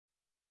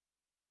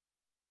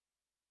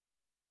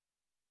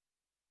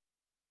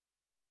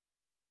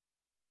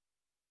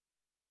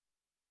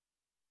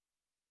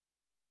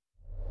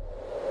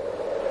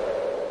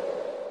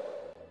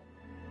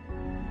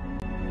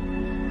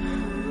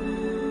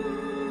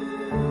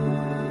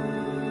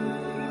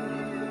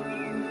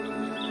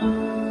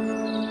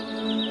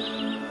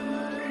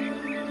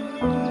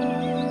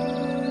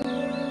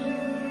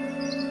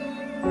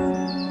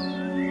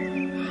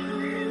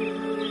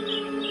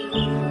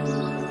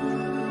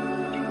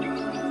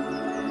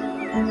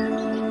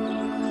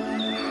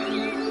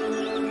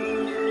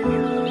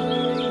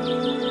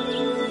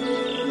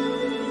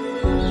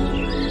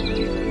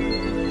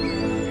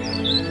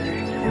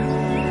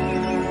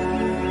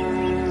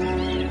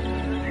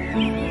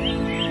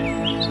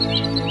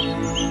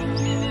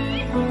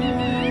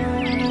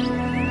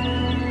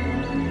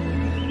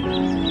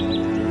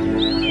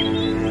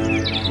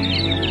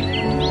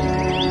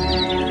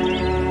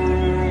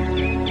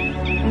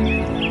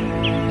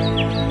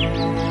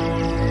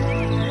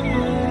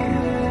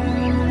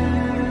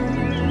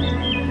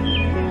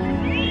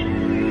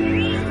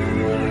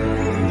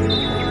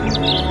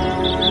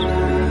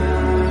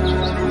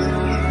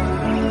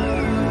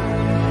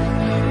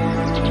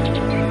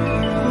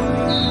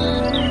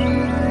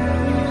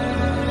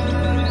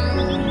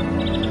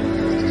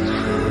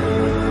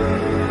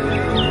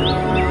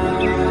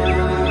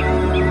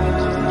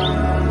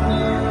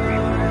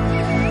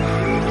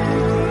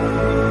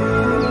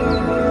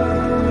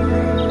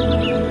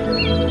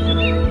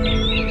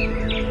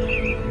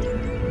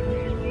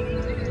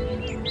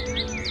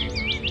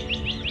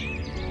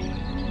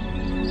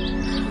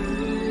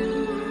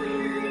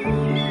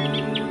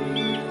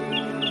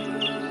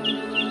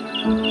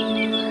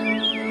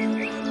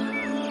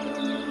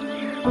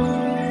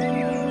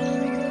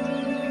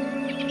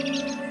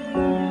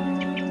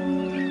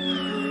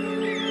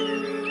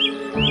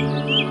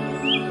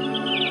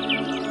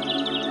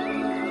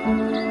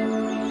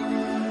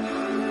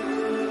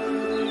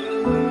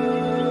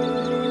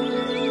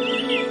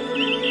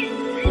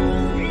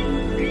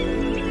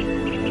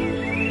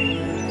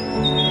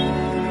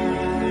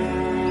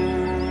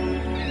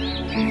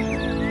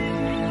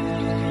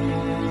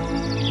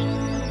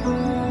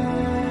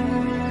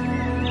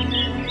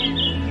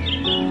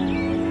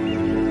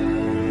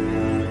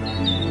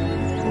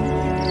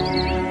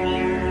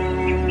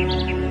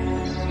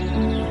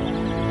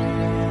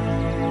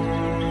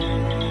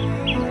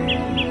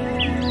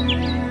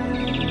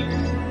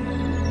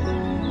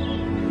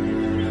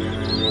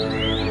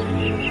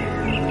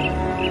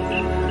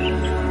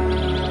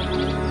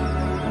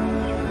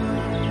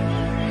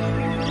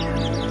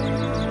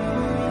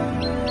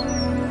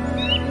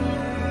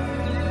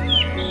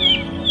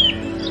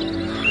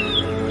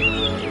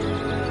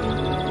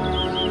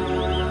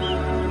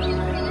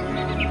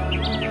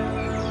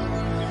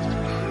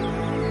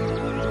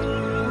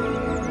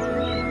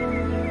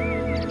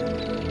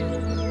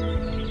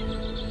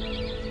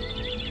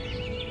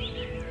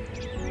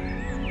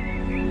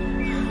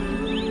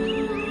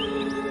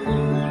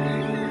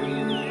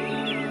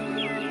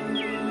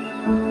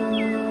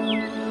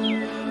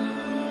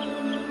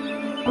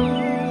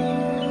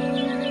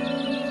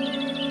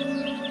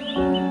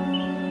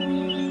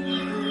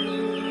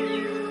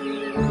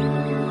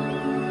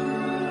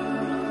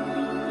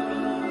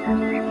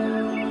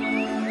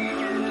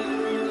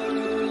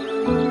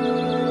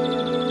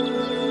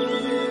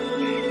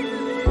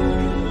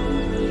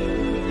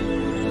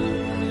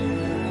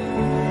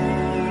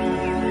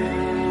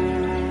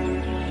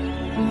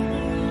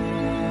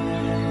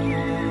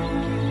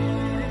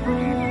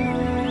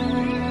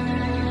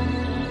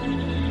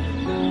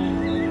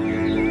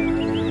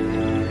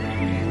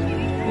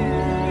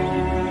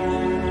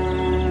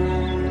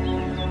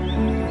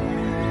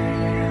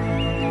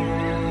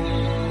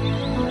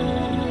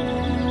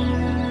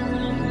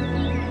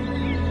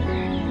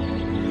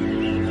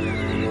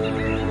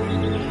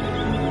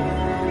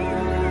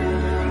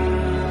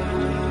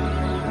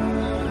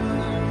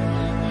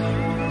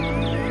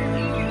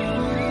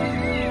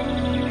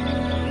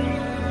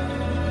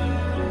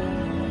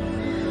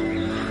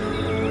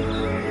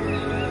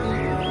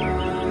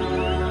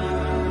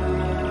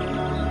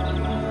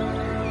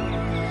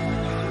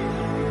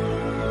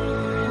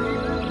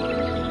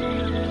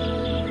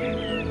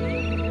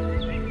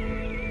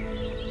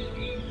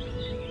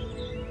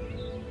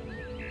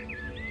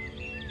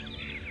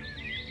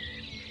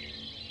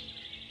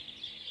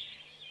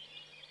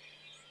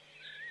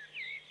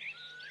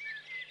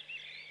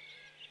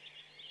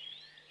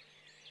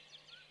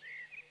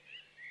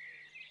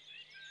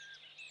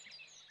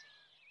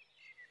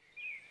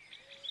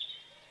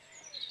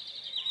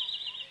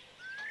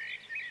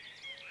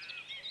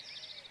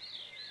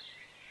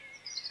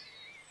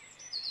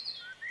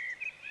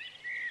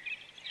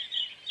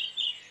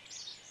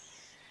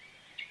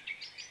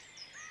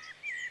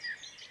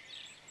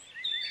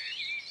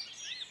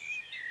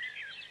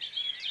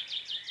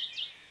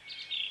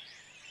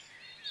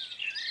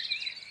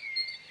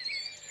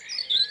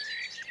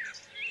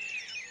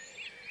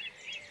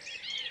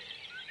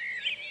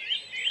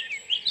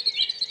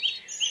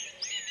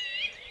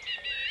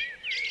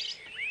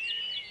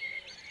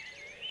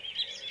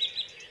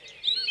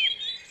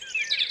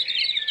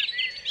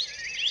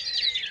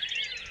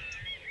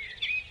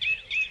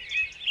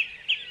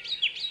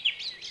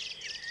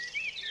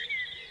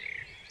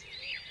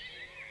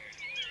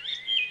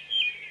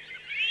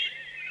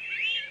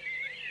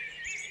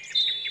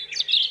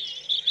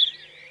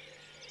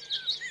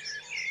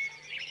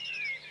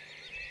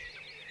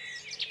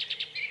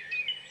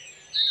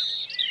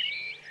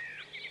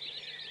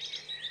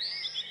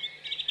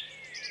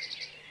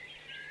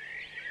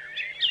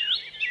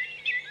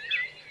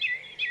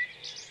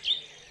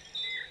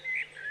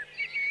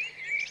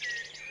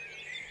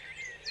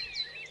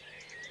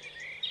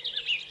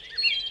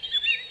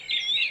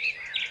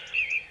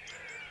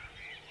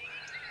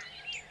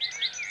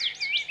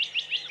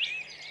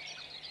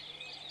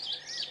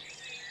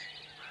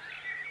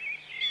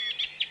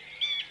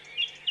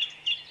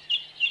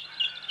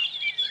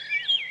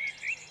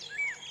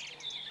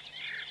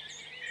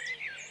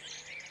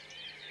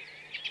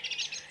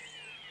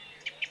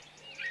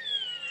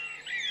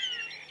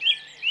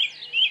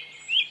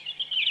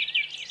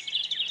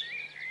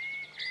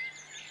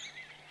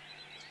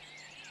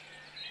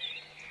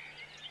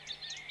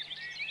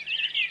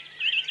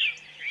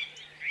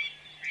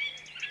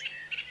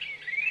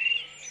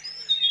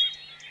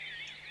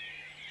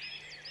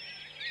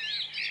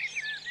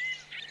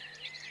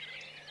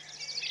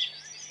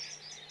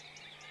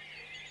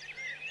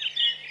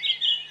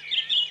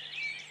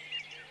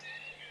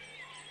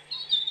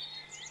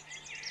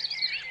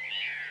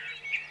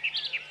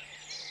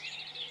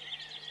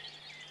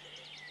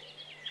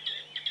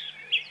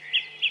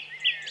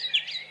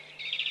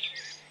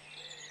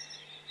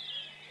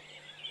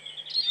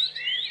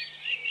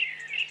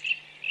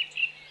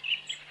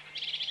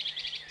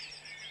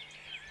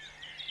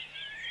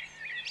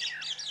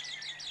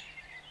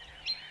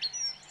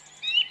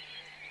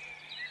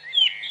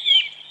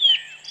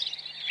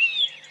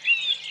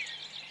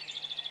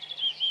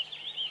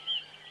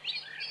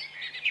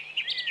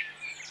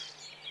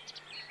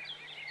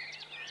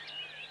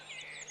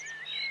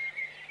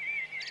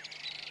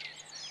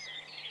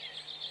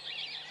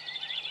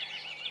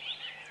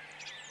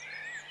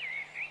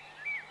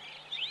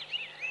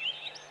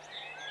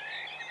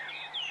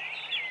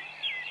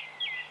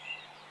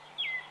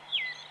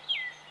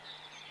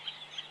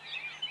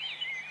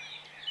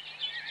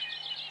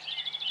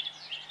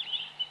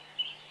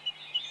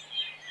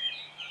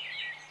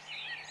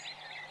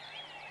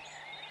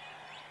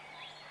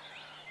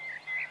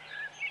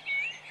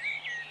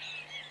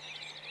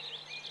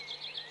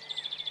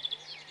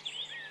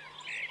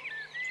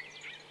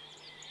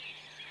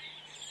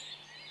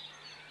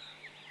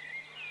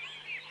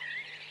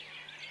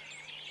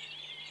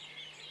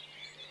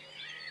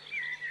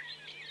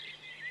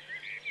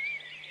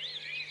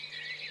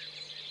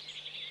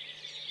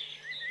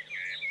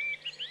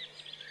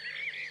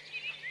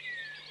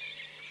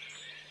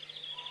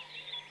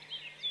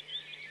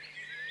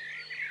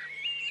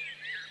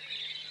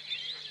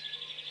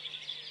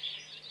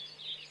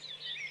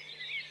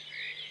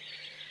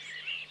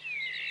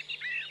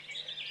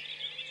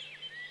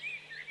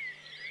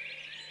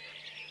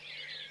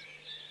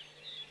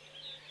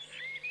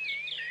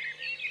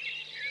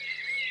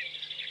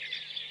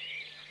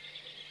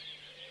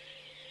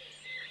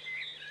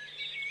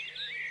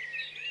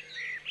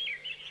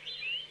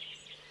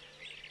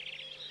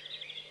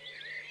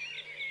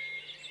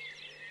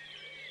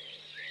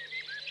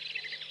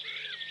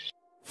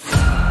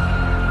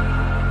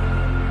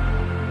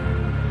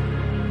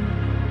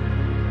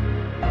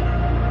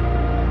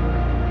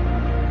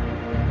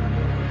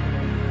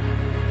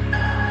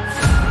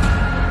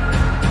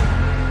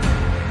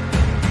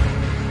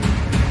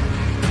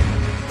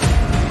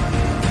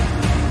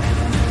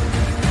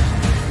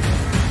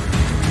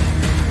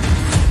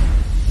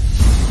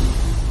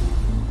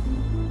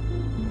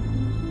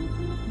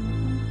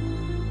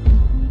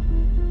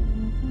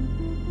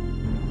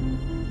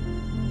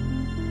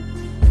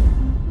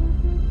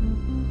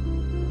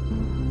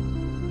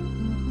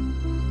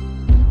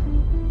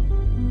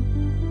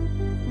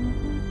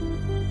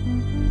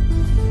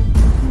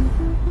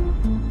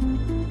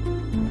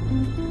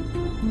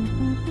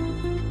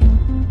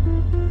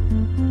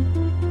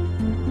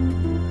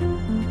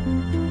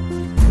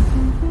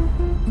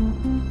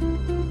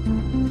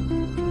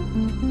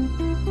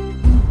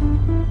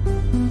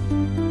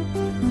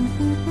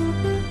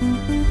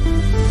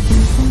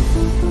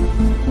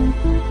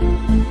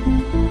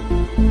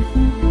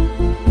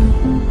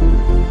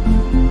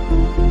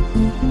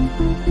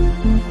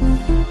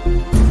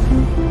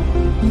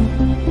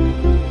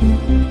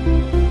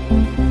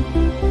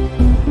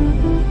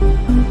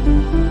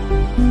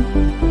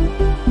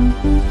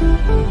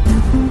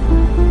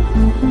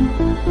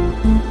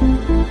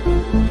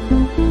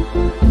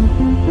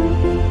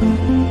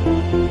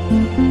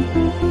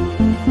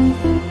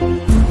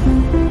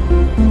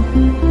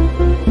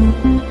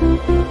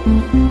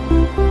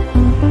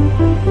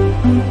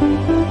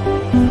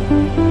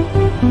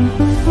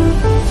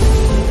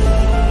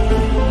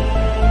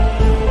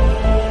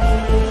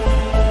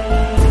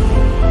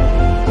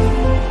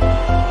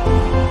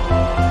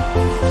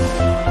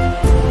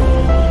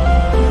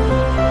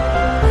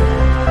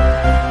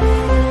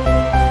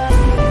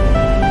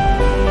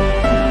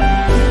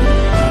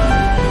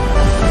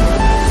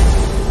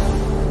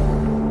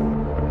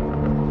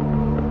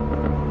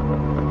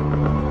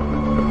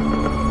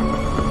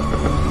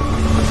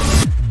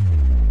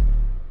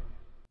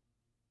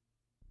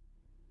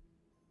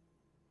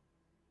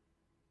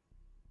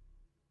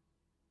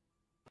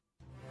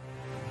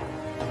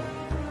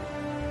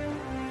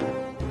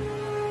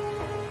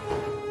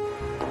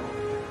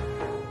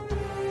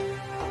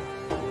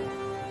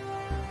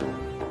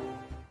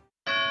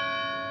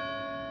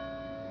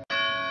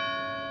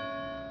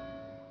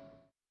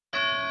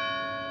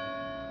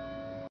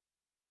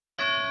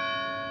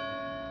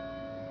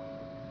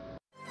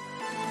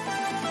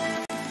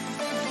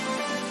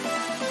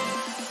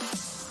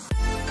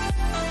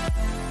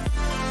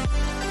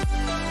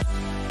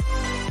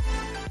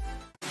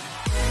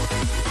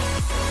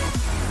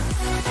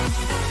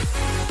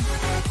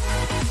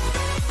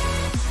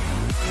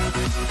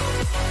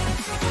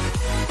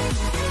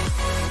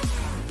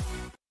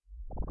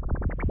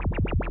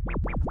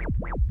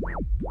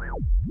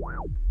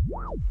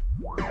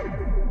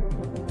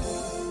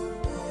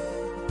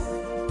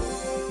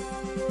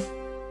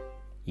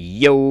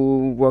Yo,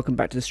 welcome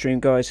back to the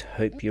stream, guys.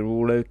 Hope you're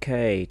all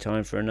okay.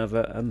 Time for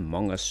another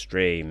Among Us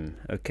stream.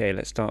 Okay,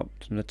 let's start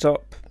from the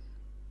top.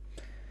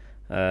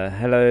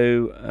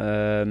 Hello,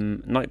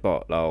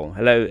 Nightbot, lol.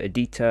 Hello,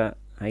 Adita.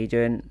 How you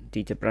doing?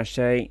 Adita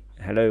Brache.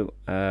 Hello,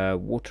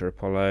 Water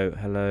Apollo.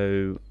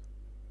 Hello,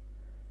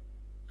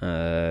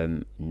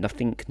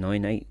 Nothing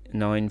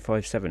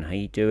 98957. How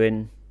you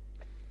doing?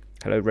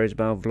 Hello,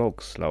 Rosabelle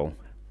Vlogs, lol.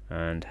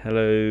 And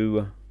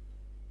hello,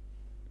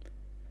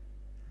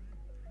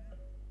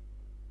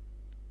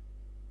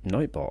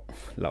 Nightbot,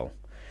 lol.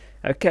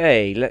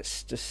 Okay,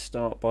 let's just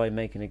start by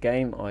making a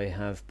game. I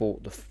have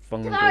bought the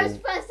fungal Tomorrow's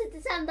 1st of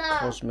December.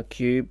 Cosma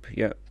Cube.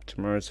 Yep,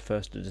 tomorrow's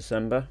 1st of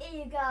December.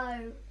 Here you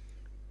go.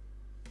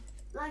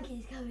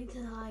 Lanky's coming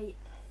tonight.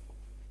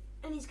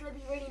 And he's going to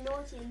be really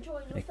naughty and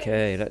drawing your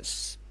Okay, face.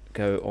 let's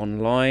go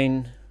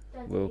online.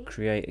 Daddy. We'll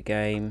create a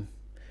game.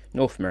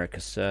 North America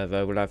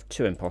server. We'll have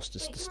 2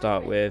 imposters to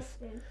start with.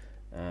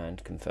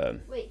 And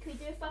confirm. Wait, can we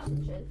do a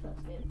fashion show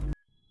first game?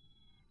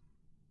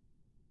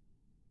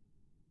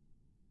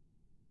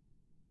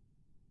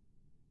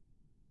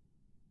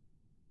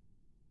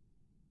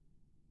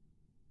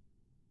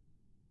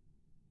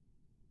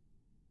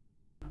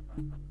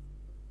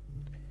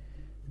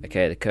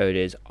 Okay, the code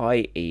is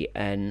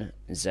IENZSG.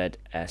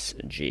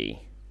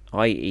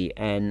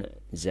 IENZSG.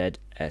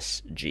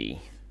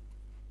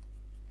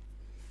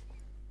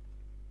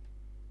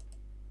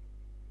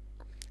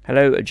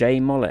 Hello, Jay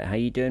Mollett. How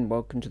you doing?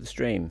 Welcome to the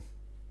stream.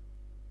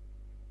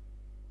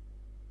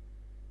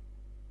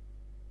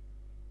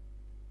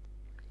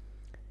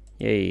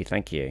 Yay,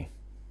 thank you.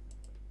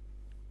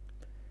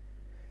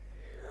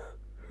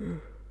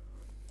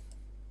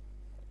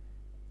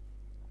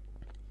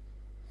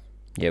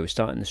 Yeah, we're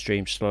starting the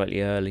stream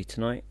slightly early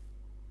tonight.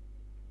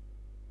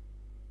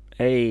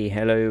 Hey,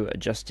 hello,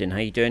 Justin. How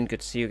you doing? Good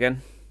to see you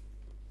again.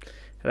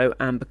 Hello,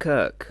 Amber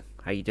Kirk.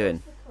 How you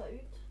doing?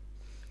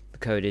 The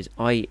code is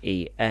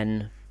IENZSG.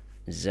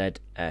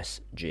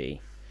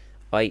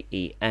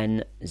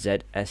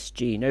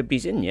 IENZSG.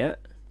 Nobody's in yet.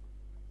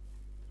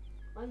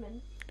 I'm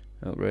in.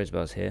 Oh,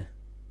 Rosabelle's here.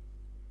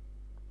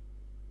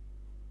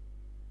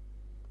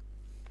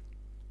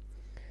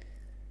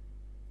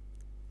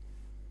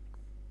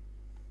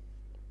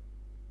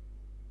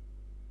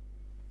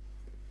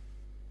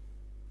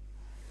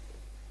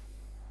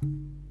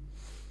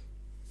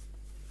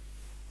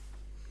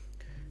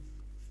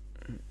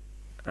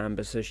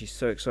 Amber says she's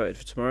so excited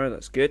for tomorrow.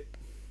 That's good.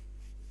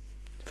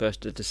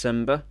 1st of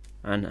December.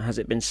 And has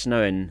it been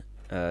snowing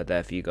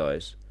there for you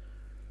guys?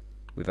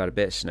 We've had a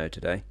bit of snow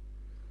today.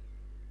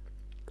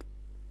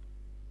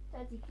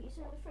 Daddy, can you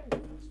send a friend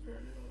request to me?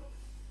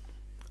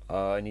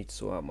 I need to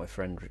sort out my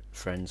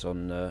friends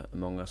on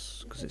Among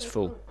Us because it's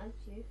full.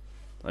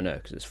 I know,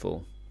 because it's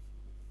full.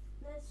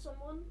 There's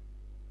someone.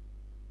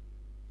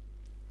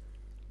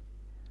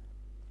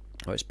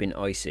 Oh, it's been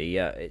icy.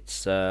 Yeah,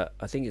 it's. I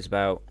think it's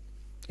about.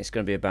 It's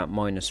going to be about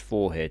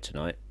 -4 here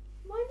tonight.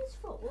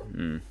 -4?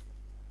 Hmm.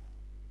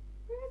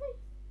 Really?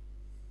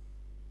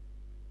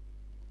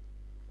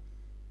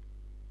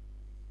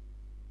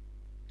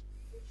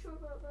 You sure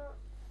about that?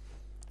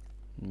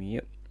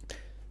 Yep.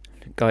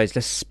 Guys,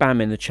 let's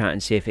spam in the chat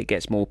and see if it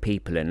gets more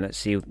people in. Let's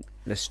see.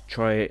 Let's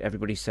try it.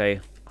 Everybody say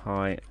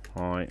hi,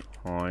 hi,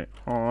 hi,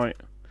 hi.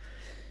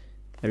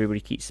 Everybody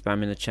keep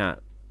spamming the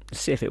chat.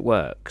 Let's see if it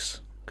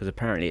works. Because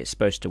apparently it's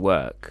supposed to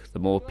work. The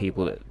more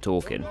people that are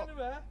talking.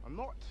 I'm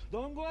not.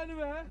 Don't go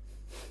anywhere.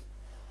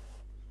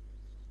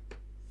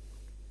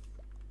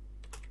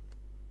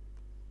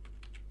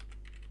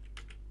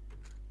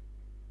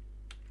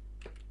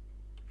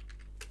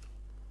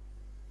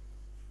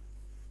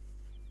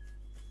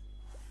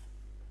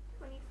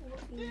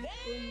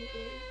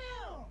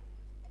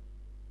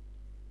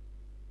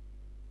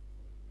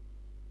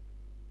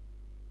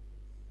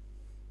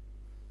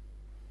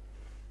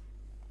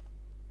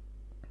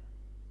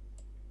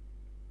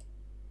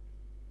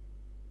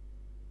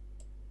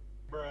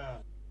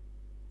 Bruh.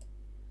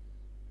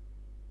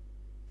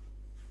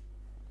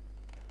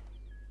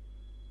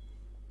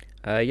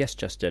 Yes,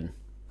 Justin.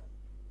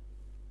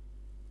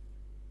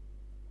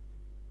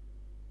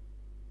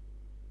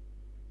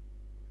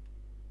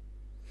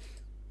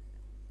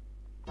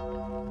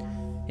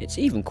 It's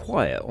even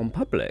quiet on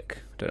public.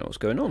 Don't know what's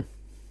going on.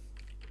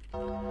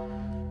 Probably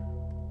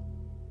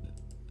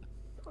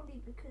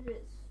because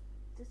it's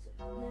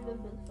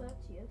November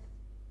 30th.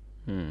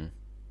 Hmm.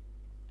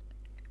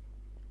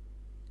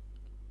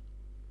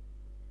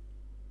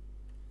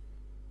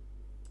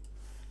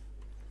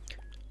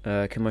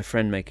 Can my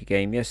friend make a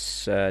game?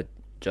 Yes,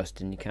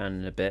 Justin, you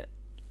can in a bit.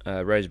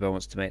 Rosabelle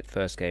wants to make the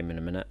first game in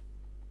a minute.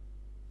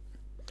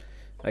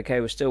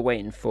 Okay, we're still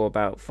waiting for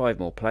about 5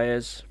 more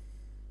players.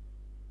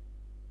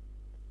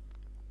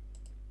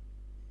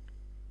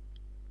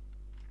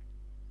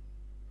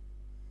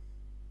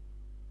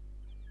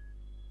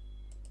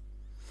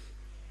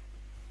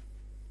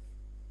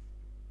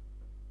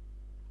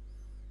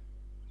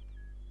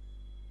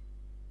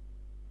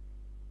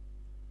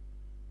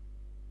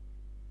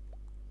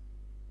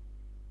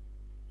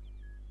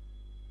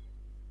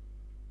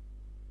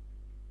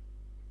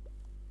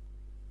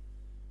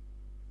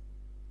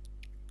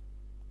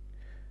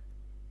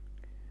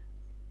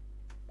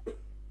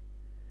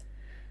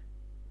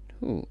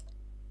 Ooh.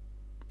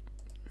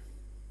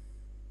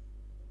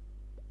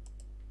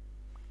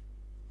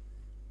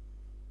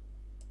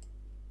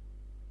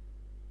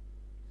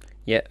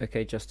 Yeah,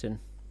 okay, Justin.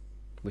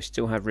 We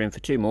still have room for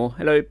 2 more.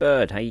 Hello,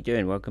 Bird. How you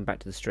doing? Welcome back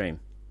to the stream.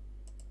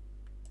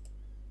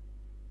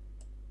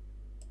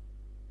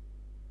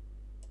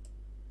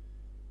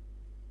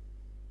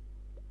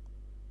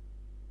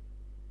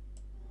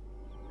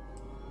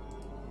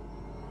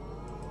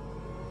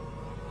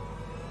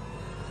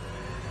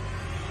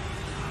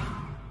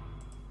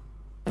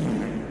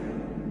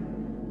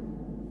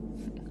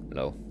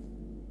 Lol.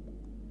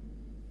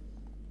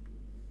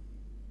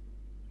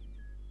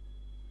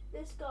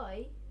 This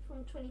guy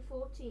from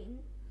 2014.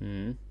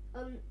 Hmm.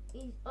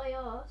 I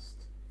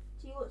asked,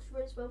 do you watch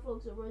Rosabelle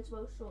vlogs or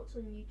Rosabelle shorts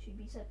on YouTube?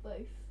 He said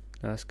both.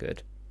 That's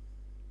good.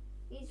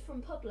 He's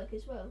from public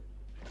as well.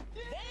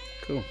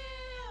 Cool.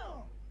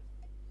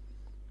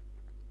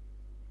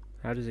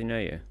 How does he know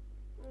you?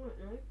 I don't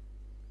know.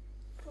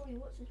 Probably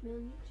watches me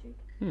on YouTube.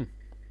 Hmm.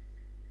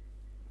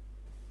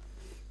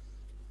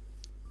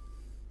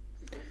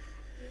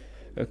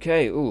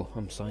 Okay. Ooh,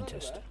 I'm a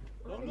scientist.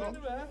 Don't go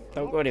anywhere.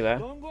 Don't go anywhere.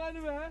 Don't go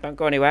anywhere. Don't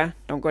go anywhere.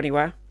 Don't go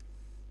anywhere.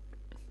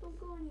 Don't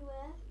go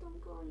anywhere.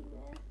 Don't go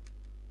anywhere.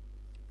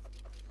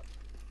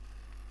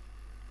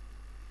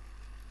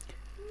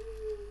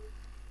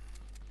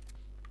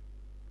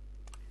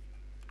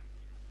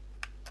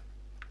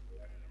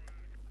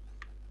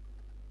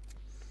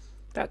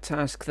 That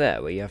task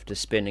there where you have to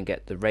spin and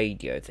get the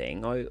radio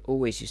thing, I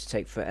always used to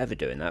take forever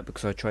doing that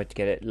because I tried to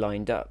get it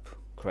lined up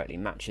correctly,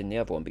 matching the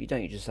other one, but you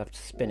don't, you just have to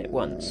spin it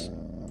once.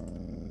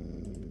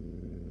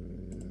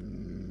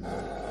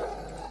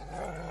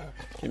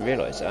 Didn't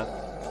realise that.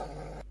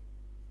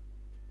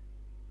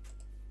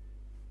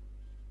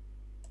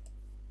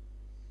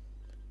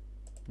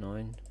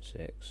 Nine,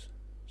 6,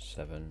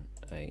 7,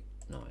 8,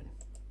 9.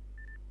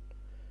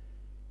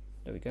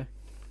 There we go.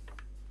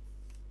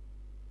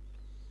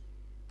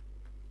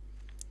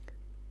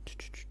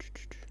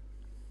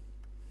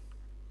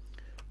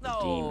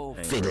 No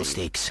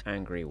fiddlesticks.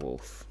 Angry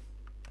wolf.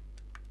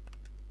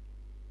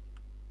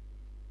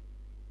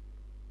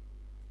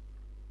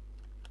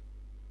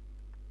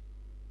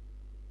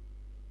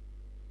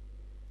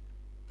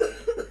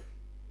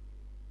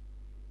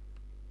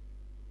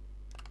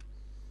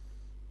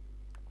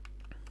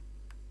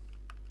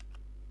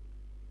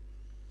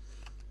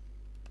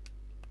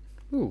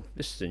 Ooh,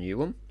 this is a new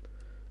one.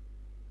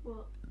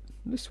 What?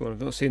 This one,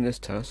 I've not seen this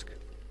task.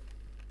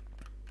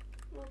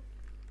 What?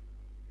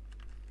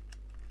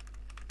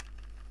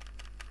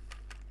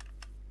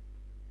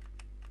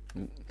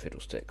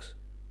 Fiddlesticks.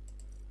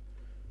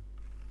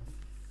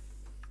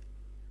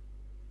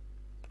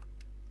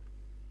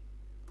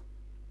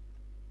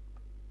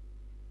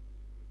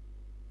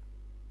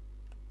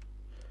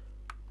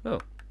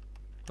 Oh,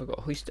 I got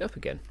hoisted up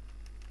again.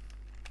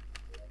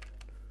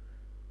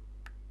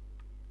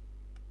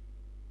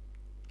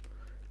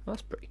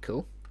 That's pretty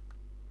cool.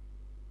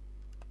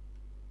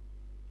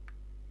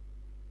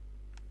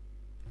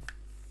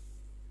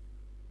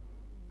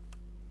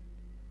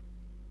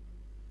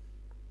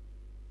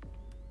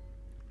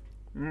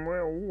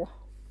 Well,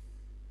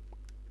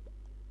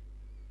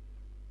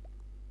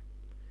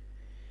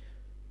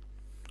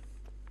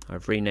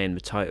 I've renamed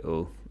the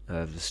title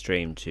of the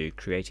stream to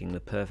Creating the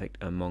Perfect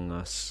Among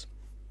Us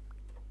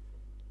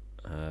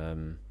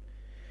crewmate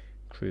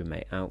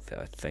outfit,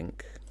 I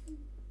think.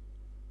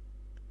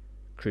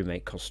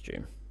 Crewmate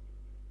costume.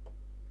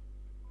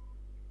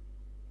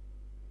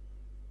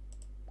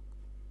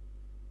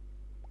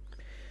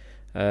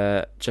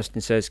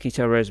 Justin says, can you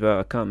tell Rosabelle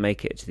I can't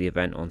make it to the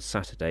event on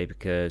Saturday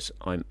because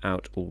I'm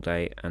out all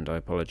day and I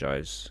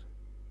apologise.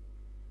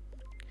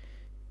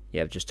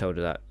 Yeah, I've just told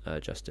her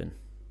that, Justin.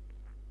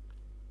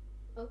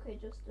 Okay,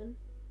 Justin.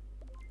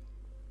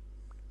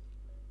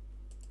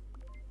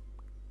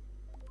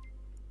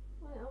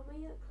 Wait, are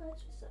we at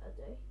Claire's for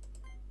Saturday?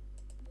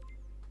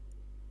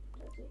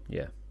 Daddy?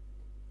 Yeah.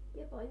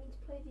 Yeah, but I need to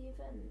play the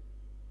event.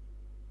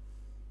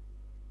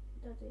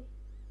 Daddy.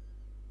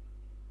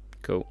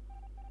 Cool.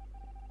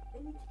 I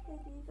need to play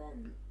the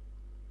event.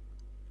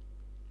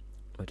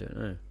 I don't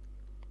know.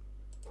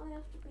 I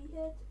have to be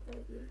here to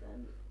play the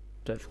event.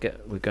 Don't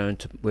forget we're going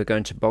to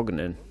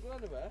Bogganin. Don't go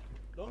anywhere.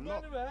 Don't go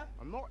anywhere.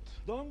 I'm not.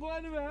 Don't go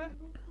anywhere.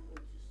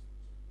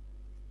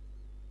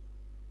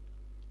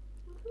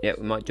 Yeah,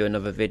 we might do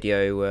another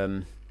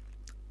video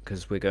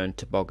because we're going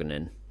to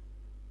Bogganin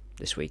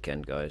this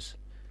weekend, guys.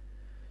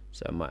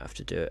 So I might have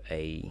to do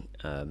a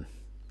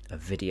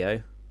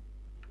video.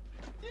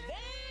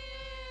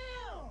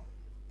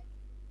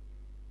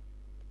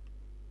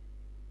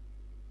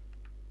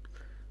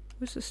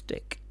 Where's the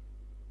stick?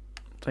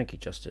 Thank you,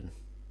 Justin.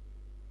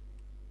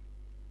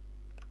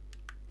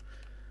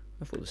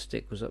 I thought the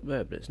stick was up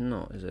there, but it's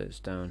not, is it? It's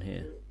down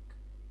here.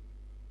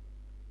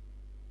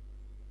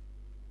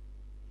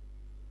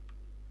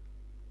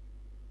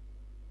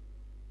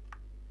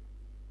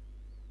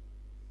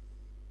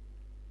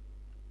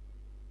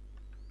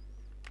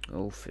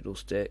 Oh,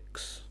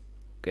 fiddlesticks.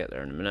 Get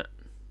there in a minute.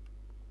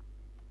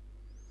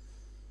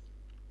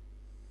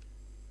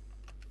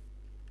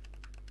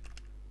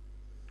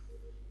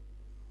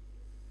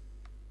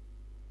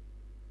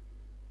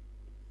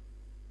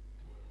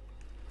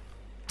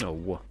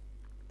 Oh.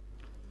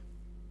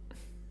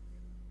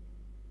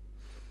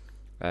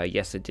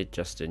 Yes, I did,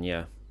 Justin.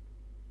 Yeah.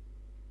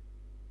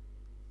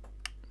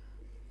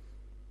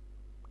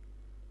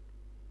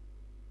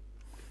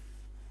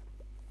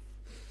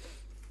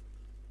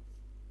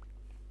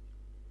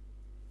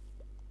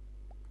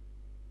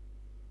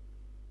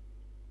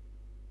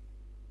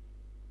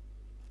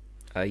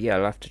 Yeah,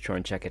 I'll have to try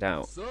and check it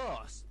out.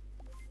 Sauce.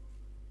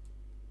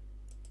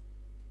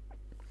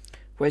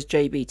 Where's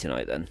JB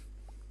tonight then?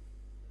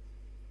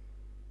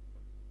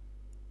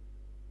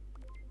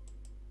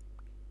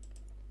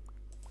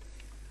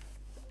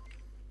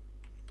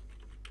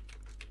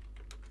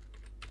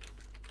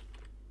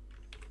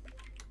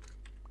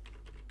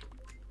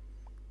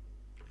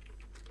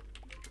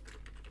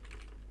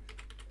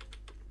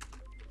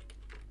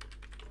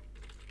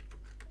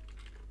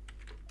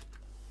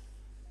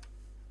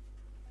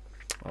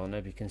 Oh,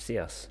 nobody can see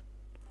us.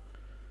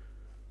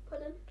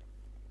 Pardon?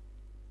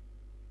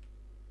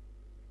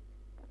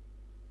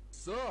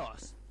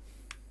 Sauce.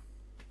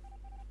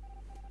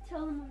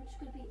 Tell them I'm just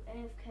going to be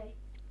AFK.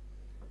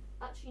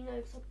 Actually, no,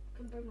 because I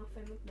can bring my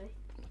phone with me.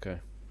 Okay.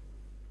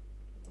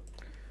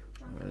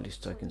 Well, at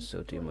least I can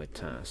still do my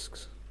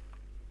tasks.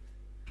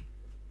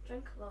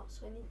 Drank a lot,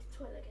 so I need the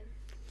toilet again.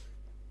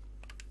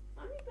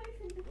 Are we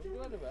both in the Don't go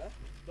toilet? anywhere.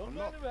 Don't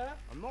go anywhere.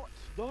 I'm not.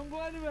 Don't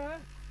go anywhere.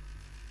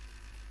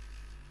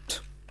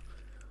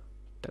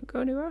 Don't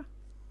go anywhere.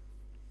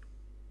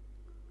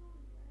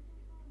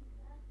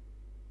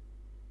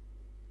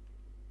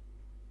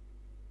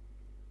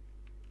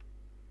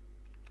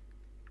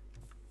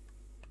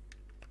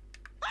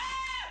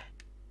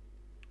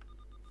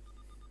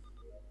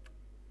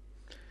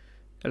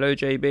 Hello,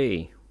 JB.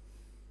 Daddy,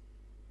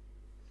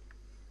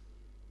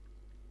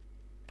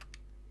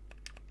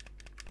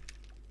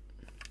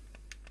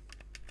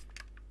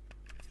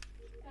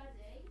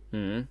 Hmm.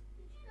 did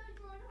you know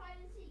drawing hide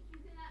and seek you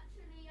can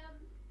actually you can,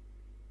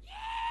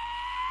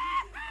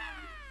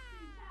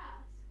 do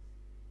tasks?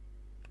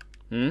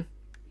 Hmm. You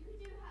can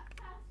do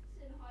tasks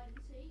in hide and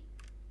seek.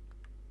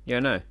 Yeah,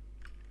 no.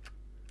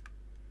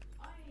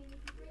 I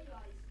didn't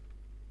realise.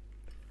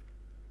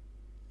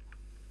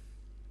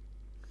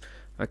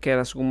 Okay,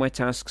 that's all my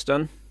tasks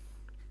done.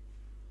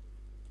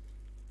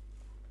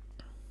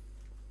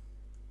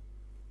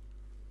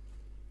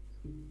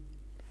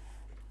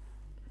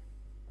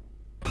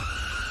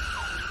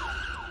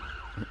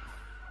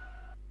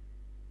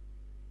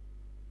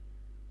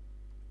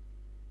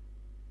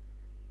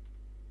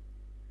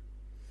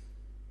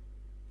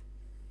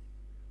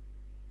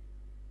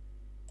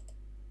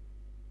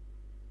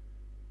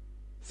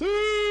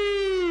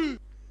 See.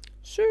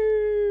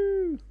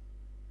 Shoo!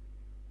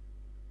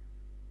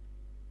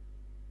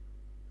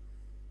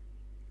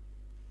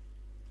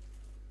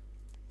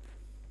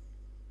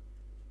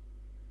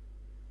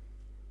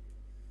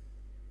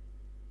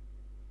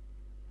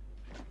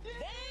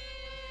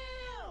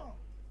 Damn.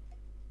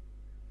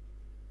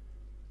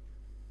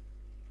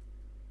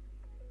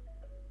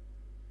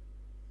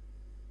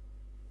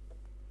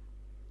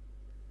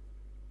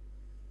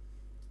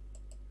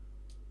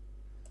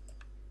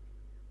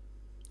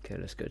 Okay,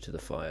 let's go to the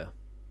fire.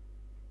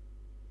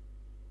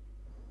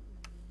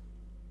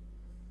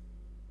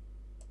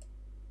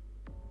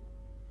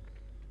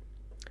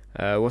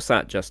 What's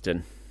that,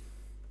 Justin?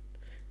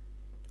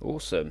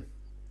 Awesome.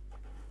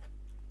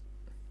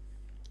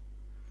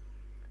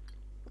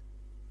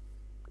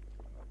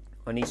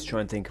 I need to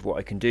try and think of what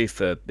I can do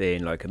for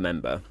being like a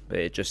member, but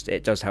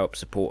it does help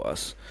support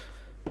us.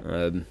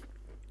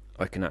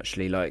 I can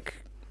actually like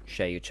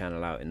share your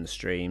channel out in the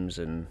streams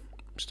and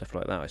stuff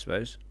like that, I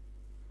suppose.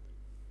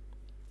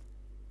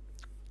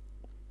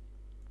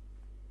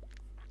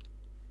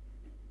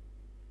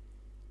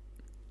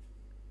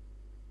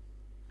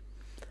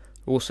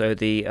 Also,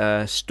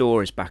 the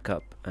store is back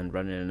up and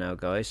running now,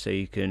 guys, so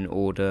you can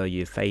order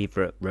your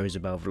favourite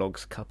ROSABELLE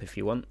Vlogs cup if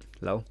you want.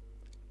 Lol.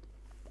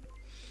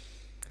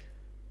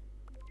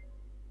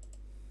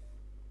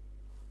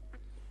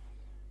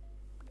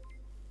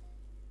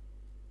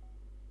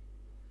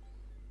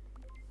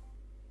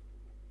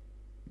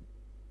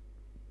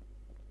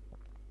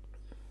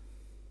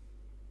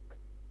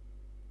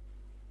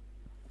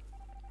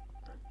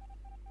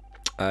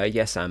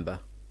 Yes, Amber.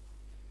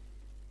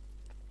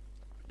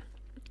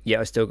 Yeah,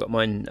 I still got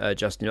mine,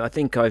 Justin. I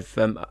think I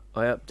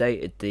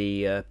updated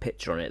the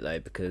picture on it though,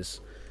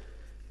 because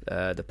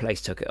the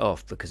place took it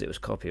off because it was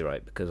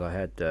copyright, because I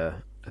had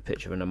a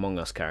picture of an Among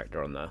Us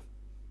character on there.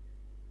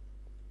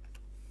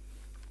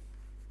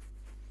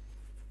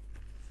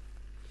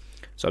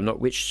 So I'm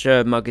not. Which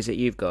mug is it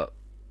you've got?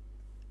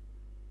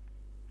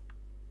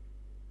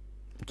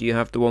 Do you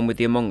have the one with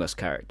the Among Us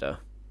character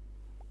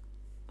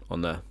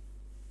on there?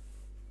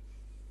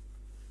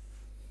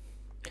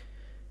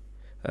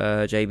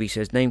 JB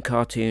says, name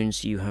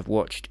cartoons you have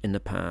watched in the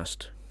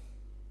past.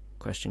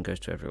 Question goes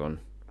to everyone.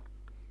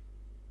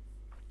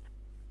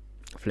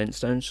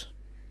 Flintstones.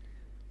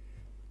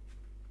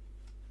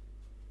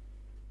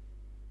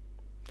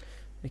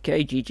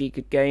 Okay, GG,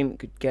 good game,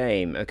 good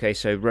game. Okay,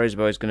 so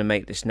ROSABELLE is going to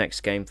make this next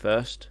game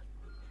first.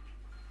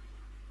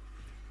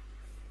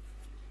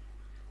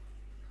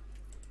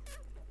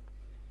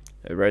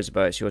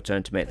 Rosabelle, it's your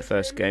turn to make the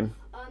first game.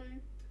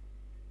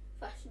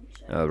 Fashion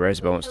show. Oh,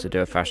 Rosabelle wants to do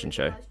a We can fashion it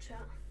show. live chat.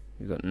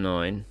 We've got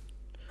 9.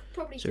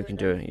 Probably So we can it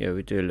do then. it. Yeah,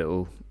 we do a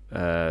little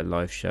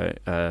live show,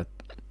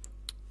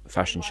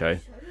 fashion show.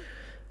 Live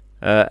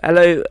show.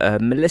 Hello,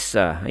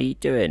 Melissa. How you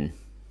doing?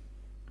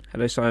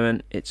 Hello,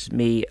 Simon. It's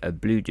me, a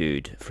blue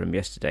dude from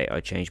yesterday. I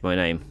changed my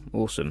name.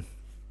 Awesome.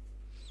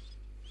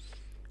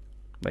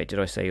 Wait, did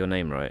I say your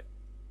name right?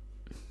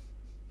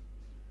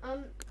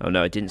 Oh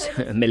no, I didn't.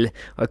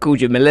 I called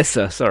you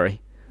Melissa.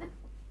 Sorry.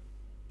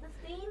 The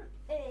theme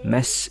is...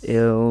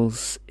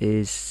 Mess-ills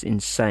is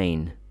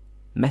insane.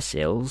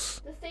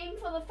 Mess-ills? The theme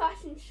for the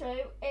fashion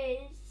show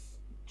is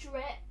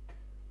drip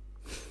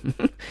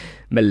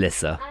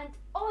Melissa. and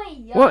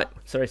oil. What?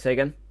 Sorry, say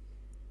again.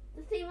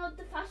 The theme of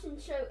the fashion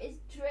show is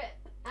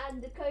drip and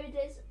the code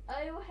is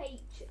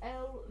OHLVEG.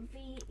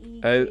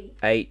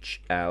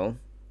 OHL.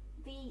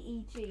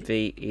 VEG.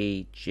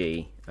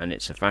 VEG, and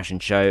it's a fashion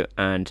show,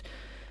 and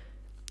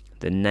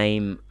the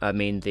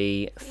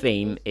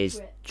theme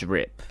is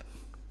drip,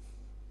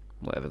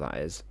 whatever that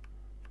is.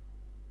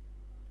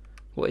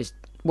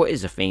 What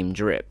is a theme?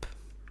 Drip.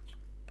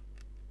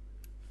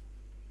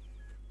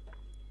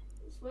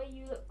 It's where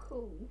you look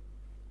cool.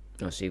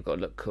 Oh, so you've got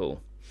to look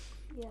cool.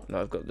 Yeah.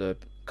 No, I've got the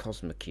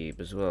Cosmo Cube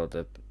as well,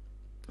 the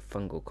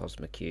fungal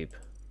Cosmo Cube.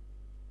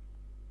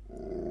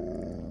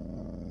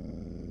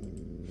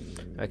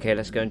 Okay,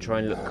 let's go and try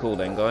and look cool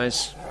then,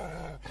 guys.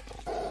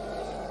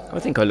 I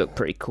think I look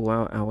pretty cool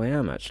how I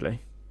am,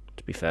 actually,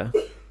 to be fair.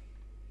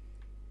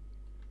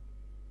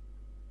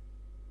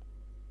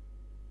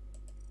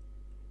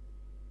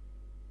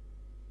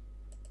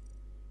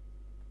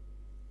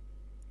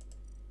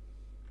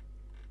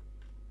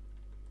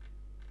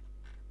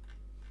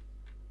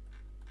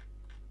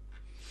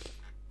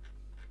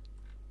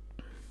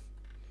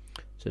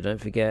 So don't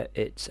forget,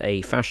 it's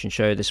a fashion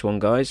show, this one,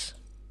 guys.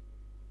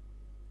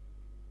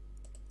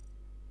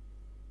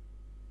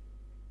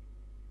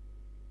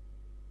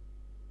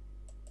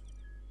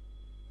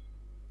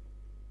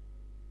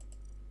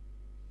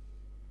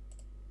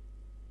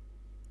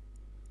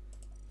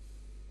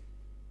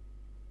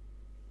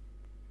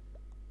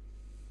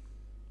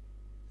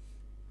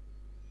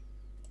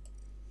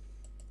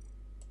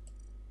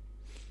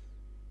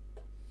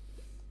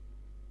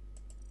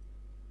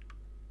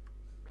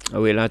 Are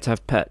we allowed to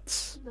have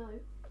pets? No.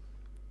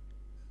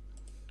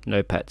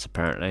 No pets,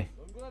 apparently.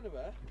 Don't go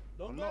anywhere.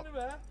 Don't go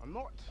anywhere. I'm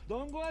not.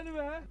 Don't go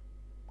anywhere.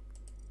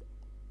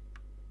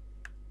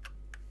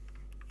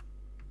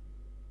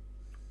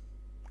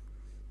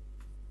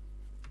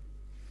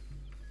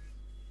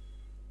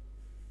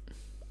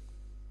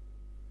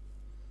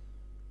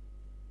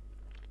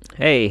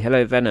 Hey,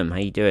 hello Venom, how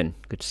you doing?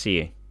 Good to see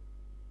you.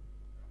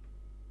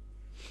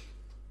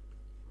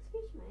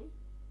 Excuse me.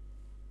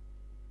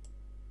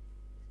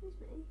 Excuse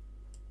me.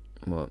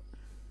 What?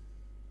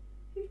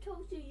 Who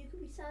told you you could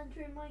be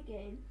Santa in my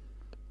game?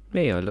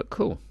 Me, I look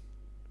cool.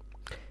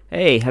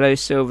 Hey, hello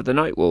Silver the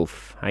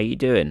Nightwolf, how you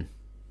doing?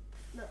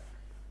 Look.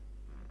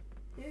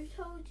 Who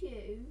told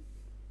you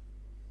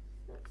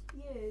that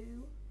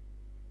you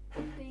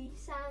could be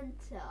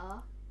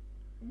Santa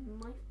in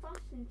my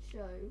fashion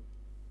show?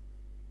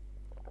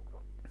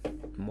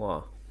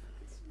 Moi.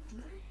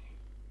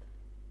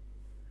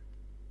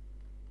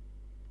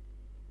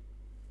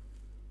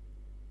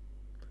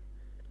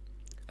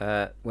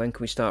 When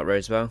can we start,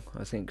 Rosabelle?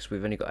 I think 'cause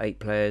we've only got 8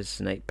 players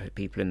and 8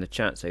 people in the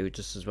chat, so we would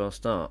just as well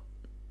start.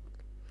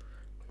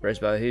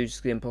 Rosabelle, who's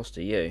the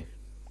imposter? You.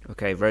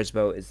 Okay,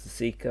 Rosabelle is the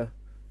seeker.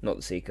 Not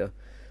the seeker.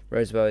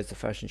 Rosabelle is the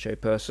fashion show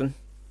person.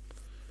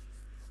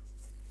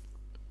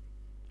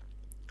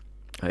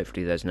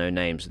 Hopefully there's no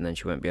names and then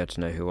she won't be able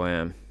to know who I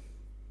am.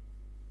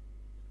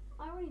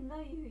 I already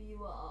know who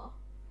you are.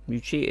 You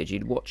cheated,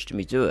 you'd watched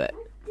me do it. I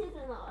didn't.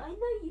 I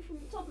know you from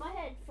the top of my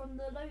head from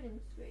the loading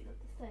screen of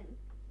the thing.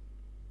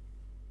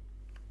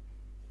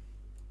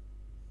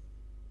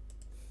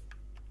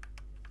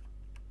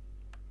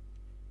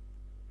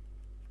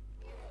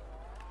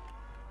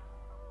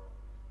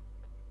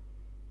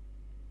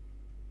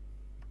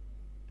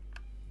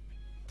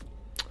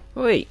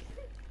 Wait.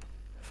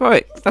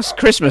 Right, that's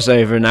Christmas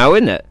over now,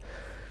 isn't it?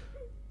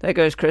 There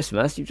goes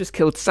Christmas, you've just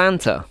killed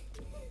Santa.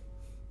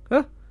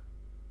 Huh?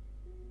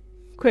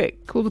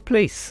 Quick, call the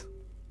police.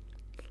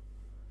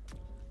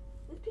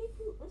 There's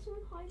people. There's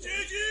someone hiding.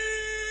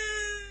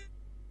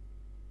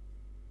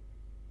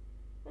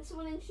 There's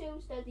someone in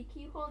Shield's Daddy.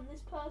 Can you hunt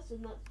this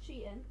person that's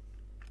cheating?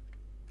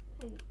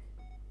 Pink.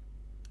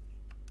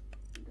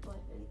 Goodbye,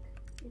 Pink.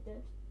 You're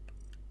dead.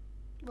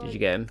 Did you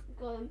get him?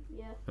 Got him.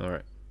 Yeah.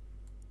 Alright.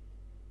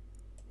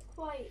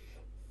 Quite.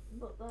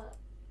 Not that.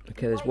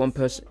 Okay, there's one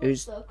person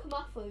who's...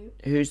 Kamafu.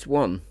 Who's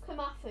won?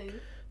 Kamafu.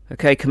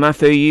 Okay,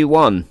 Kamafu, you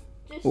won.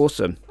 Just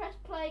Awesome. press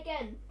play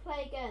again.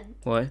 Play again.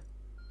 Why?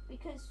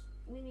 Because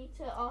we need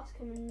to ask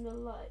him in the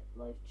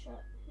live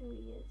chat who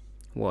he is.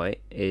 Why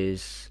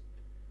is...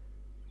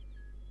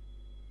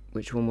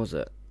 Which one was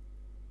it?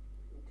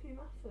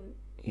 Kumafu.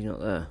 You're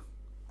not there.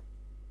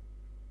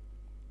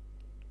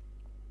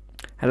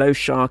 Hello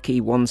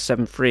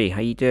Sharky173,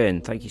 how you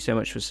doing? Thank you so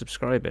much for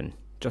subscribing.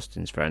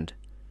 Justin's friend.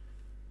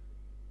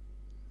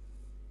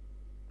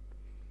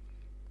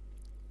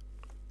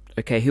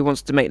 Okay, who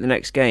wants to make the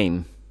next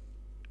game?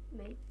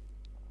 Me.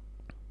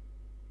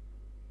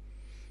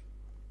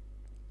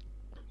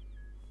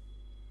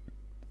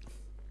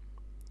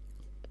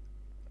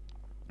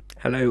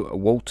 Hello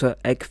Walter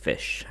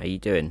Eggfish, how you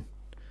doing?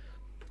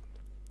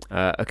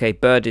 Okay,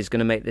 Bird is going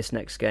to make this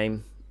next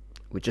game.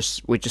 We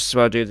just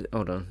well do.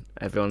 Hold on,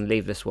 everyone,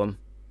 leave this one.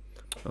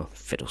 Oh,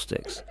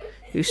 fiddlesticks!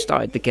 Who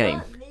started the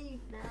game? Can't leave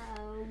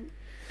now.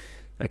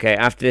 Okay,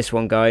 after this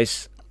one,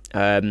 guys,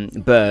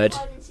 Bird.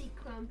 Hide and seek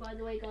round, by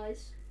the way,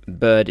 guys.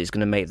 Bird is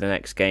going to make the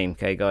next game.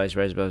 Okay, guys,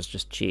 Rosabelle's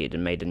just cheated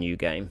and made a new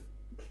game.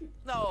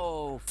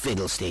 No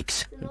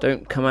fiddlesticks.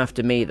 Don't come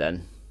after me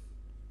then.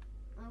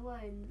 I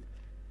won't.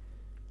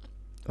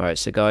 Alright,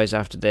 so guys,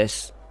 after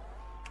this.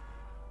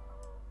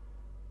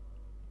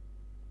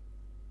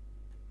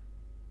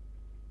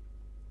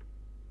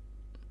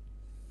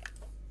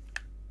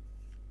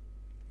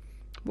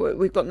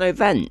 We've got no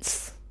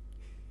vents.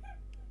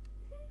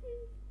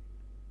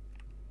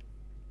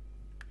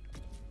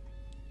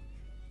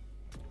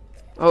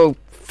 Oh,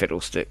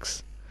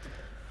 fiddlesticks.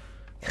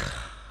 There's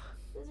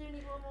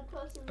only one more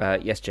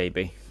person. Yes,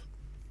 JB.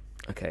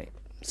 Okay,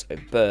 so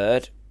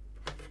Bird.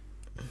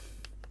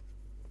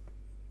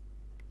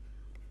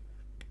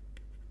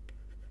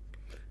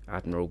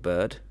 Admiral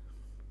Bird.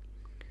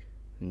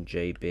 And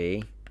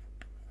JB.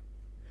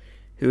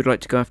 Who would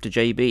like to go after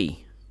JB?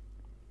 Me.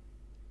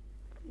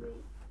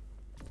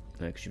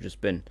 No, because you've just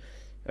been.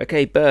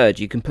 Okay, Bird,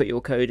 you can put your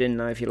code in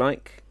now if you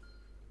like.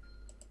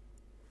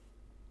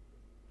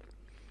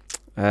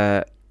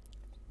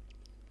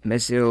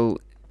 Mesil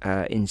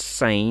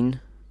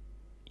Insane,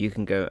 you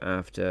can go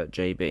after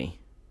JB.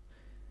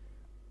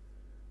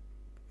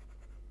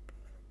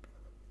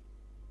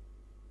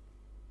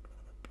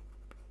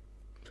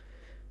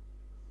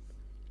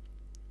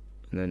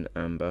 And then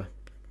Amber.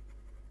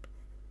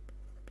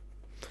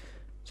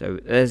 So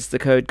there's the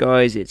code,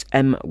 guys. It's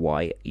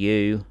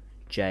MYUJGG.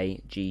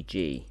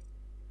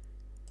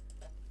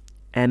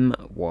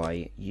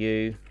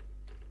 MYUJGG.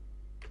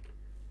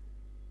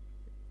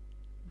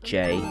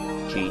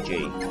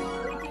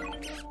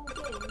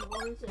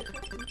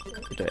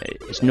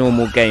 It's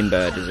normal game,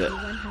 Bird, is it?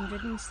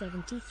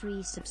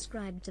 173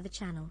 subscribed to the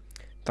channel.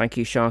 Thank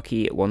you,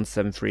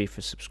 Sharky173,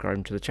 for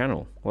subscribing to the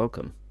channel.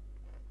 Welcome.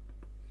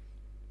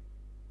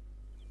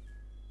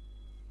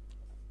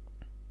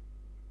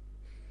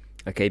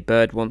 Okay,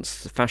 Bird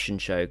wants the fashion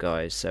show,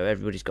 guys, so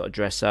everybody's got to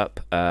dress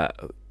up.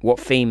 What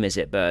theme is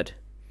it, Bird?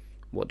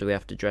 What do we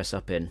have to dress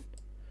up in?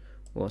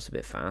 Well, that's a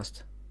bit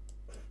fast.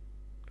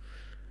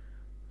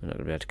 I'm not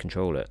going to be able to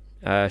control it.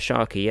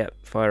 Sharky, yep,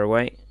 fire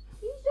away.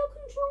 Use your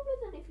controller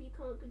then if you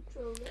can't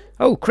control it.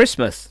 Oh,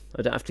 Christmas!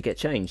 I don't have to get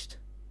changed.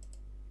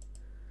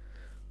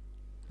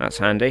 That's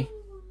handy.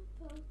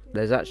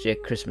 There's actually a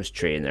Christmas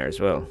tree in there as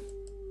well.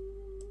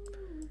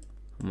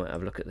 I might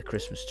have a look at the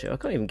Christmas tree. I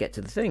can't even get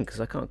to the thing because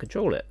I can't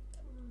control it.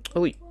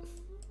 Oh, wait.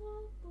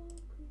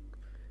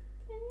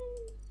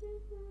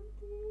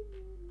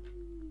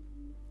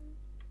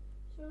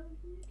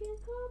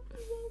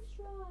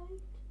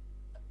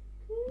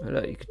 Oh,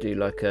 look, you could do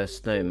like a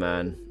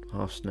snowman,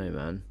 half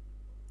snowman.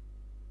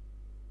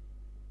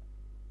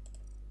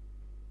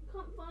 I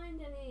can't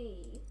find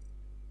any.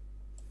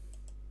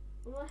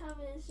 All I have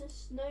is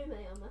just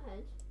snowman on my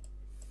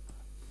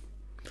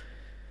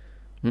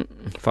head.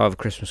 Father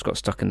Christmas got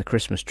stuck in the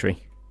Christmas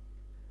tree.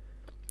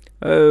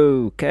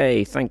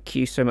 Okay, thank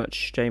you so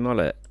much, J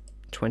Mollet.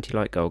 20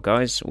 like goal,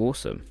 guys.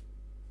 Awesome.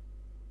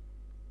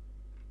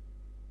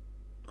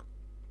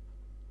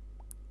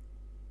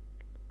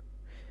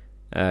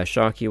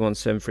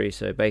 Sharky173,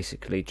 so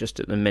basically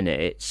just at the minute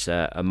it's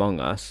Among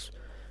Us.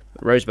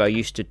 Rosabelle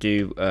used to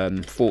do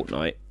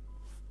Fortnite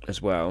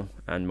as well,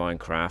 and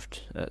Minecraft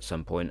at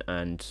some point,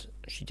 and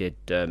she did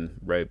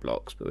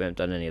Roblox, but we haven't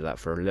done any of that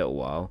for a little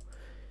while.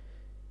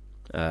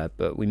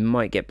 But we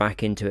might get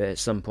back into it at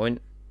some point.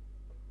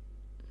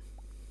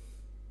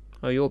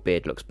 Oh, your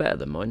beard looks better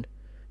than mine,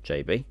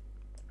 JB.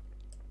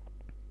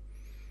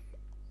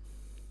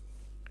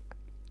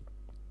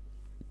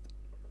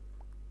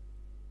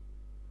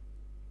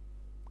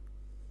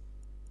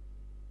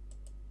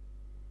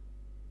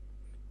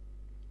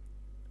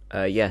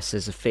 Yes,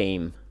 there's a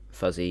theme,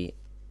 Fuzzy.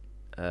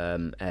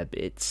 Eb,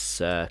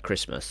 it's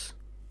Christmas.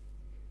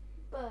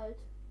 Bird.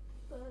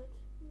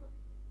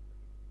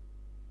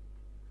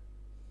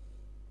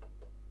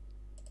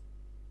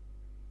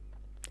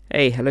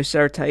 Hey, hello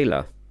Sarah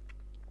Taylor.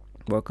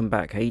 Welcome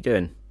back. How you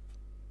doing?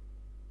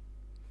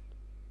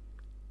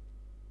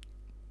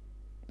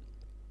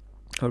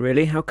 Oh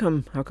really? How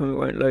come it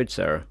won't load,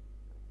 Sarah?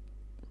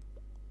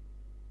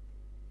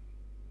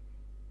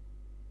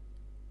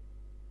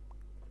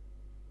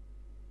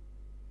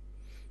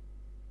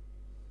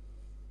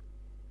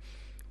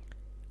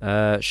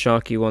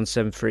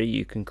 Sharky173,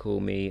 you can call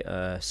me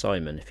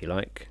Simon if you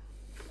like.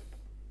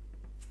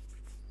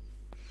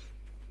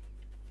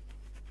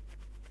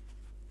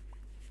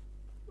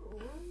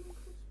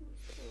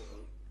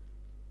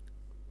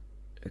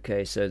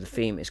 Okay, so the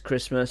theme is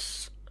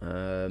Christmas.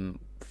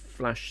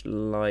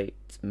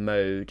 Flashlight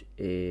mode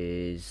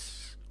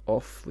is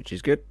off, which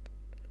is good.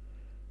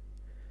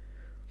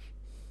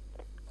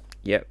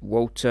 Yep,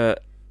 Walter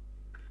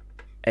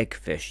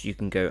Eggfish, you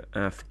can go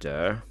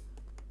after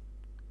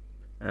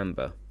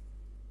Amber.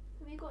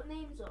 Have you got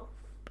names off?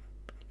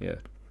 Yeah.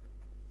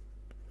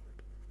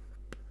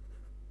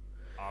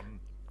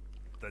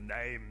 The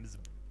name's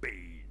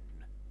Bean.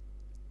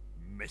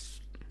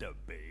 Mr.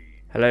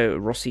 Bean. Hello,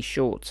 Rossi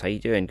Shorts. How you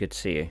doing? Good to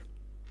see you.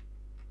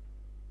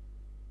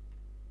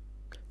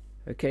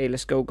 Okay,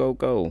 let's go, go,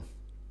 go.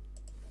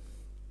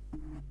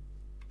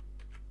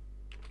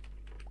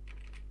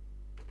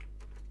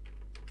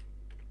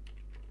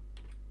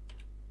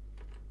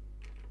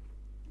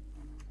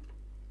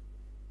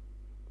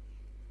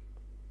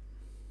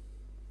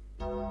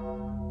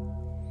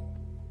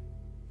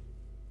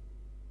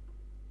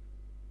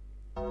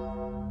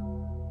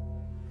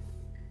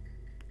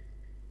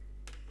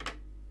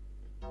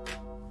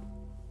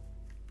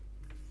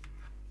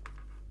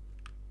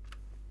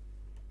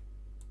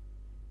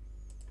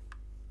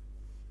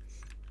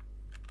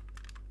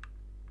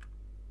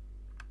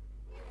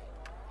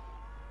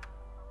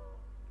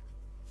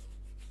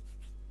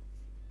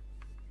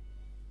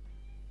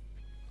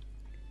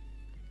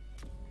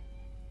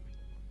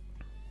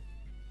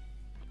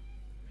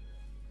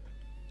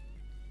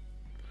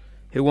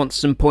 Who wants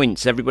some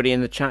points? Everybody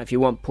in the chat, if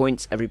you want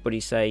points, everybody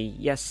say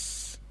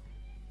yes.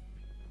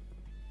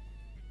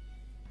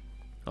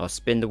 I'll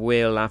spin the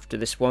wheel after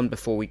this one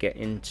before we get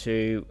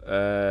into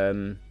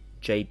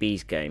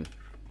JB's game.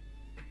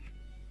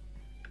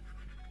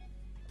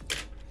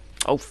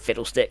 Oh,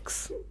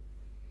 fiddlesticks.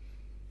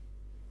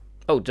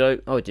 Oh,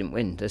 I didn't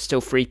win. There's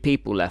still 3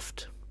 people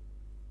left.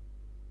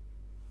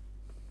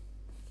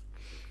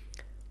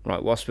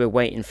 Right, whilst we're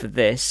waiting for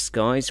this,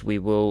 guys, we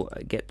will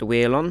get the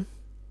wheel on.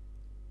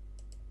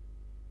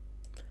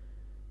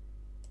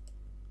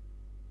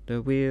 The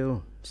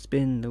wheel,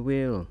 spin the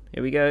wheel.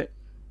 Here we go.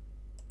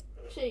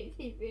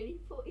 JB really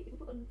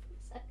 41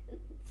 seconds.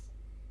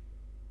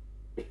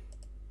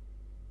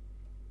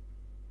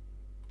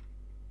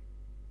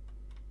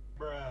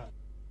 Bruh.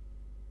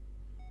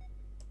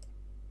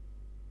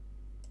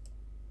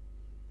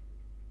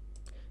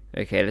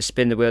 Okay, let's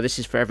spin the wheel. This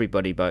is for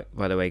everybody, by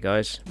the way,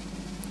 guys.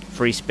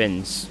 3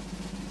 spins.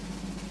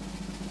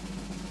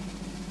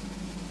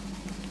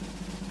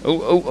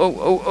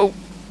 Oh.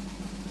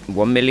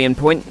 1 million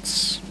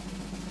points.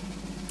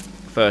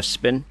 First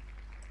spin.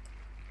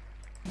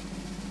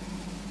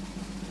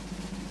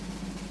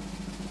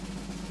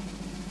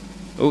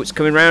 Oh, it's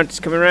coming round, it's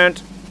coming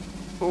round.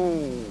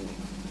 Oh.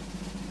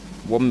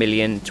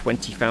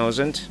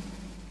 1,020,000.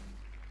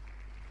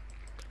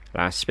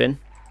 Last spin.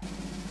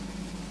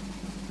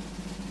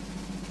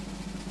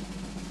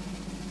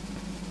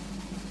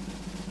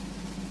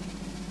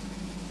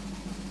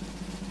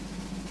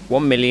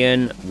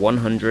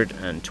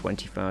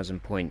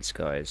 $1,120,000 points,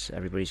 guys.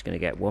 Everybody's going to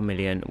get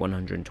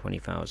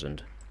 1,120,000. I'm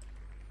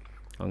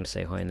going to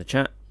say hi in the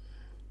chat.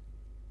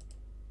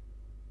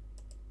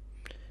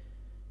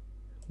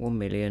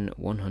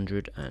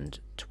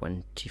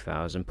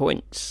 1,120,000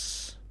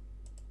 points.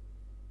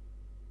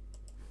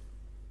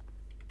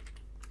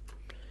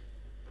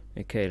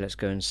 Okay, let's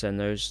go and send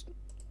those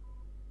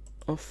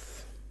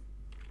off.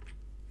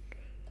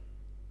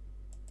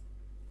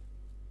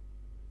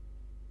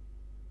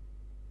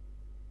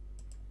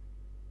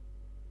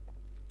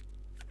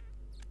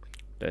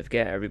 Don't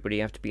forget, everybody,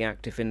 you have to be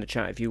active in the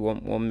chat if you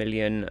want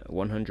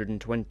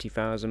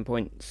 1,120,000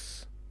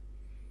 points.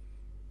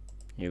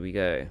 Here we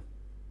go.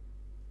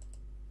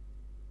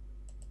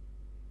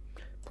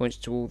 Points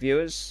to all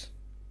viewers.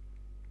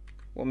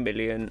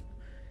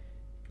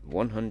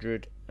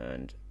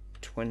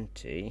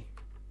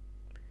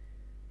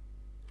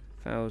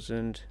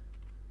 1,120,000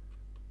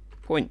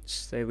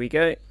 points. There we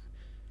go.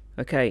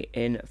 Okay,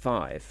 in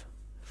 5,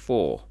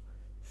 4,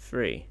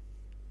 3,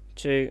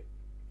 2,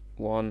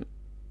 1.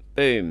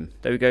 Boom.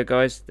 There we go,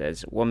 guys.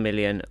 There's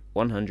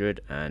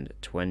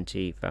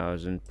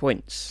 1,120,000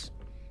 points.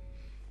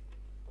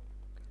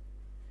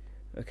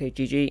 Okay,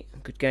 GG.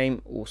 Good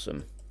game.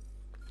 Awesome.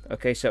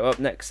 Okay, so up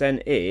next then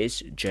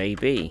is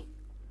JB.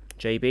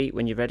 JB,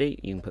 when you're ready,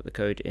 you can put the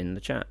code in the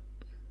chat.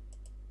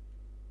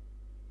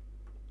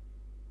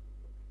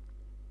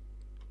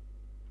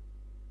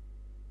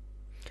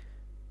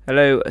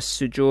 Hello,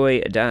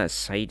 Sujoy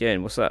Das. How you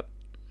doing? What's up?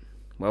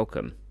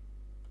 Welcome.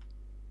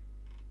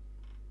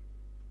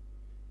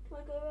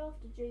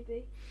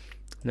 JB.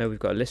 No, we've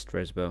got a list,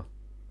 Rosabelle.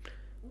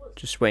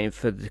 Just waiting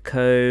for the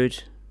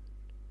code.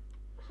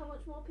 How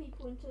much more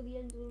people until the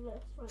end of the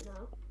list right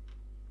now?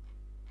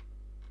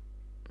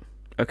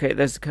 Okay,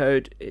 there's the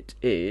code. It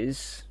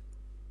is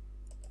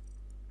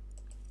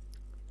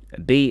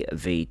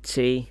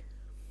BVT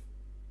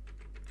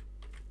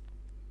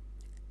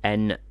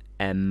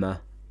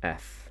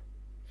NMF.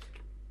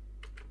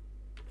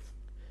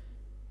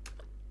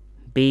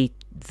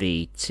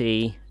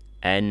 BVT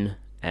NMF.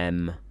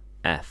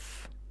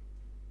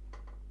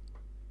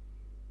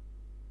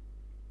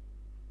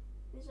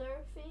 Is there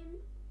a theme?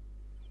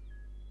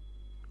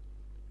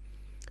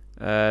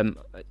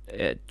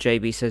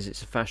 JB says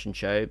it's a fashion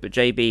show, but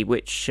JB,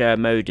 which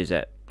mode is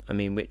it? I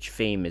mean, which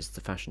theme is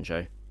the fashion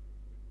show?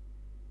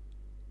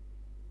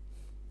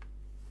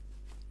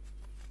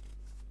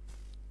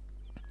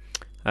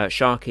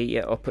 Sharky,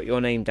 yeah, I'll put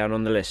your name down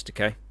on the list,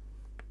 okay?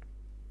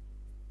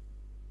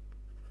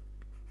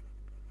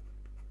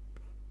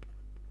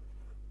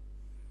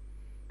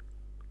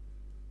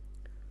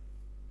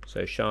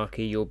 So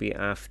Sharky, you'll be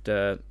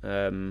after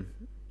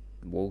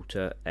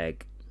Walter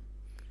Egg.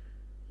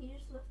 He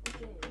just left the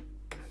game.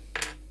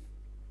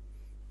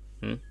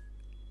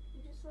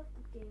 He just left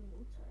the game,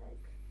 Walter Egg.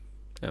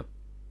 Oh.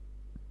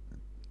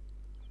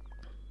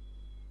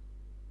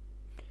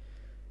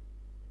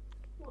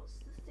 What's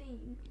the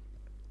theme?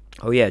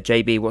 Oh yeah,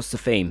 JB, what's the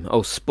theme?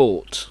 Oh,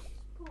 sport.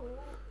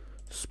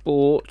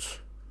 Sport.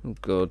 Oh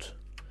god.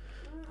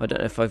 I don't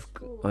know if I've...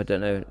 I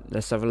don't know.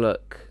 Let's have a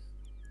look.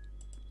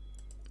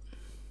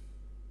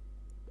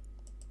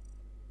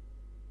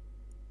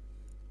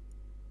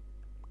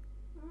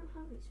 I don't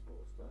have any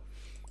sports stuff.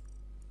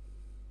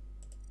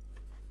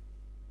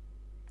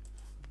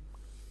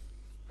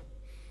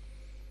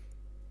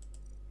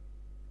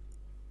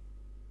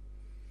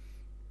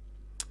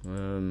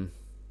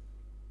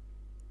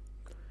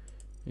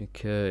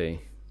 Okay.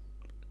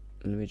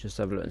 Let me just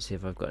have a look and see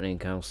if I've got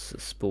anything else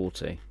that's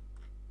sporty.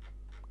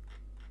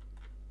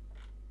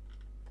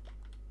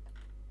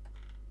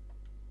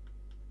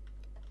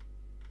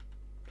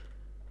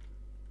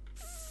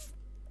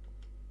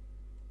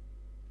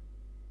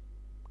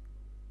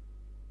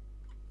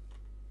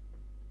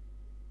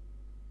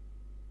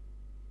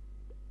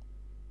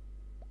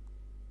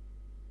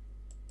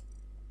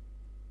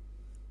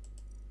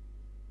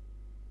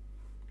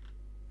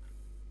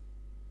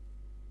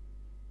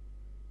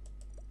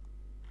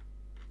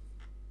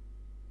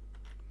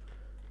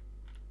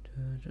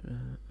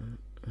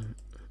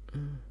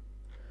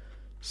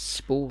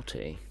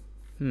 Sporty.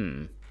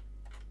 Does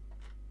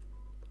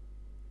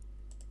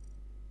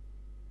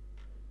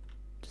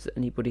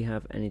anybody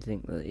have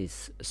anything that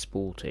is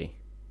sporty?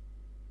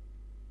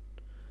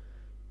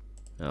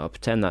 I'll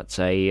pretend that's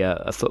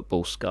a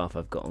football scarf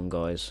I've got on,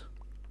 guys.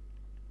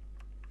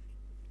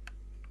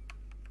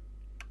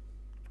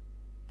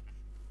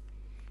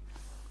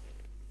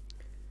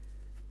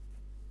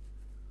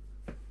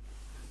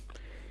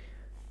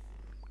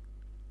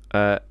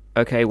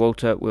 Okay,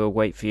 Walter, we'll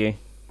wait for you.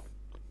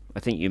 I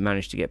think you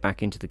managed to get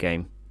back into the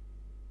game.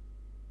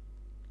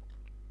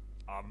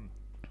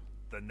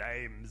 The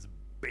name's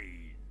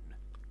Bean.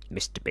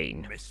 Mr.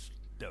 Bean.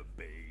 Mr.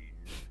 Bean.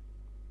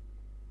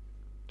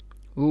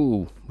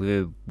 Ooh,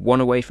 we're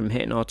one away from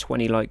hitting our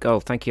 20 like goal.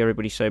 Thank you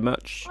everybody so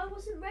much. I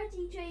wasn't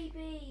ready,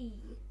 JB.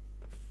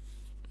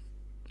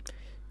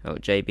 Oh,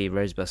 JB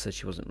Rosebell said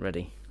she wasn't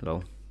ready.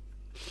 Lol.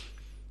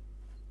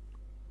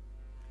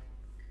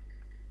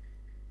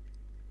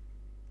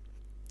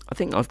 I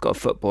think I've got a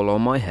football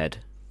on my head.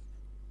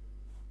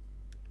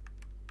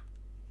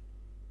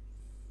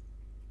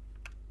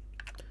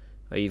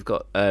 Oh, you've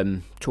got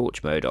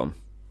torch mode on.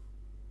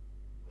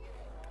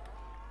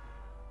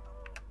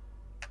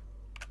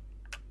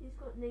 He's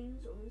got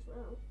names on as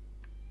well.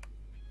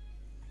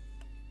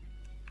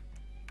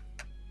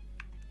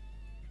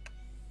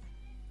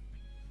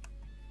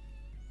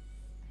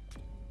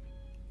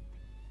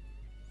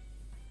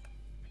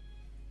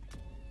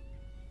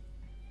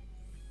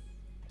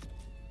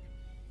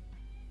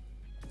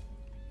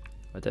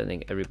 I don't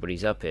think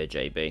everybody's up here,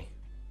 JB.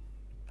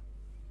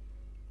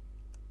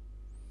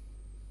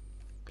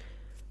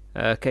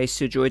 Okay,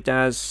 Sujoy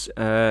Daz,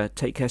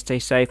 take care, stay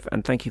safe,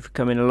 and thank you for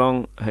coming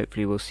along.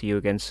 Hopefully we'll see you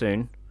again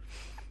soon.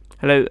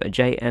 Hello,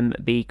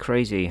 JMB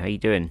Crazy, how you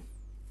doing?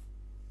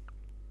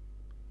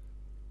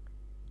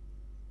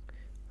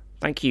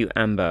 Thank you,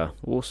 Amber,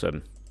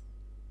 awesome.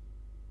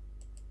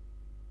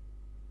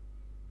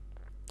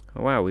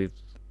 Oh wow, we've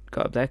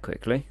got up there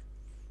quickly.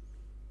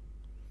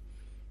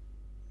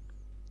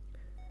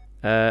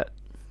 I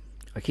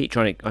keep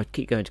going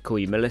to call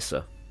you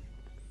Melissa.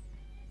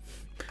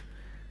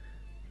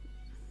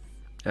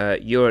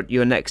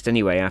 You're next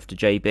anyway after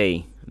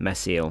JB.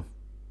 Messil.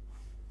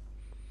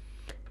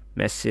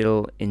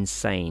 Messil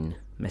insane.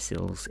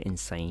 Messil's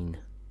insane.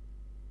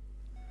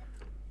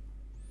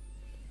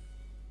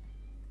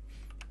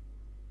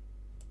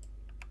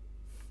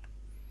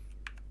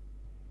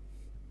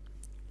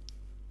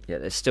 Yeah,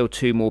 there's still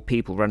 2 more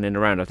people running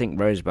around. I think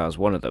Rosebell's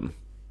one of them.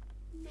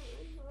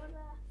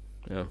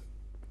 Oh.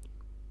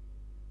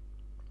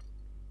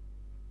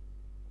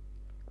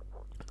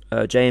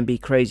 J&B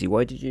Crazy,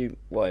 why?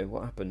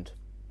 What happened?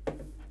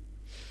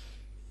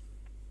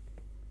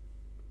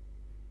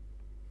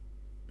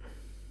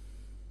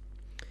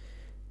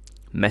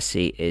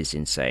 Messi is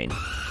insane.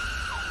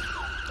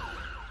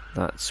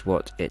 That's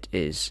what it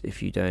is.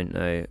 If you don't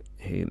know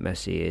who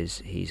Messi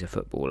is, he's a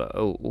footballer.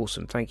 Oh,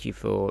 awesome. Thank you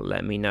for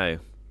letting me know.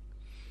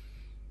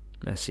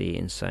 Messi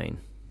insane.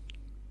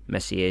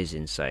 Messi is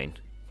insane.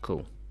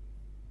 Cool.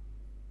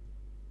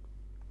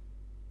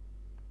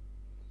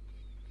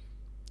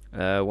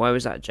 Why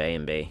was that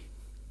J&B?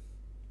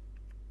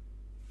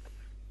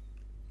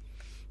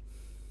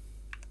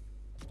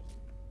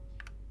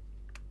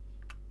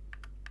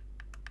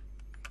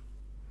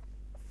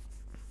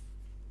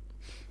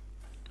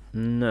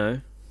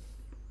 No.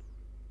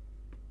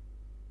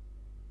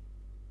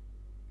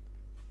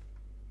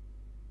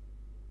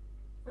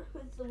 I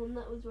was the one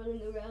that was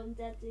running around,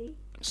 Daddy.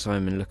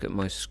 Simon, look at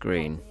my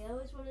screen. Daddy, I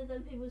was one of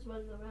them people was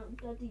running around.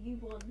 Daddy, you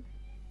won.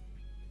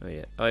 Oh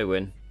yeah, I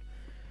win.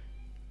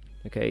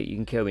 Okay, you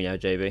can kill me now,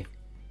 JB.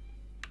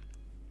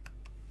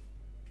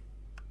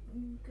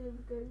 Go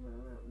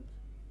around.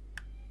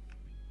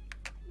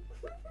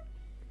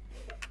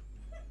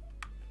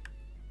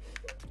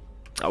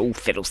 Oh,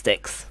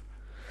 fiddlesticks.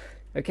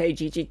 Okay,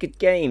 GG, good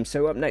game.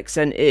 So up next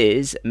then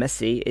is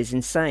Messi is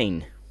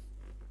insane.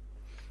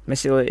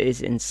 Messi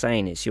is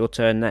insane. It's your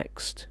turn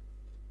next.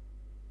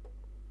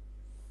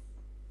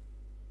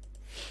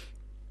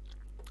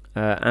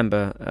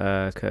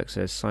 Amber Kirk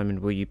says,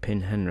 Simon, will you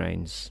pin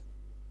Henrains?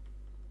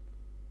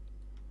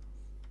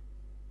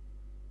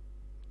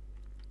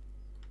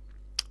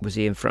 Was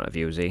he in front of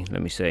you, was he?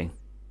 Let me see.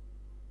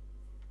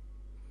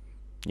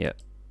 Yep.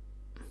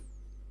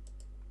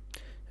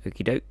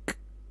 Okie doke.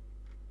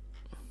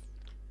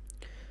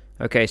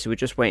 Okay, so we're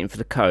just waiting for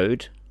the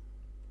code.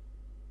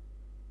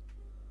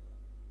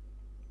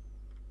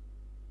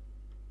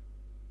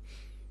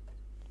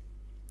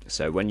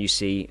 So when you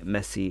see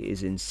Messi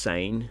is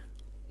insane,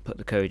 put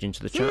the code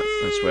into the chat.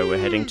 That's where we're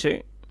heading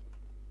to.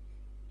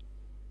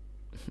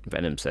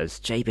 Venom says,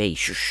 JB,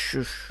 shush,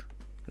 shush.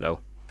 No.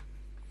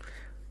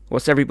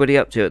 What's everybody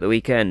up to at the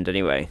weekend,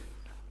 anyway?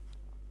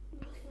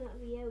 Looking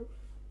at the elf.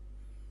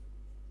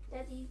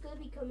 Daddy, he's gonna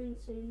be coming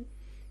soon.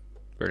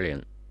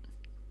 Brilliant.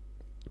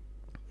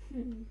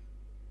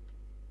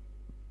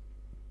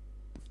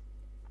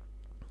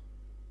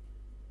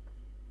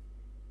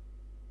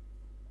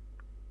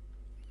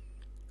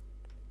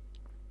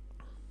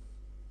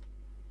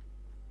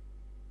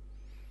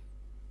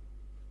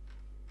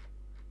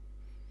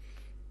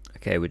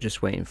 Okay, we're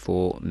just waiting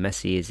for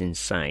Messi is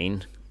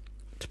insane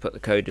to put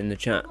the code in the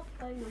chat. I'm not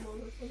playing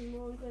Among Us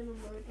anymore. I'm going on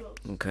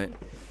Roblox. Okay.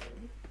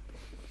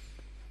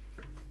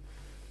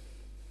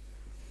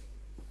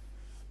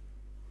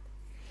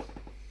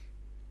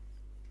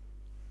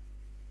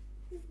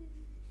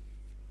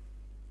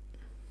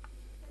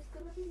 It's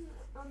gonna be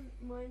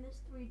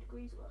 -3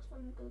 degrees last time.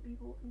 I'm gonna be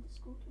walking to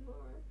school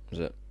tomorrow. Is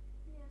it?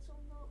 Yes,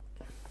 I'm not.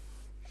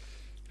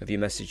 Have you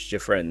messaged your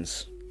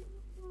friends?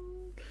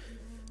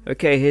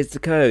 Okay, here's the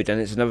code,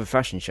 and it's another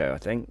fashion show, I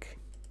think.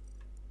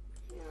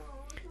 No, I'm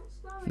not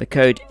starting The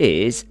code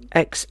is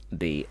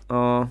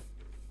tomorrow.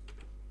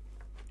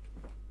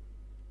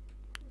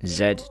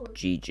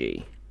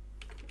 XBRZGG.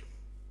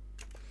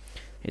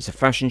 It's a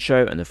fashion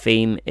show, and the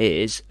theme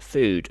is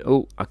food.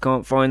 Oh, I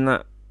can't find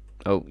that.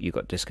 Oh, you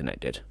got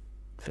disconnected.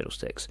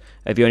 Fiddlesticks.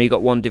 Have you only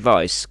got one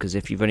device? Because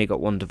if you've only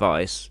got one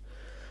device,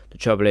 the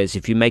trouble is,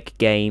 if you make a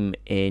game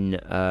in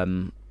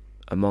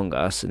Among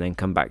Us and then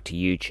come back to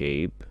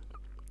YouTube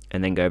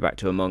and then go back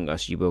to Among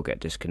Us, you will get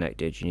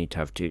disconnected. You need to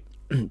have two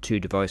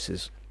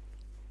devices.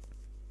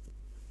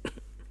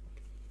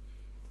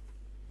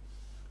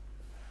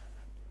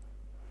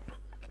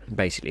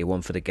 Basically,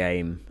 one for the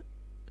game.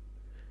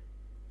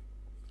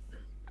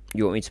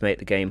 You want me to make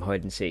the game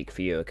hide and seek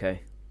for you,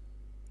 okay?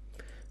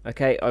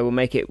 Okay, I will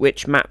make it.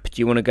 Which map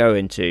do you want to go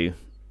into?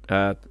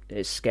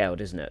 It's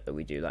scaled, isn't it, that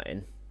we do that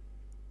in?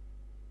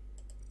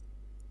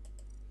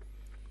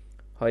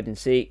 Hide and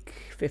seek,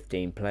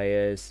 15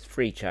 players,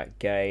 free chat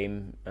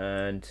game,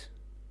 and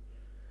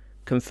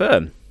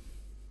confirm.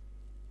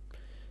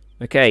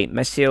 Okay,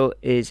 Messil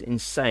is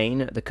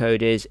insane. The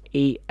code is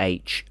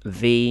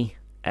EHVFGG.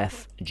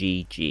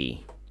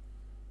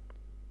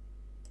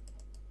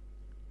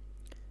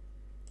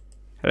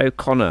 Hello,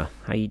 Connor.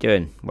 How you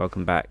doing?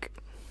 Welcome back.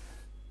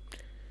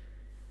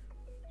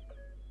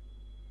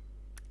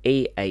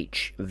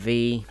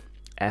 EHVFGG.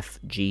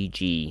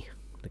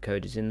 The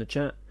code is in the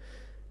chat.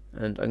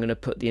 And I'm going to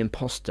put the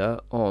imposter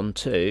on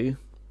to...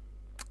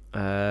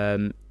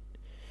 who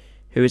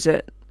is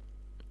it?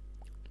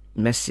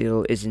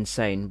 Messil is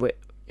insane.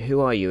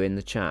 Who are you in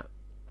the chat?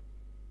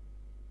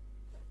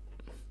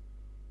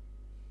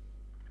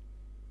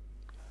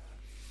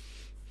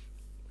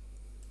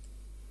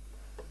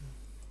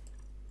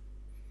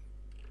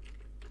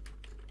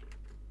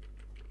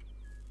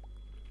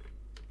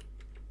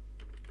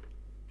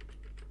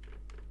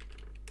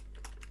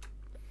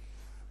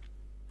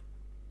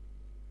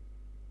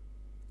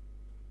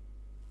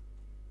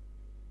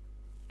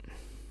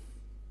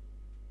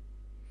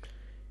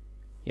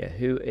 Yeah,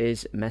 who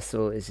is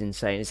Messil is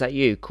insane? Is that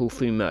you,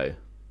 Kulfu Mo?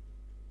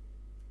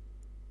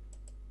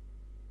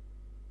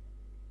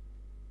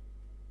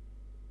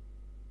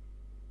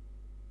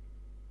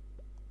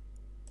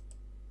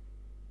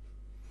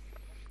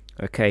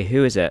 Okay,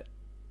 who is it?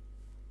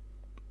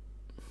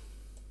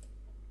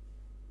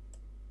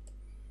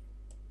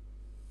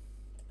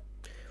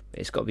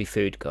 It's got to be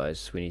food,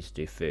 guys. We need to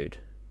do food.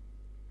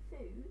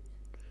 Food?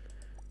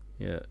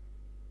 Yeah.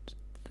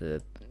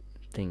 The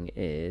thing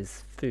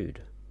is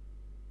food.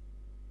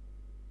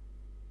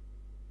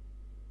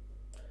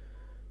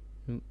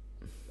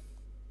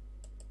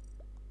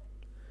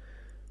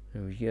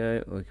 There we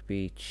go. Or it could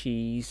be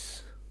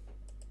cheese.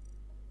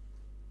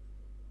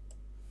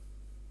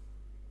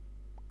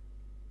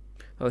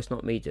 Oh, it's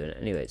not me doing it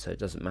anyway, so it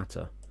doesn't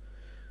matter.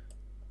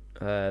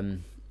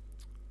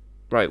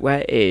 Right,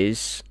 where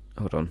is...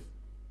 Hold on.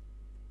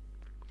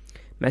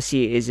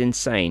 Messi is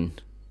insane.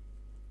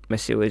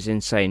 Messi is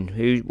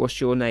insane.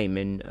 What's your name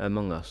in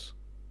Among Us?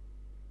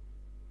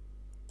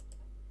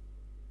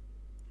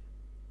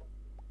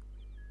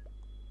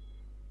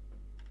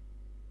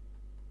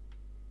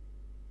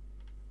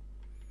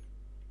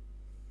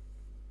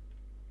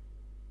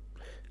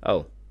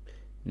 Oh,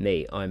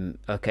 me. I'm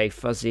okay.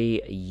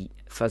 Fuzzy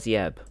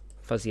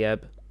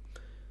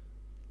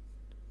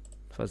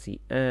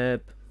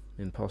Ebb,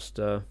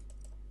 Impostor.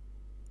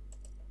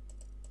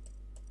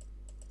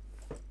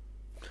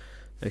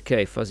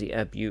 Okay, Fuzzy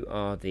Ebb, you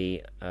are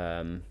the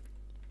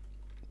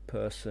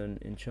person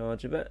in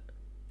charge of it.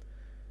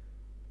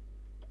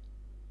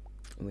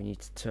 We need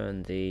to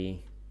turn the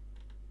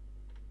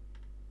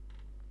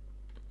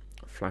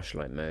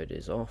flashlight mode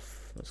is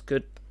off. That's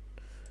good.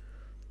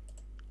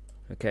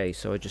 Okay,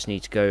 so I just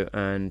need to go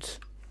and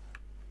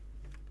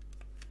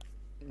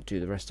do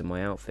the rest of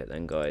my outfit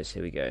then, guys.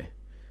 Here we go.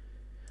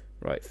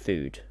 Right,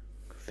 food.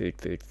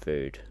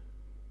 Food.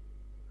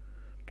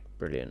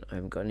 Brilliant. I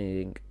haven't got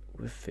anything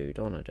with food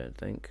on, I don't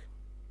think.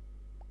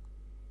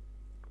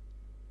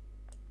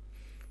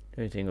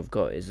 The only thing I've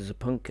got is a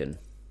pumpkin.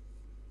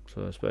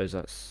 So I suppose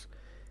that's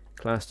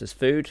classed as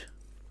food.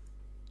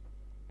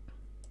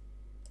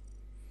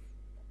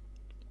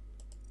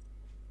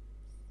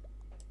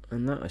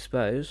 And that, I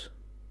suppose.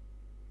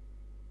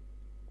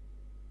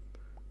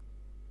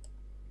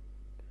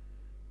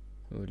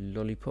 Or a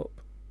lollipop.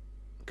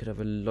 Could have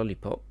a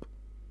lollipop.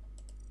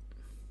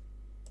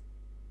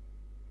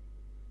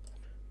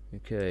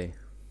 Okay.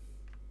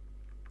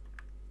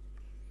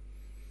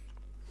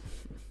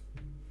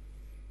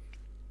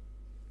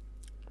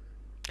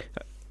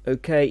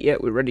 Okay, yeah,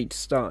 we're ready to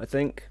start, I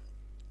think.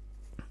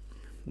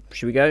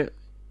 Should we go?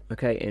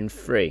 Okay, in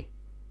 3,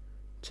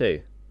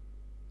 2,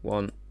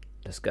 1,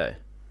 let's go.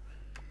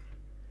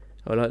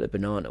 I like the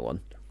banana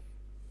one.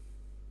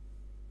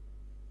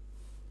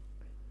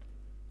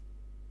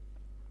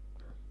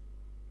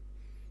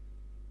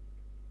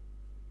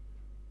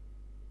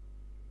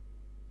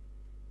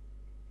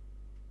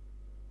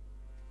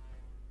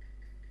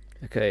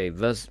 Okay,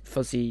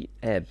 Fuzzy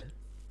Ebb.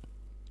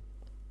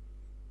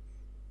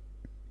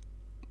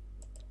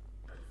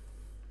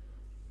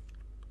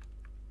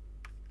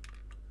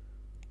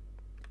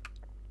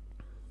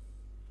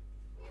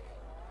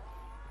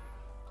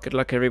 Good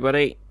luck,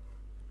 everybody.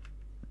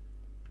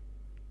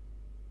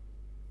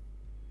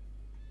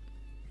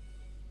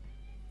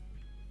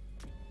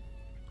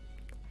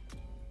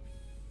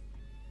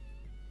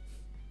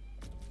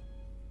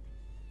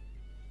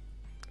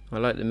 I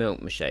like the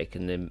milk shake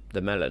and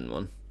the melon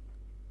one.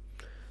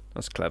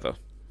 That's clever.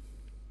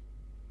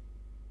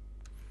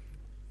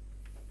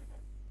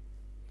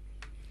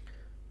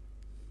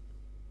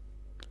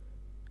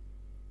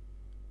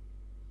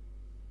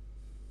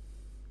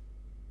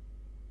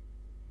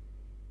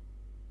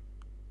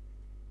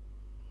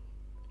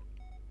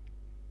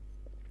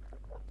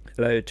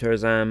 Hello,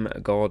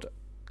 Terzam God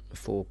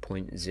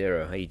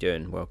 4.0. How you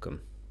doing?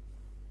 Welcome.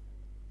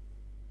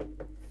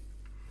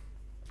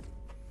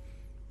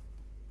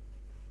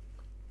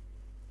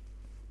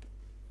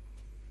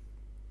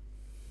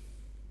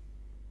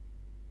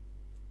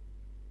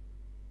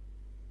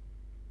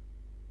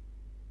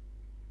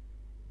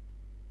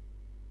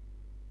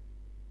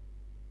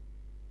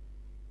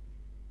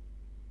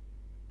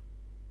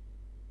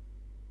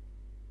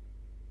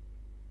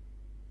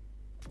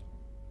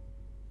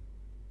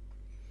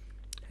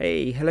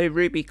 Hey, hello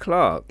Ruby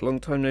Clark. Long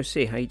time no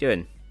see. How you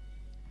doing?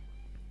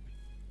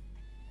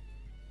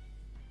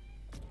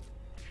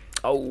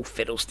 Oh,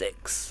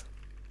 fiddlesticks.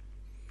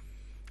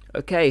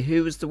 Okay,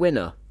 who was the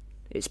winner?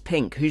 It's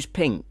Pink. Who's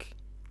Pink?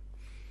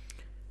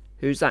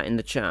 Who's that in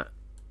the chat?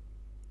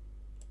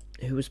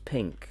 Who was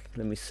Pink?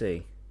 Let me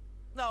see.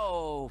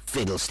 No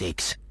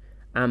fiddlesticks.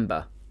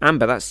 Amber.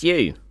 Amber, that's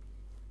you.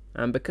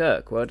 Amber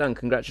Kirk. Well done.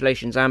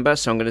 Congratulations, Amber.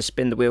 So I'm going to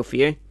spin the wheel for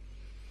you.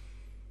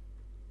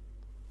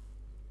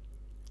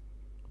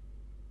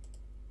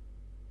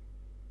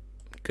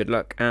 Good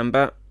luck,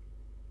 Amber.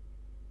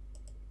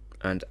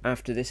 And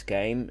after this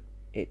game,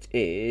 it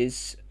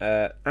is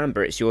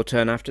Amber. It's your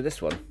turn after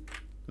this one.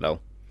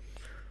 Lol.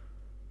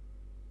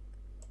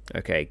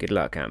 Okay, good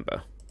luck,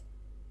 Amber.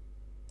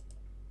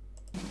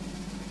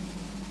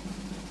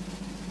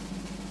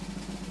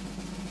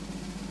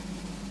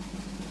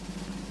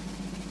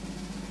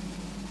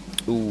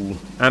 Ooh,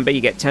 Amber,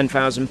 you get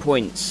 10,000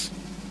 points.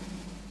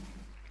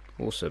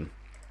 Awesome.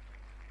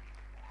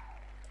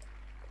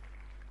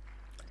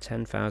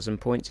 10,000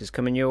 points is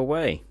coming your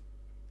way.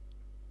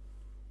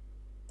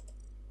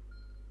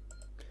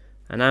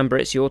 And Amber,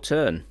 it's your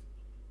turn.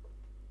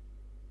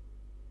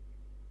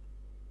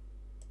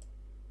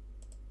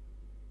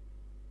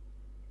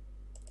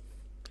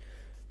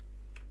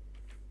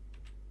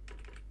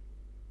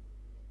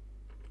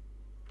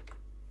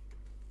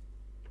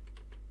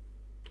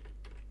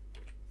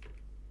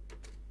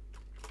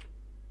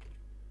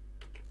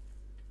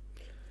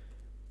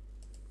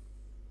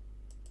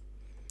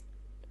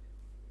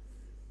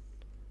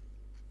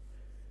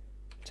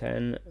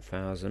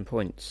 10,000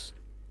 points.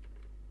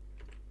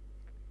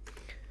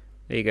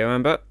 There you go,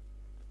 Amber.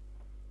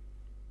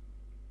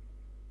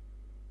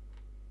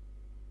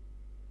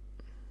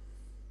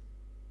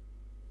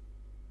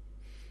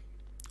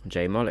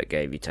 J Mollet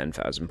gave you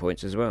 10,000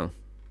 points as well.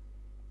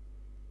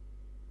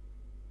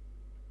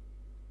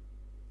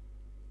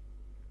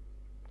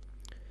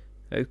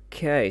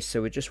 Okay,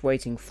 so we're just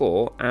waiting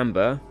for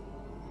Amber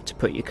to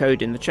put your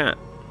code in the chat.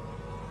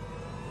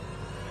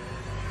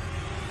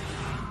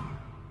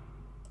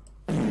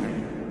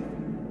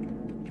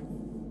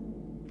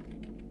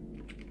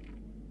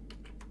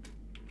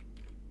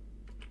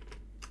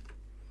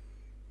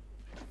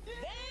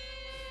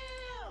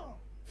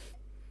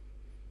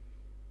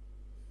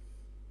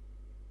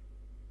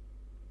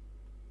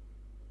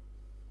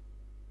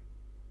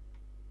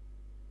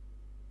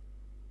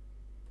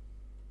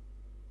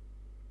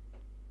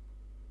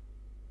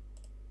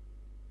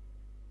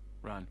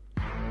 Run.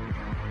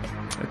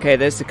 Okay,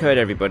 there's the code,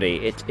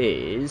 everybody. It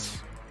is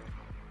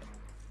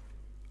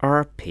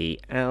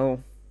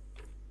RPL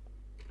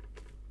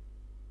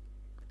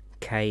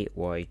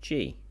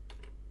KYG.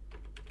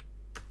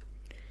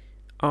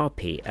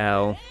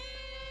 RPL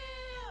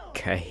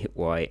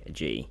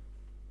KYG.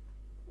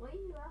 Why are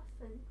you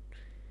laughing?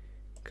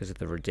 Because of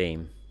the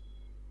redeem.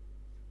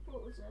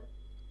 What was it?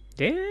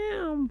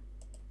 Damn!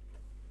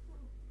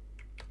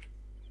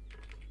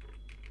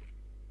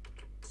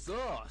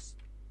 Sauce.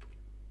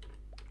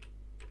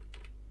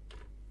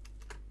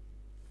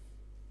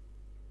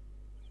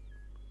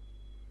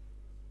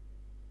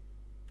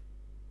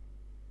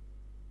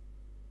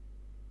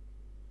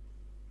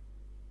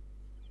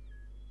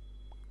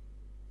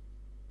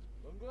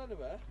 Don't go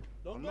anywhere.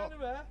 Don't go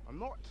anywhere. I'm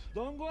not.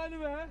 Don't go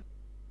anywhere.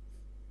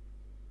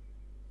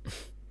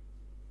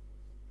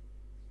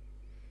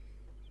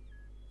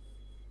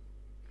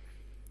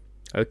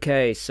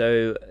 Okay,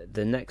 so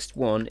the next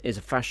one is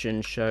a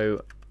fashion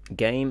show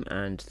game,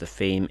 and the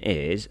theme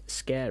is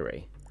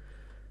scary.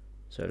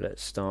 So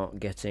let's start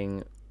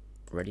getting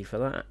ready for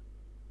that.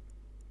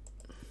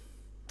 I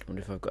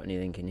wonder if I've got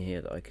anything in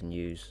here that I can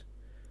use.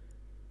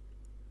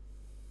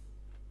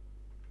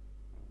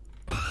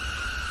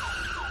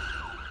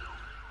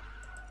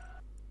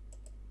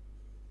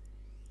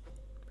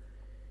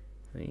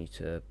 I need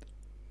to...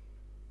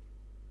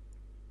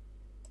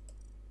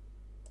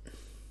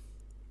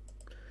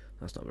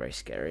 That's not very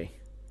scary.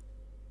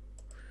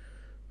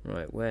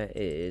 Right, where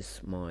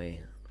is my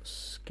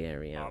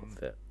scary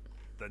outfit?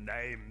 The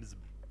name's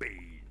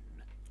Bean.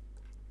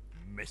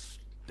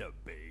 Mr.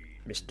 Bean.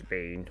 Mr.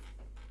 Bean.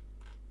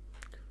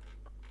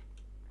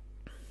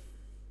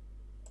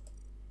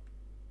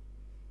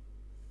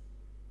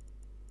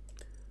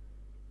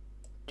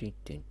 Dee,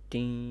 dee,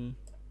 dee.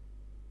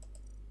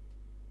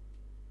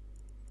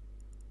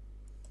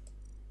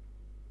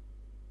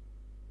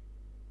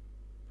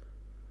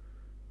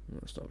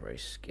 That's not very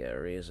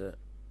scary, is it?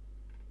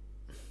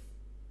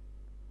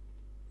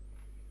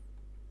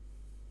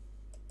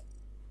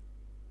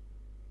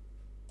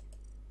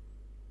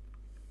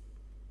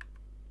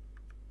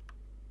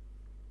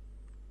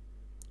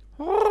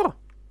 Oh!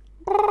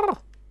 Oh!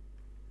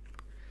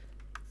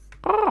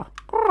 Oh!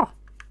 Oh!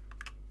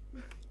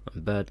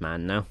 I'm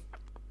Birdman now.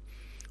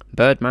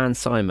 Birdman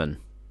Simon.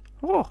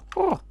 Oh!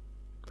 Oh!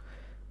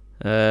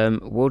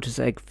 Walter's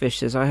Eggfish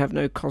says, I have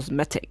no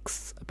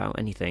cosmetics about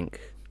anything.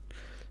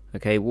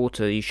 Okay,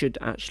 Water, you should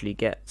actually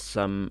get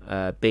some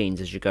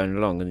beans as you're going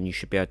along, and then you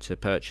should be able to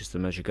purchase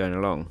them as you're going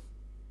along.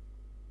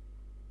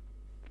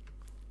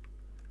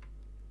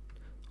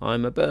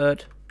 I'm a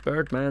bird.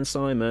 Birdman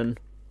Simon.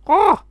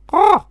 Oh!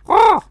 Oh!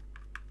 Oh!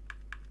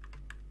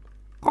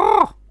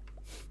 Oh!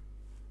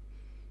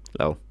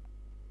 Lol.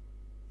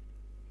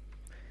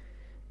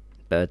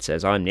 Bird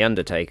says, I'm the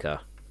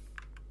Undertaker.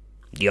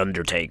 The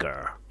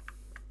Undertaker.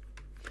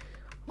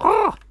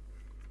 Oh!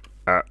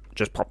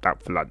 Just popped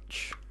out for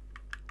lunch.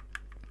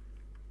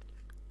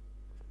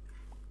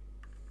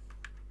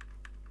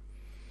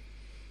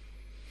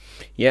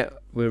 Yeah,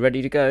 we're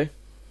ready to go.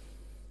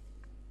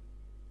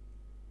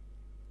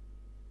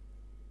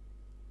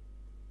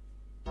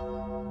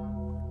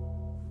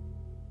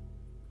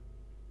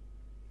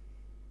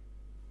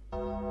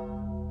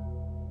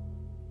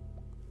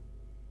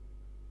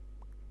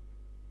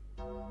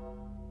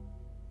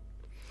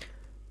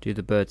 Do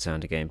the bird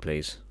sound again,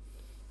 please.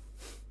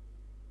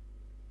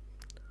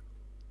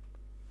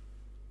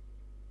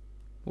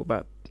 What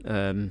about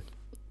a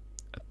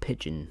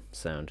pigeon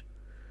sound?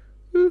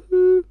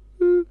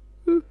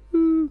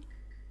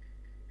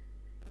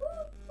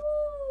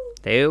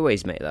 They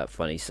always make that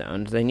funny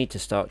sound. They need to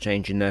start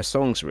changing their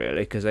songs,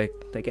 really, because they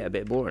get a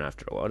bit boring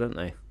after a while, don't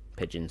they?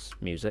 Pigeons'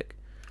 music.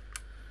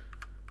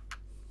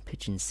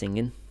 Pigeons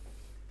singing.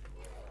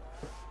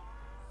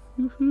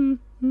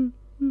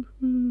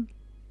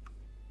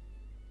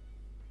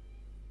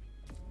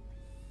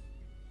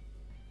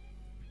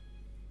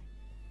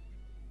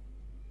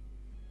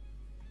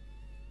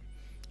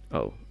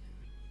 Oh.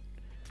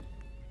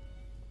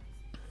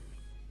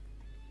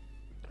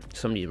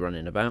 Somebody's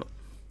running about.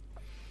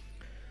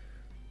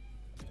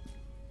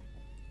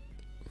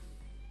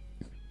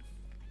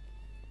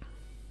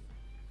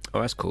 Oh,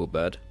 that's cool,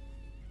 Bird.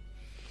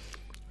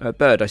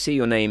 Bird, I see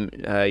your name,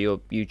 your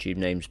YouTube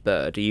name's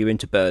Bird. Are you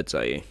into birds,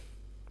 are you?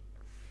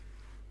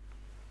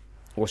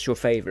 What's your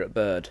favourite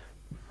bird?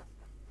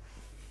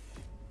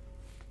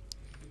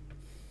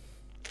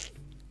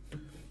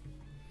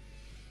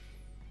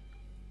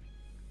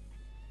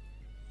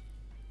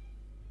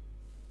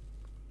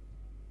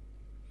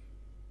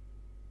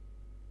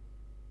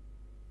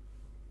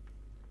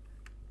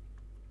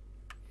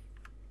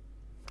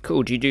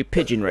 Cool, do you do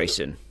pigeon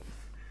racing?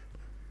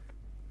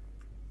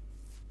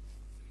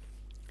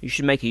 You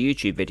should make a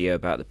YouTube video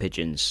about the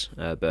pigeons,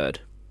 Bird.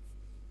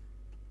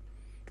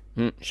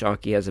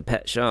 Sharky has a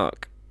pet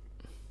shark.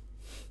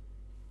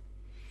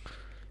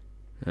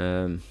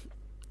 Well,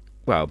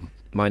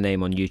 my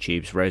name on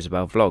YouTube's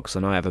Rosabelle Vlogs,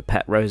 and I have a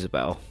pet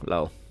Rosabelle.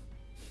 Lol.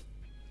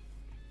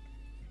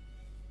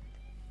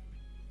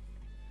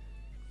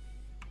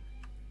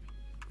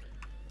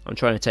 I'm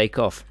trying to take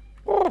off.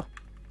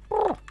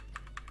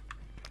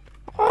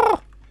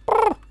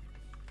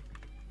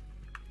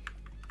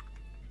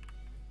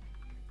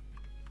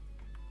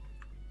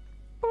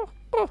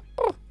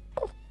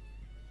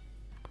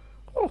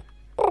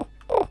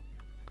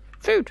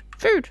 Food!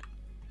 Food!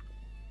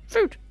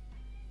 Food!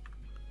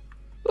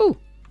 Ooh!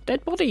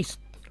 Dead bodies!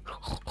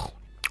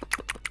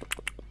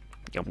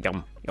 Yum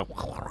yum yum.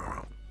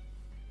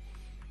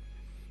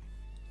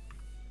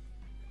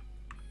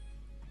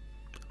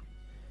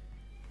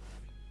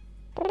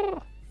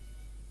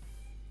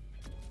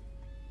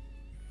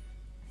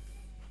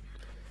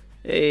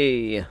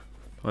 Hey!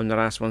 I'm the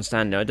last one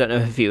standing. I don't know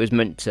if he was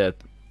meant to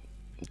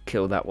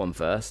kill that one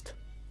first.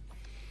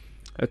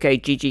 Okay,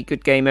 GG,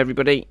 good game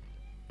everybody.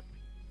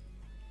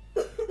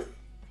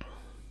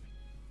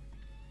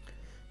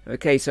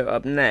 Okay, so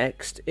up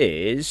next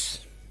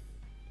is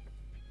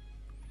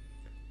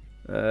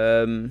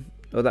well,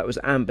 that was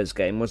Amber's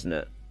game, wasn't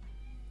it?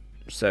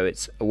 So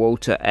it's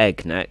Walter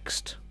Egg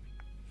next.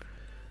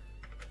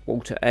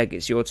 Walter Egg,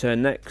 it's your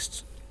turn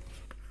next.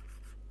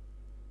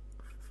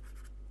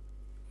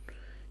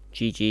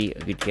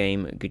 GG, a good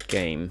game, a good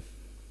game.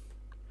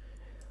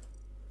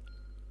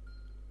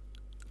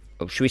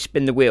 Oh, should we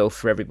spin the wheel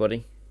for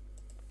everybody?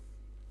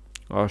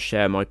 I'll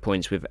share my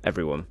points with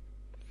everyone.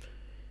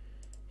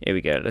 Here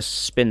we go, let's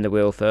spin the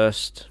wheel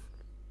first.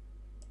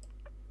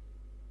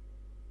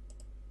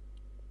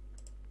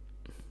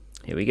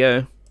 Here we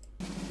go.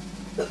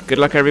 Good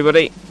luck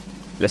everybody.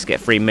 Let's get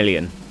 3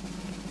 million.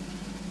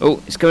 Oh,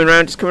 it's coming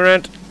around, it's coming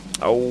around.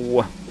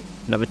 Oh,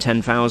 another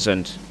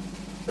 10,000.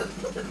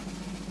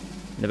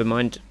 Never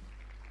mind.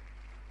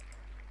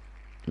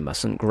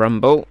 Mustn't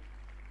grumble.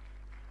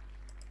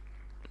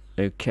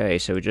 Okay,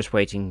 so we're just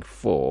waiting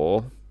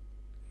for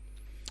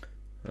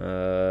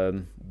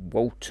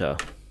Walter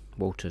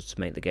to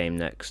make the game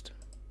next.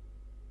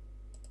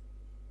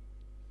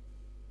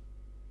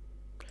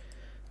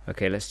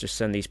 Okay, let's just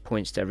send these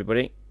points to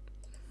everybody.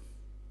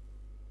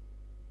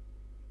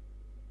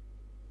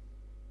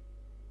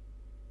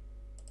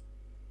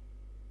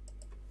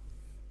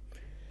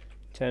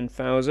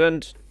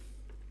 $10,000.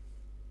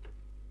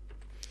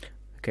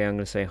 Okay, I'm going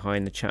to say hi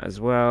in the chat as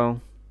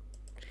well.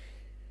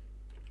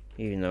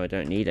 Even though I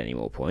don't need any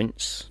more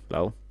points.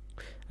 Lol.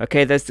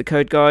 Okay, there's the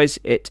code, guys.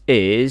 It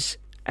is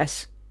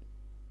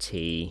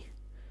STP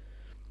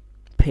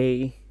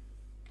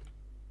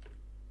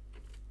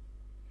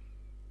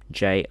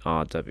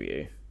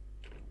JRW.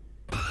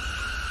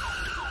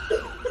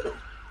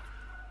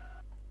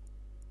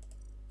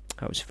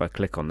 How much if I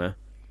click on there?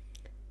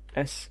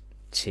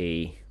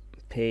 STP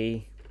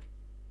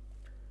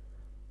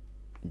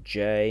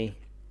JRW.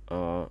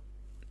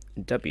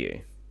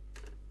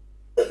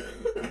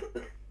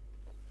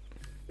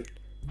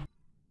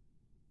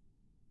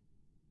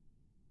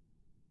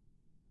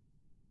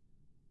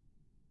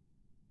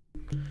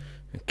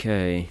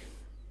 Okay,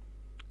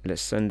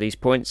 let's send these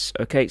points.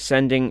 Okay,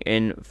 sending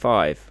in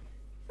 5,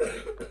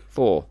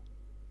 4,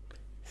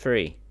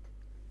 3,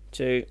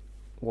 2,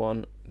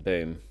 1,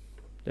 boom.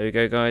 There we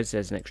go, guys.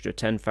 There's an extra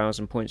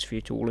 10,000 points for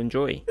you to all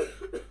enjoy.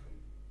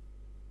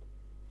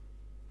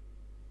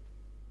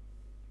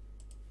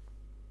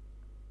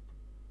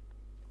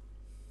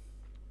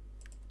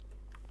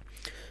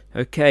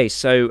 Okay,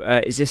 so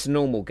is this a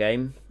normal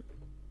game?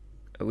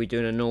 Are we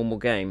doing a normal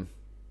game?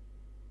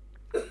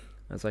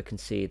 As I can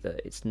see that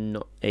it's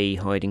not a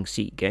hide and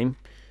seek game.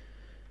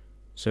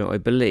 So I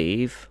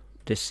believe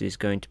this is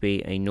going to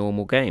be a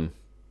normal game.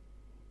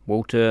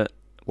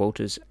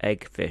 Walter's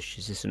Egg Fish.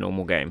 Is this a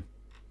normal game?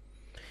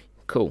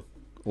 Cool.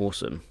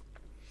 Awesome.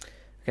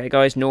 Okay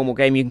guys, normal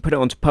game. You can put it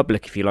onto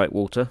public if you like,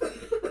 Walter.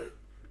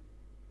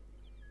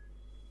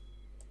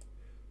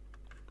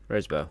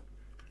 Rosabelle.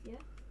 Yeah?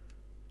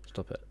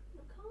 Stop it.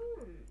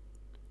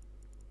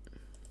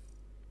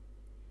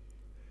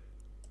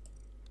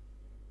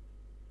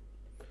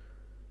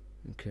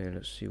 Okay,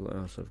 let's see what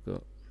else I've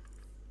got.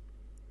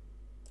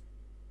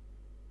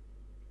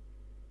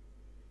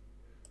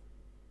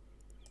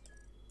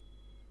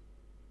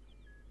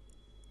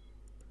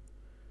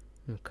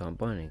 I can't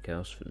buy anything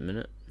else for the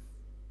minute.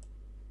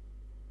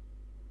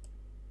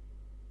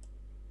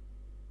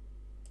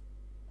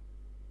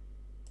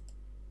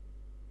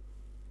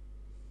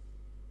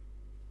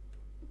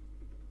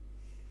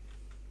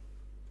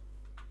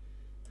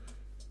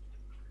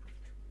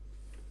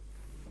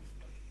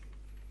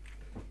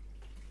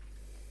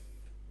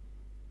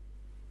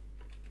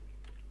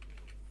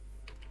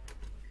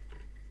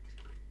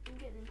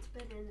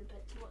 bed in a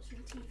bit to watch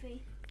some TV.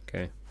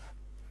 Okay.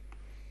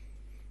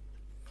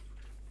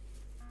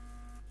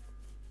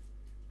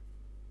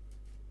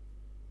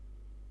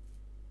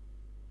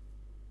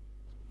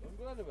 Don't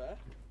go anywhere.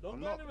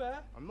 Don't go anywhere.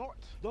 I'm not.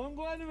 Don't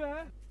go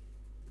anywhere.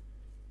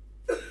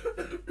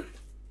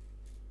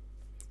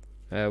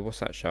 What's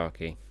that,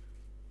 Sharky?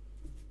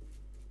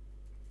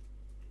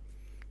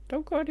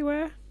 Don't go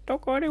anywhere.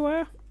 Don't go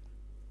anywhere.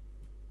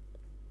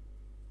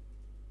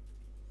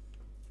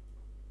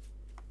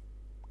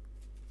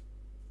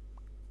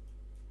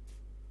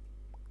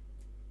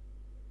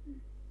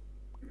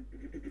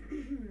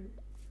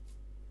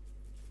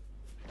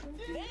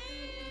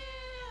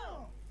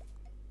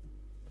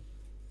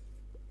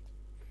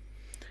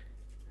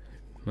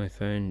 My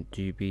phone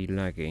do be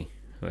laggy.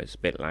 Oh, it's a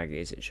bit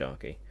laggy, is it,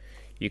 Sharky?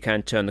 You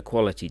can turn the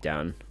quality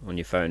down on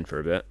your phone for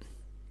a bit.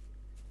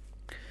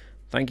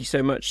 Thank you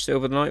so much,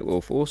 Silver the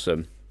Nightwolf.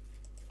 Awesome.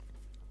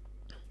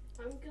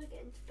 I'm gonna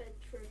get into bed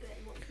for a bit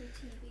and watch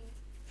some TV.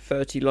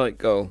 30 like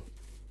goal.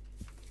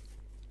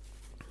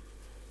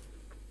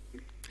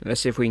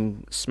 Let's see if we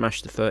can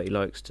smash the 30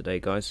 likes today,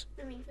 guys.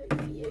 I mean,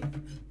 vote for you.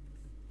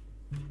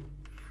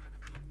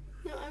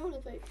 No, I want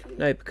to vote for you.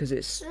 No, because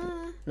it's...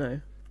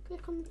 No.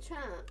 Click on the chat.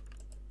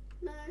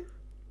 No.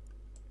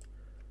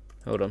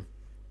 Hold on.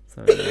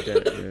 I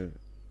don't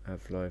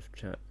have live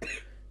chat.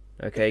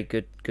 Okay,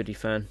 goody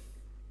fan.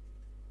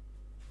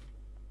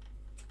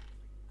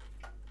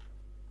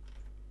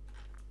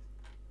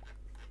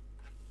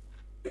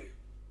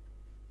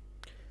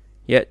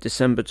 Yeah,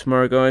 December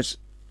tomorrow, guys.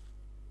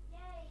 Yay.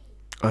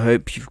 I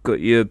hope you've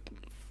got your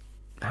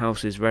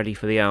houses ready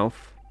for the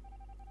elf.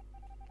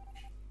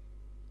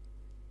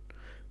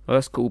 Oh,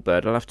 that's cool,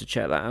 bird. I'll have to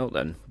check that out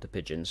then, the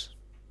pigeons.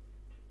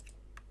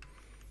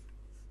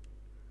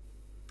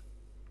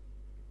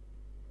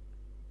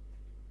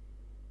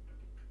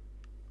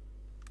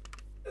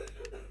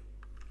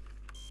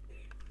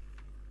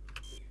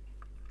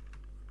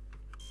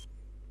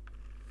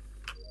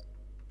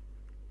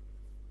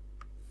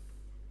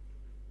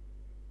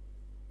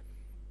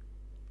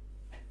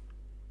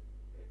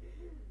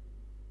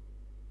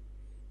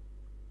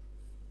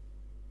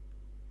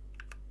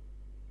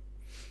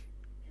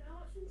 Can I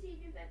watch some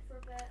TV in bed for a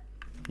bit?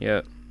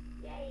 Yeah.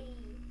 Yay.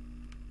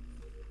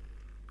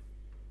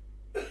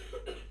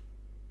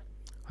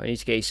 I need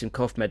to get you some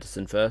cough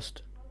medicine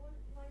first. I want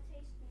my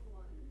tasty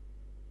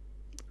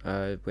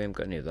one. We haven't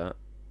got any of that.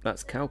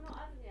 That's I'm not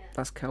having it.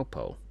 That's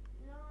Calpol.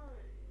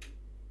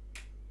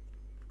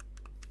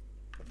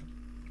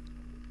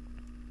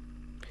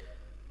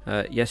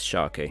 No. Yes,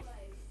 Sharky.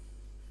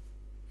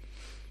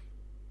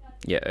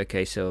 Yeah,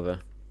 okay,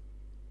 Silver.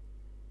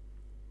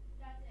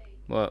 Daddy,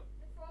 What?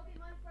 the frog in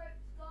my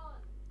throat's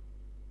gone.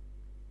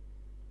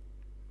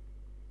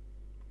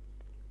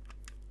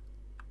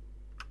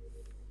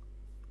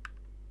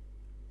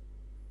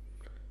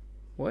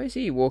 Why is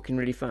he walking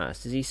really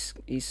fast? Is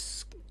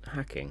he's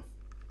hacking?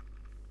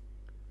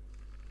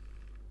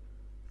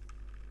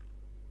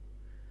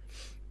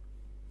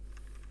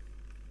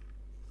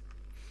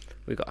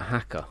 We got a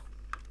hacker.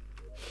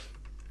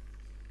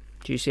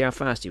 Do you see how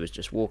fast he was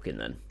just walking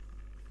then?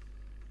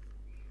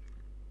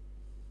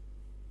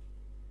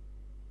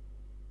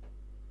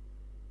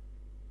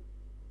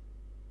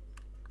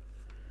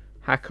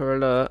 Hacker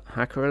alert,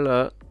 hacker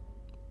alert.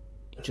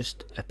 He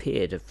just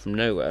appeared from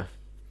nowhere.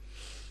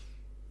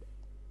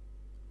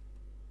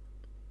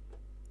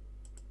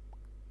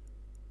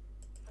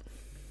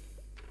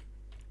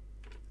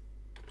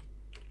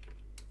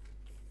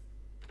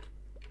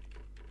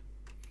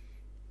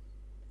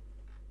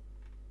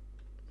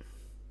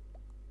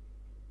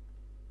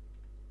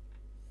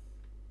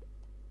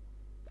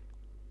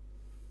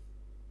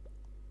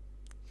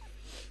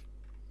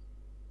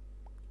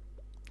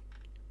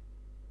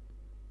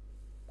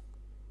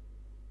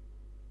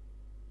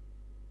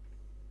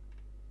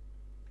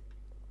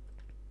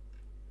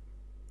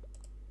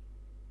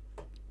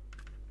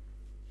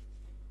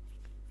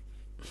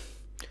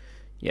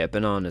 Yeah,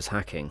 Banana's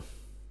hacking.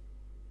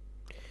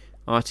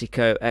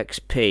 Artico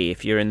XP,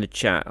 if you're in the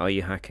chat, are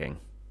you hacking?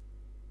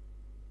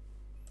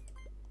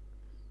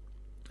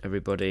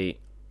 Everybody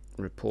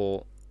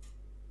report.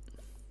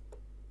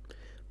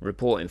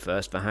 Reporting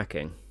first for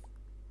hacking.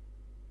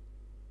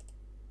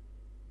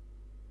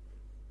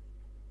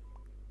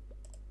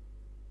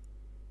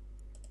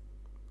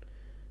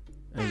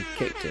 And you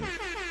kicked him.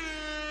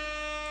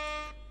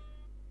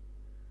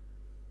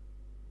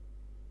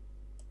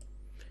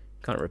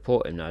 Can't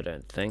report him now, I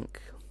don't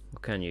think. Or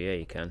can you? Yeah,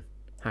 you can.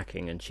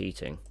 Hacking and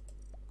cheating.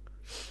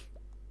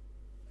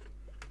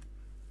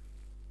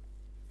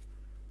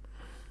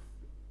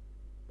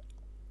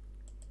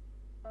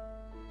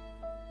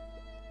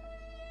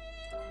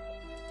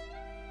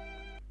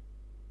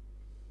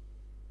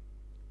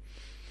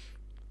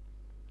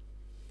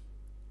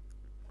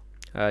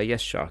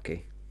 Yes,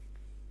 Sharky.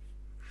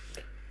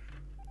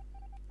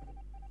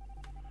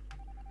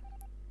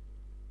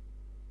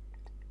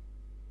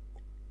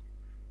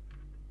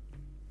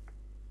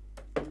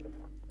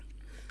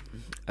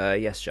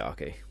 Yes,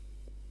 Sharky.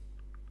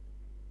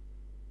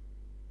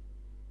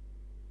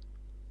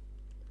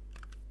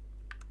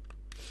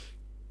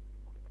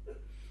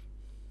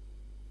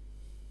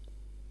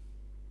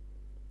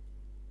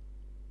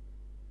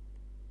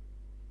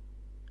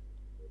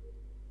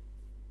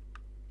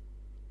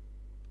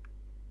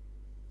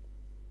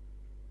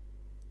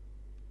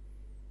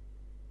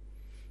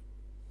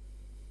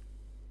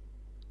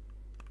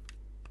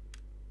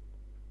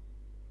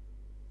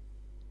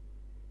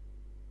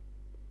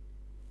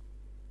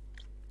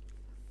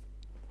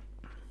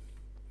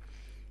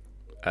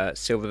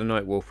 Silver the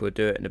Night Wolf will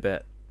do it in a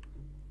bit.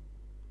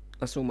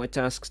 That's all my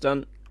tasks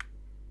done.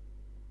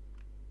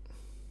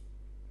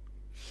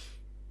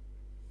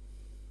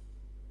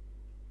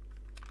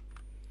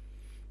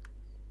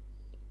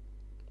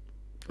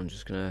 I'm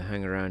just going to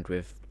hang around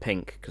with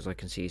Pink because I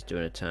can see he's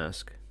doing a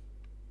task.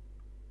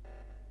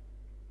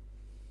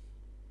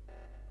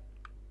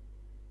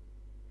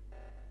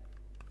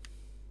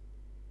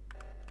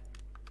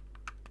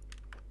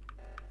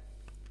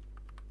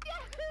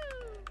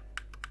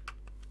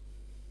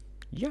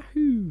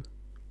 Yahoo!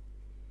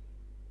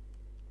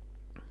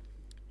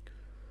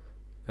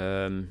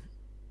 Hang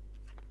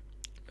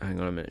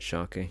on a minute,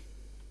 Sharky.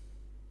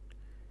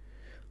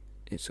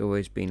 It's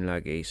always been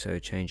laggy, so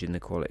changing the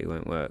quality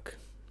won't work.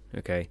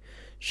 Okay,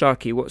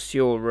 Sharky, what's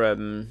your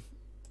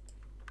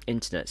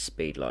internet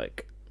speed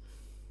like?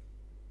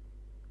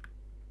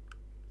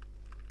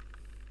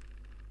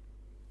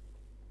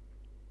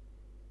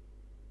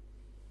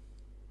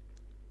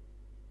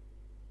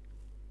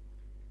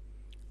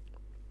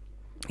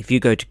 If you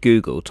go to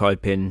Google,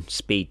 type in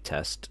speed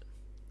test.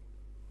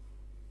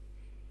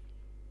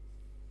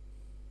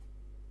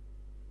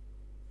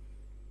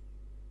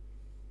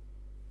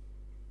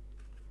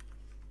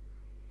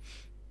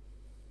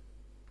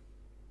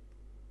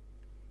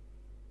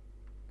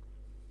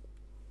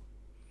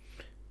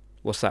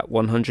 What's that,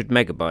 100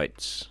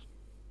 megabytes?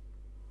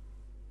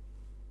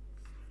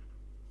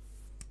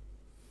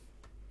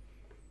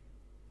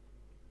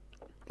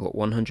 What,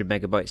 100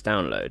 megabytes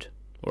download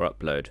or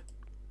upload?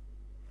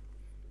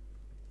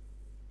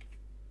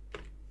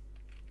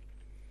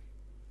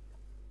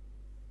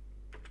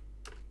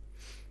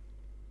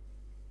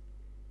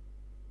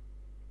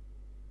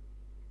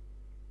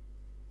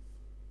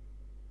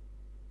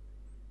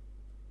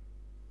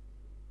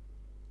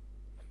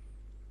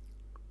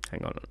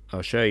 Hang on,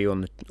 I'll show you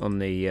on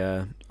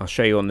the I'll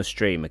show you on the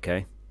stream,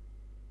 okay?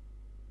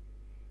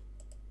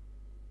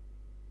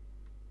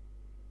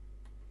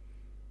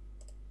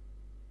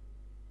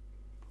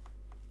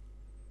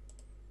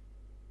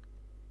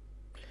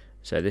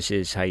 So this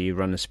is how you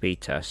run a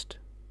speed test.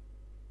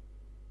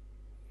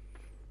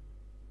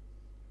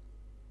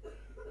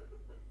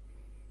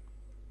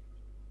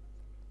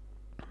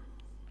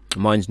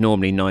 Mine's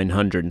normally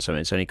 900 and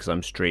something, it's only because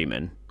I'm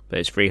streaming. But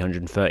it's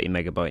 330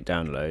 megabyte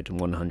download and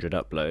 100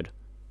 upload.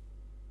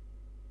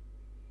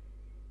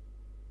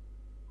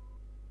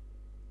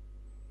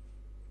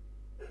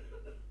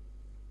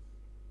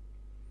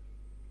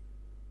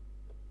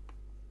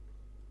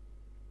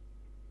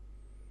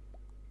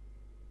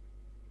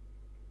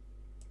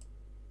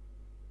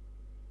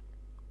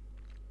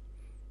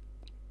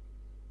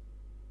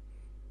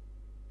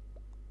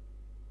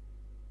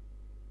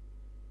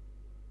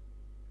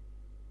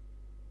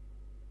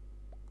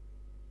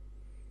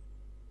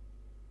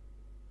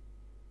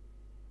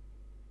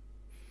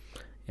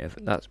 Yeah,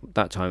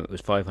 that time it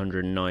was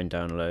 509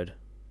 download.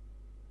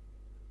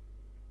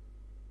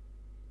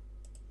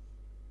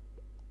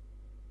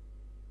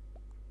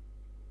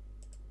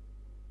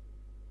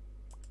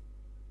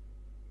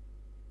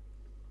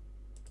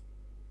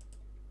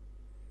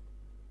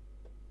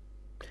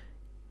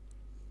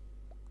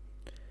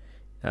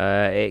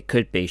 It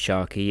could be,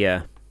 Sharky,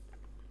 yeah.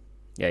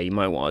 Yeah, you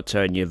might want to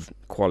turn your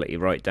quality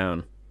right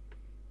down.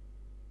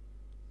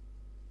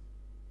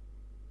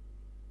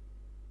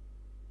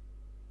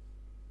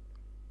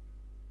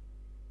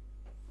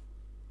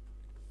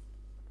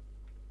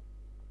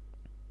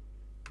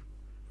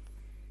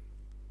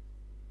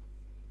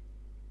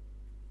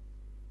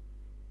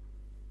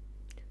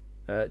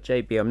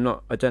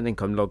 JB, I don't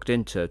think I'm logged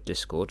into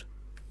Discord.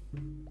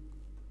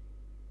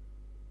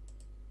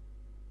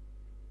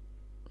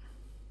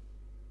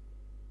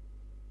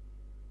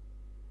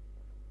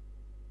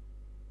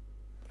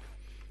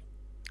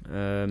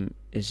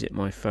 Is it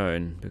my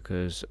phone?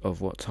 Because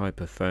of what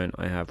type of phone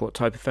I have. What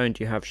type of phone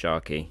do you have,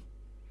 Sharky?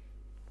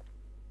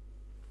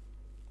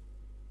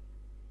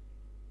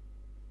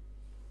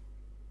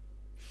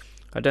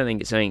 I don't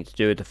think it's anything to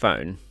do with the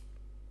phone.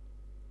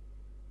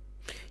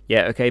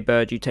 Yeah, okay,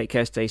 Bird, you take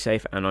care, stay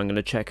safe, and I'm going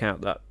to check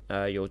out that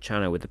your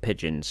channel with the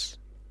pigeons.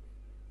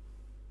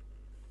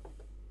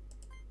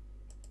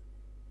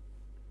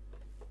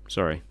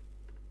 Sorry.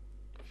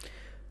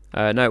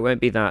 No, it won't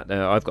be that.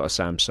 I've got a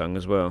Samsung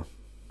as well.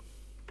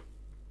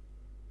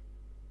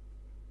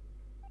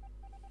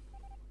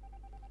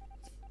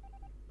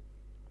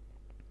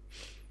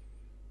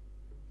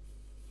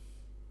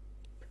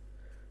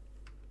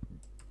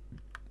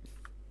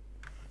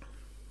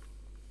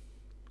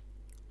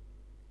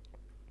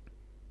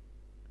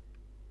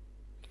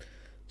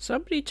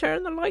 Somebody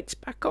turn the lights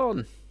back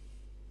on.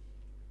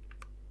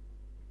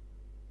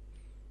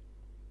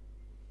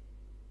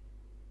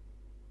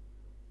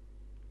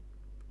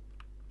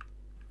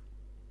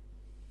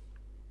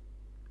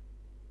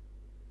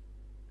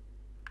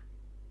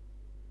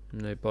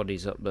 No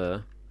bodies up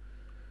there.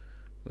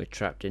 We're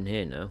trapped in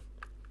here now.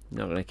 You're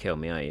not going to kill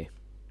me, are you?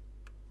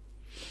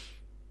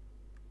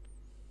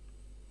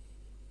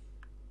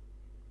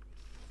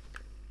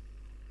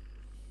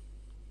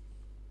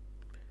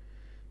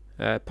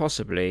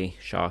 Possibly,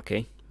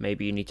 Sharky.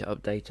 Maybe you need to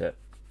update it.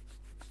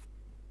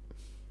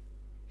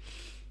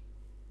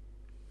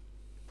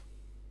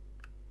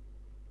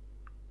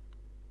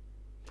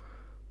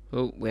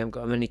 Oh, we haven't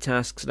got many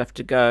tasks left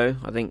to go.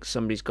 I think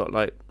somebody's got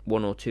like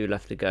 1 or 2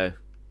 left to go.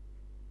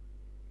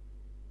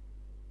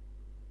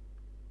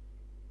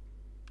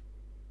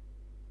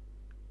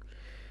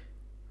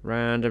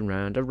 Round and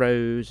round of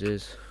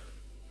roses.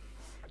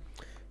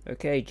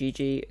 Okay,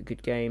 GG,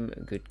 good game,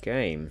 good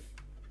game.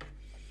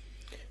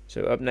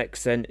 So up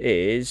next then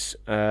is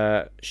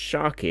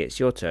Sharky. It's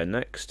your turn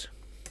next.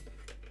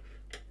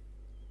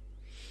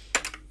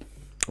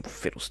 Oh,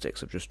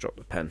 fiddlesticks, I've just dropped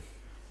the pen.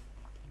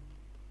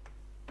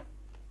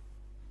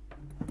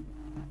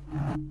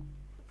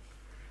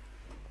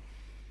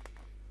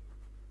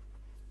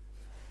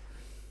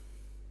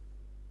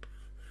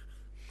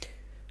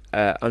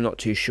 I'm not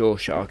too sure,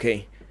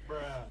 Sharky.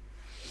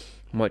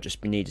 Might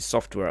just need a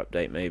software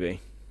update,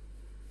 maybe.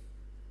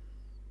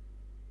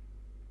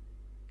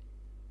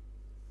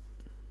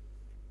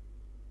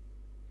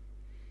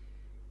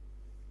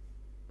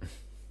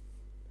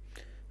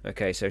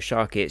 Okay, so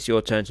Sharky, it's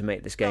your turn to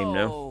make this game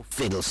now. Oh,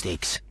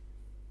 fiddlesticks.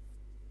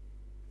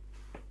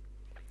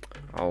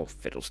 Oh,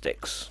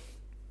 fiddlesticks.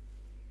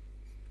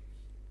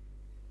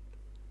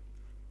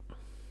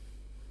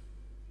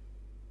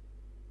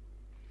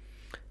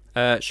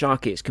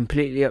 Sharky, it's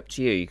completely up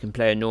to you. You can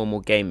play a normal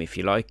game if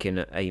you like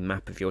in a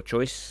map of your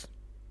choice.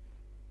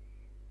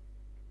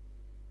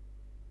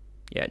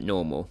 Yeah,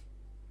 normal.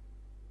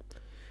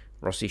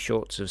 Rossi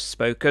Shorts has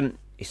spoken.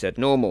 He said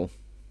normal.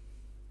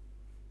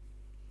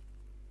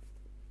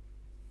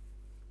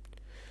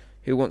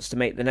 Who wants to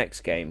make the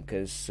next game?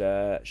 Because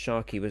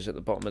Sharky was at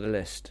the bottom of the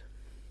list.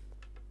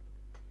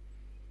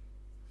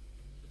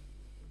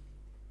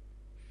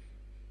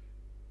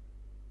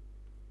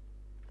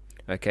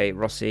 Okay,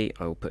 Rossi,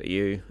 I will put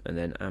you, and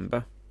then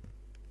Amber.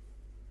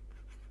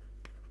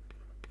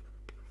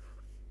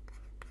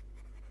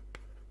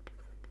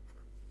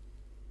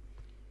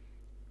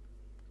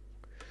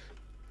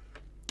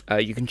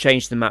 You can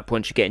change the map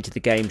once you get into the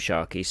game,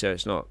 Sharky, so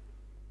it's not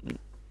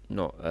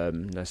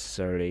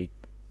necessarily...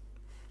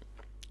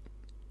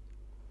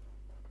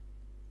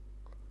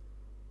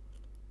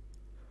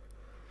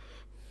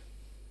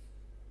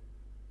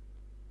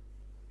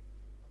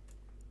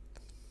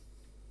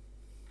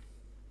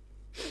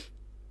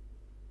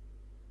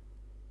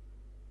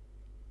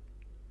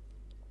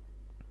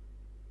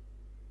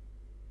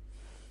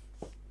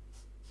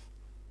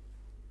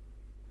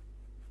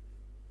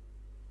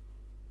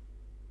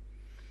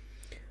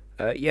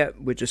 yeah,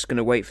 we're just going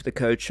to wait for the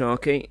code,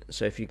 Sharky,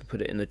 so if you can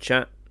put it in the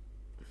chat.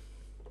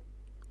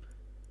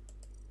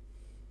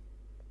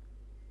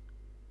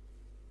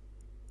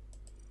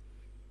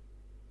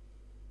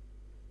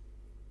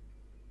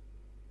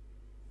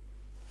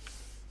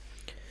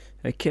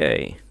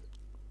 Okay.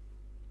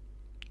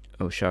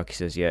 Oh, Sharky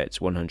says, yeah, it's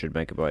 100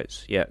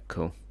 megabytes. Yeah,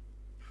 cool.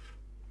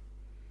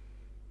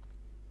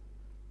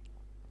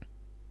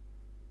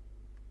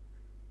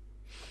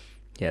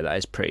 Yeah, that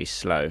is pretty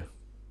slow.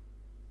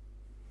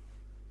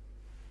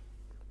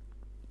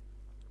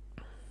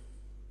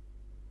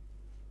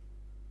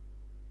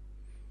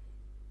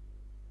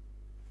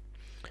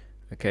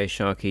 Okay,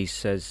 Sharky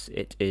says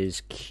it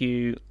is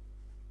Q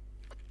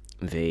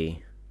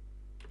V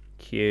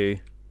Q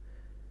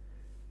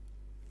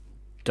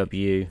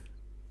W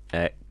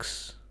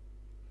X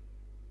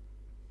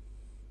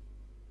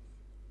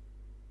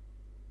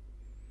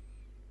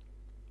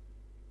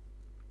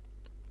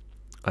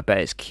I bet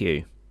it's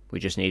Q. We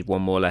just need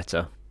one more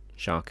letter,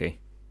 Sharky.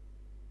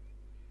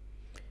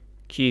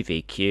 Q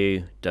V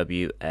Q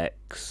W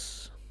X.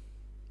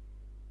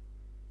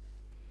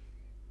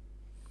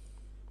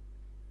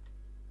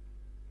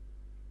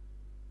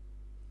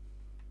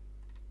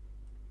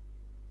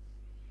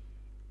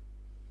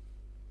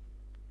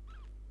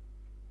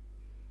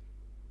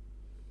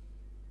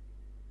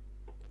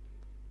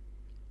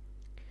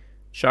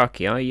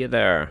 Sharky, are you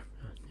there?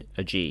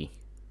 A G.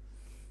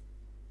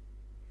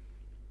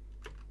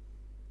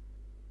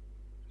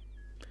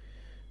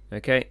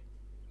 Okay.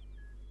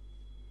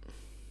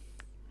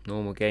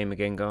 Normal game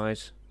again,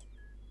 guys.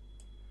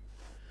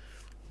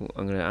 Ooh,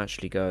 I'm going to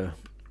actually go...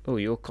 Oh,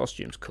 your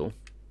costume's cool.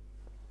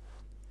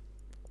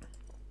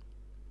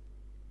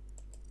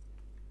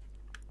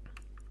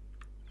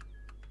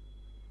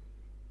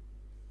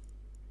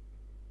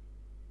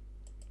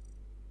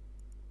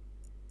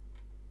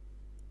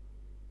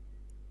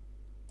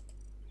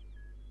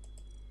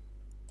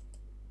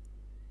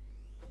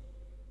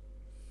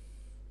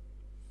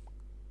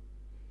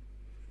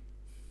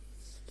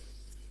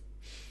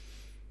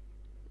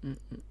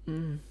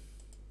 Mm-mm-mm.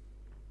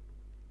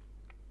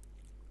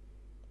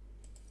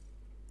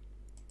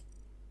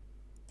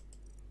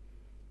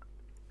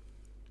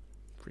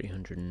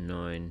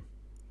 $309.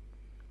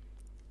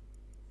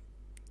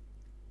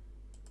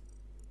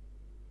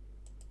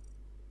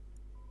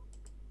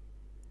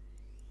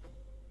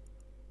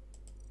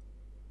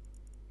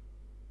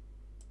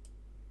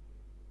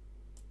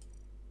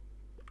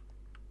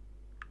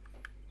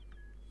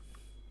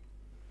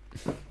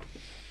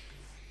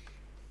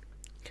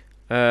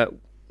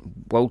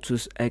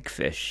 Walter's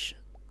Eggfish.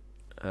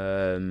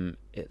 The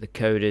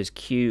code is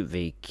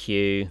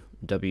QVQWXG.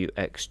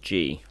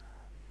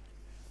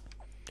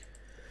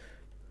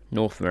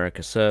 North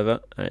America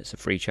server, and it's a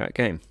free chat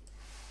game.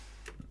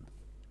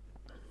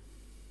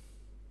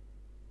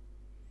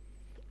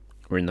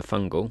 We're in the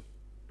fungal.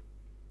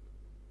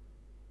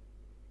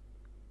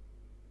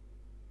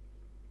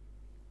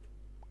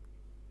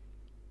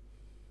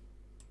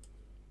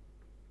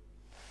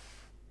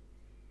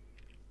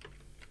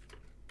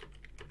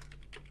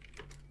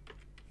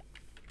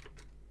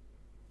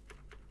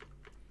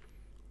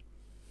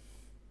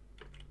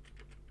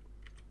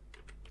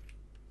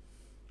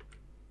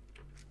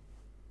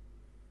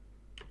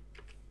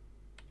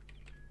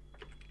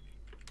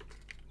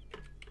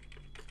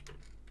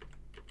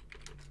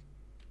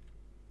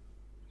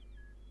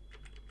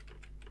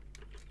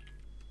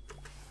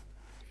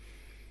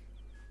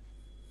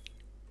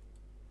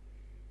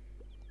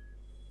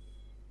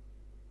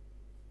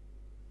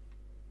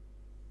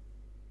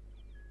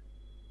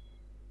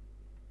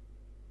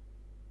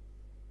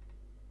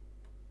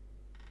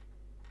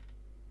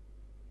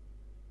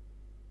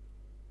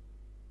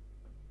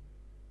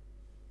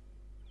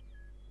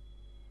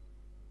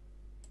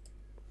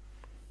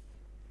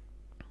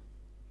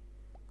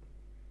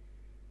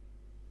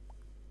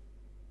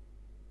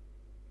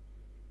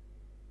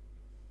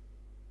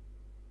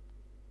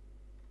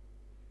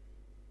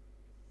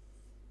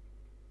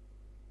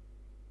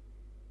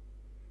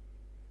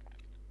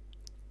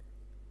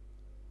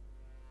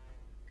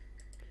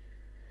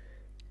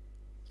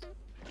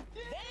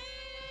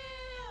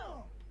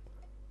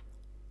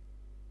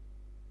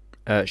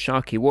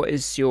 Sharky, what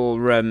is your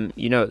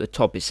you know, at the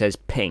top it says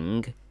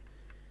ping.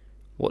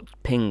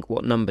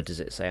 What number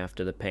does it say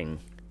after the ping?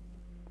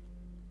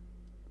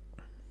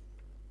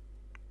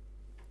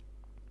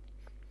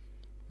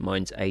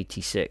 Mine's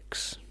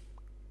 86.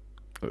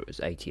 Or it was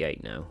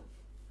 88 now.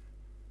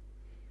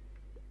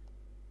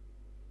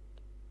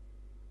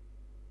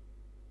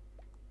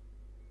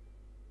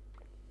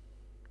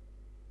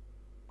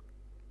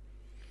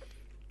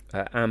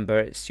 Amber,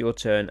 it's your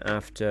turn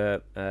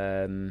after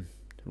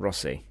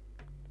Rossi.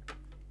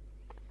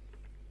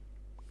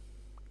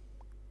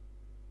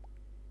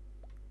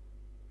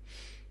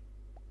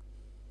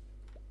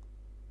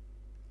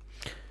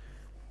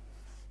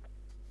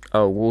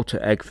 Oh, Walter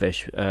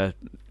Eggfish.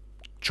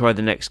 Try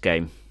the next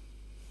game.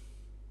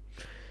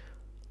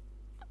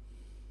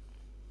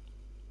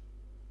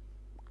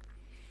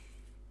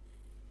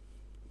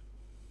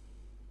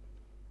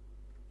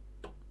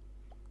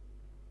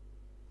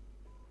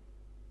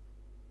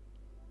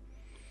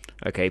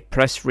 Okay,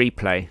 press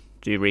replay.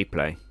 Do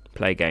replay.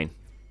 Play again.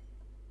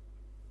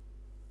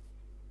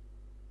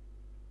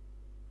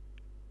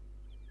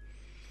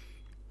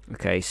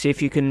 Okay, see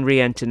if you can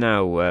re-enter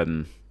now,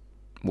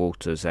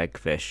 Walter's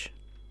Eggfish.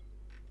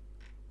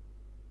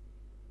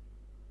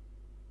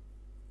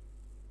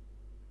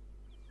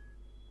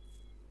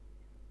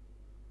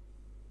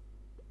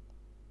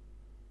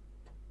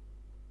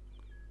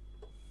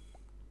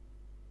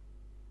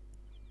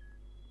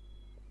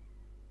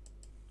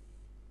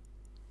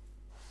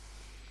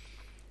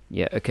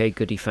 Yeah, okay,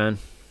 goody fan.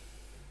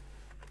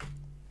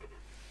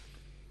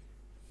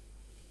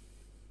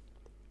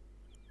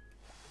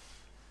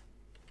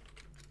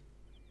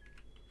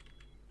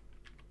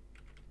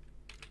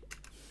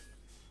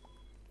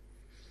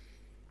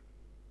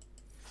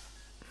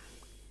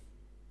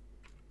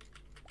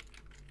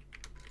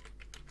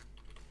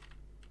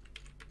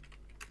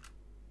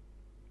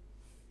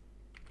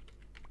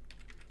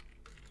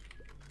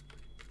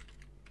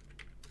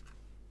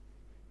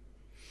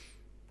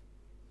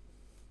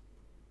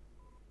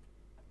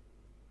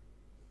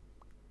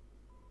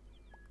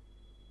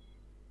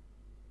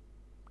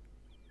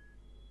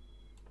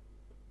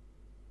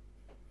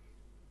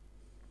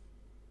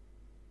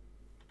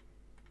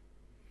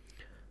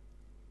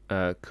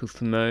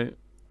 Kufumo,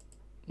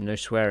 no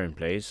swearing,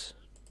 please.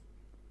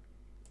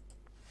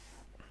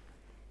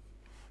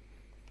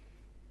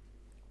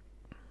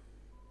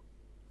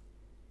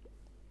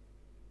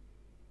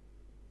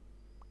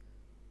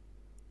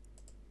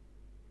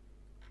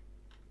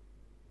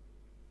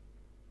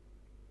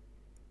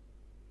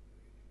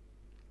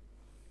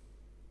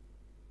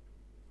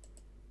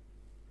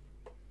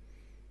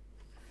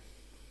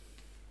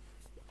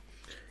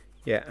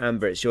 Yeah,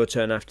 Amber, it's your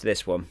turn after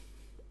this one.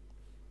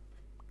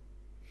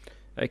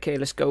 Okay,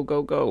 let's go,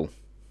 go, go.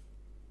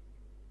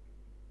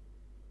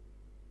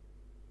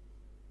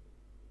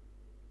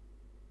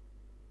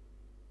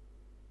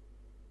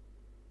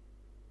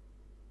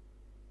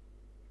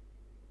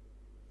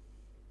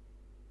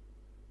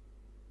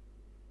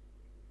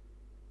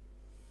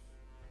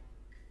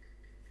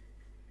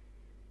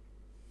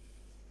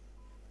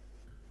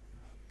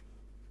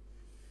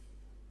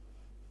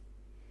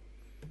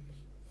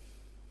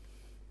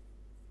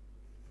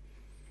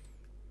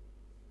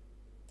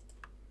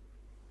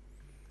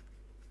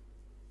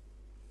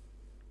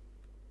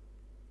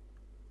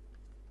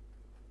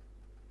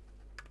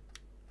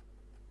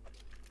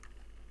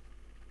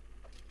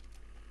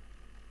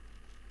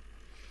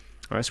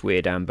 Oh, that's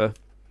weird, Amber.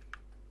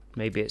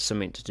 Maybe it's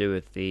something to do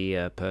with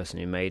the person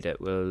who made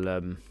it.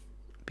 We'll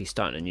be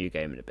starting a new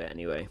game in a bit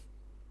anyway.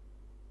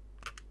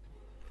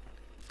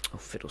 Oh,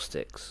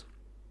 fiddlesticks.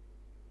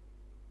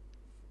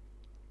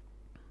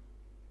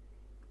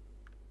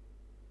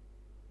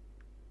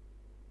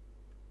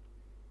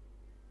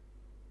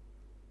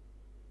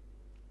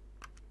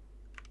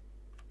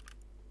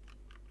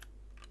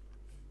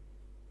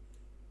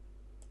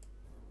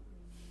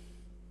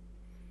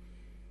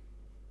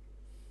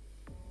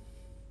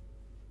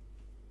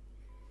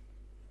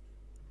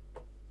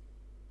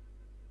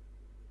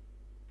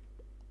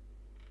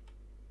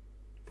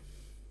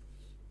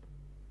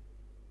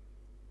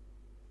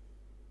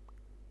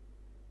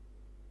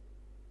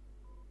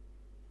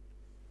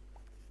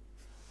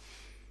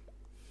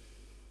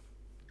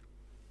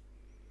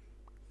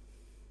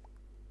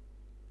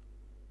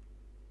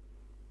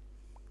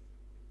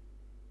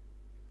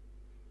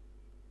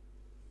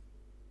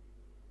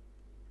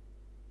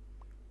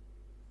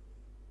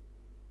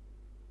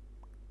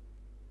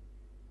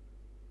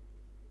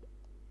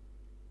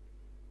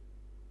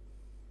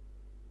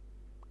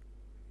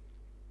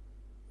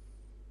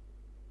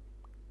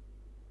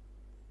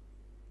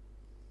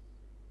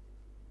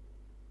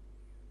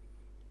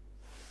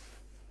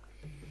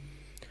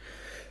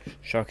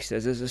 Sharky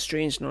says there's a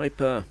strange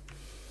sniper.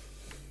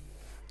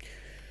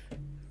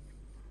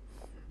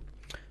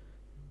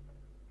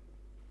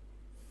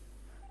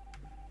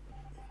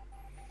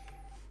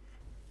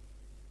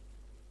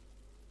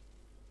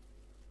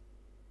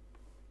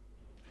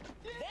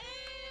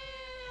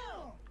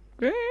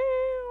 Damn!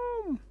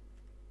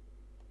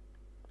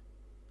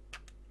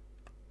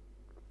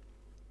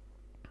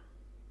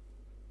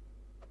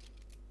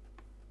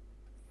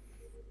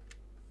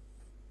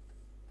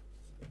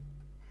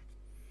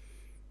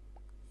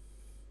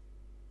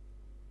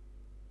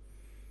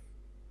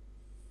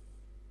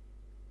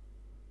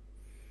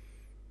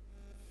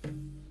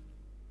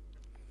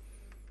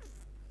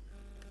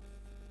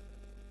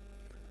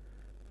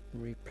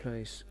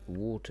 Replace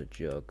water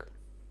jug.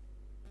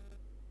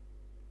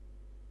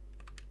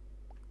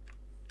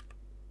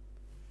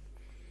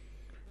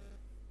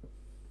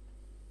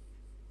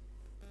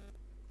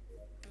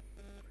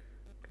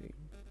 Okay.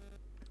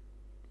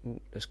 Ooh,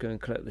 let's go and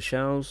collect the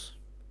shells.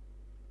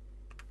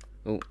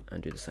 Oh,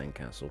 and do the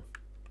sandcastle.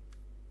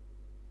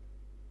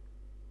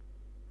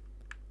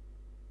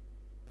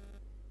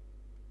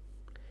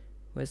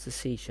 Where's the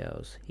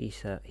seashells?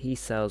 He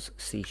sells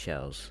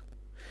seashells.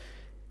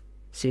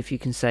 See if you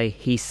can say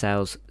he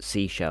sells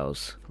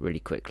seashells really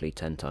quickly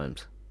 10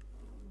 times.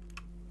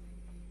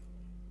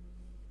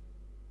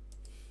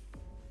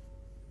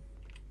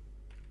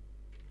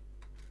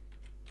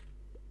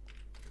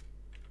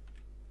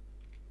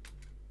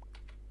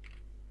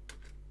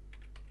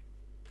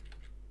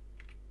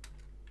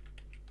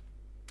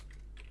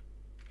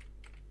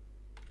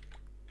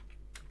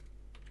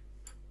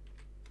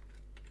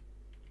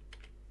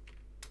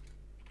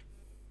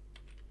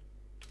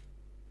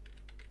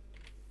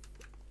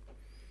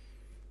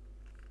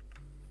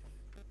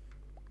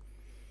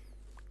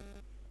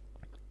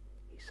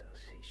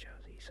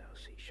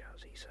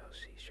 He sells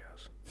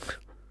seashells.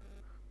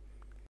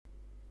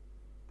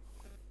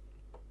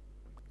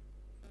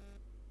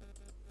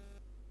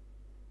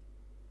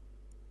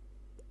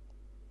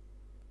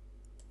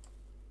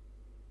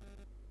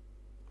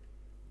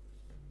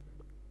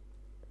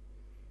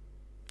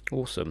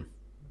 Awesome.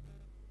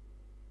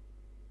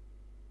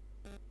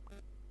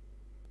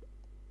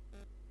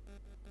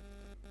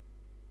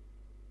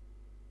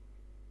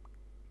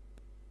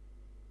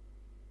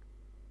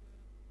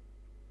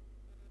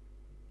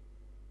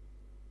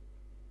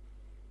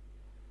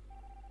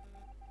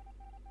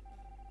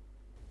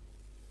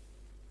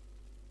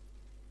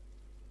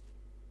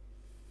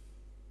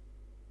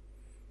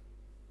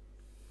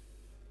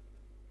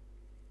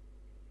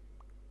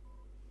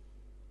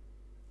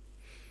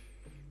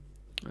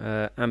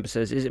 Amber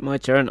says, is it my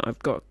turn? I've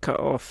got cut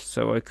off,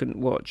 so I couldn't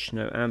watch.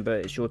 No, Amber,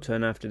 it's your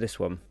turn after this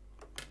one,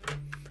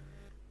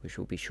 which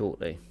will be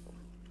shortly.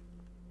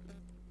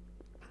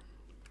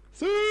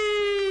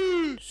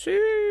 Sue!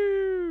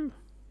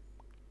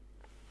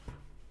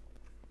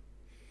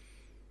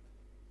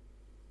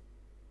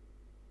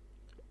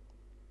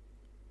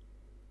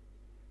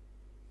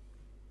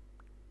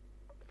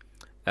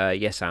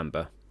 Yes,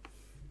 Amber.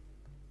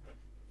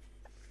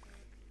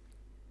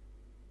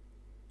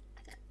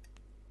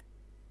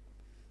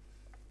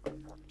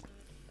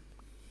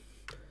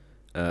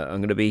 I'm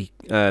going to be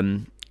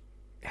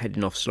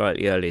heading off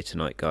slightly earlier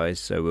tonight, guys,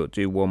 so we'll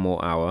do one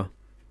more hour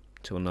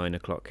till 9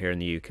 o'clock here in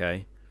the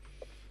UK.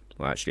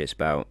 Well, actually, it's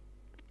about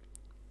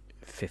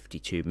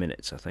 52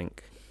 minutes, I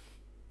think.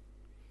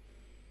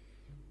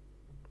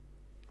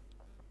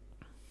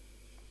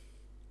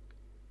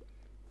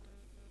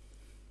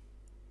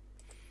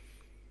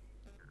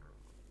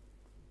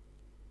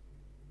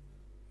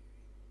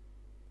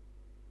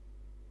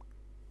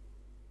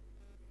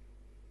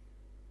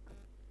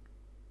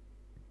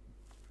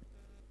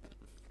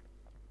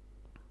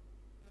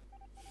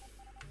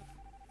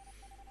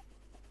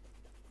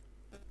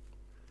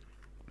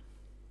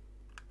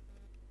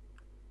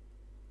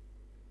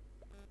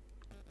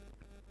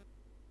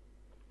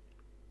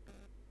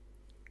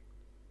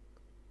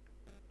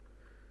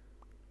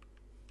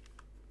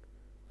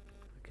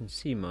 can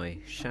see my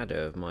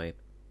shadow of my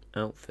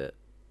outfit.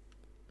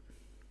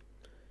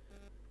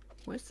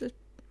 Where's the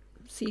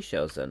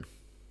seashells then?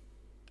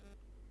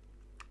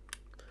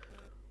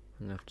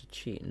 I'm gonna have to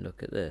cheat and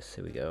look at this.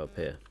 Here we go, up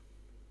here.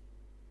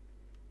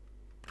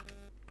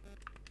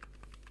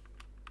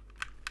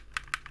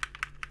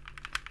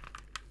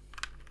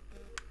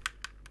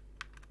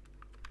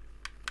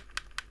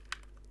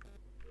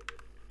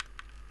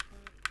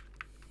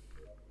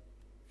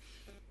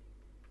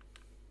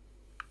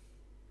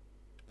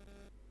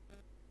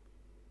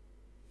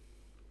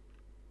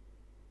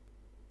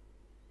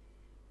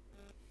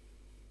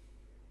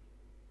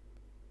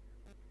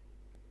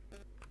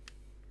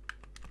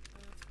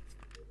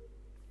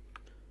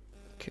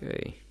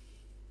 Okay.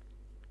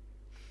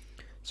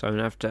 So I'm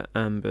after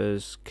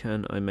Amber's.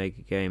 Can I make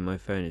a game? My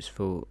phone is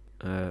full.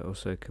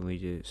 Also, can we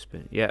do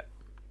spin? Yeah.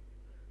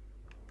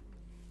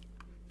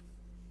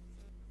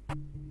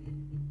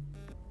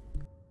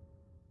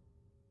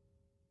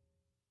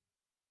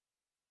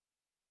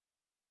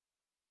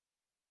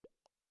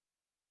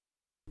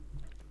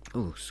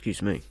 Oh,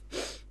 excuse me.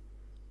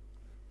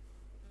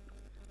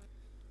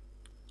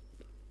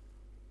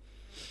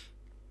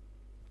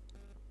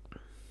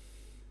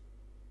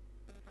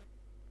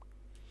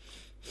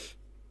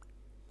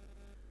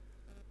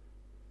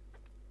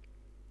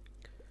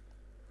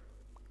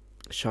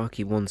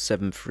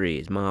 Sharky173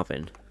 is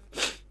Marvin. I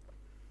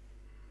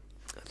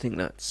think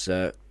that's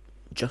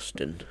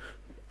Justin.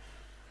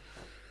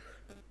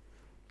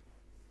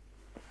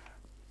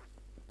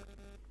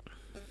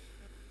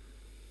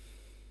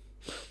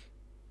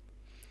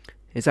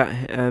 Is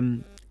that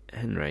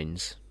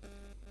Henrains?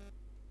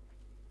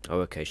 Oh,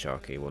 okay,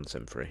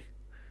 Sharky173.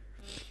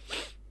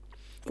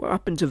 What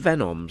happened to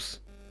Venoms?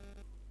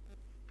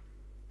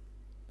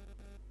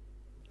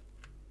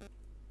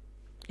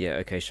 Yeah,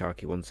 okay,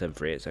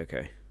 Sharky173, it's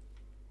okay.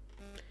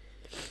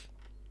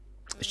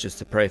 It's just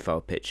the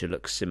profile picture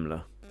looks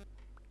similar.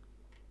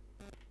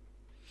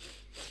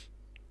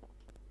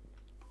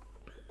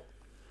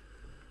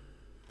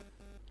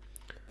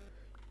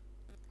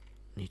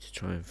 Need to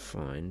try and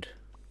find...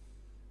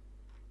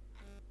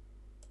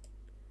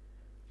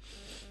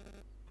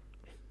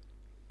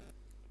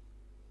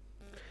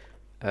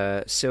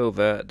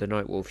 Silver, the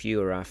Nightwolf,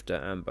 you are after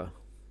Amber.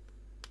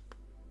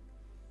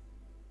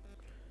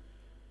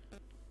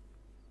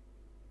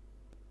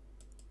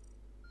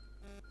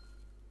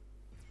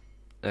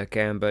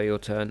 Okay, Amber, your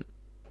turn.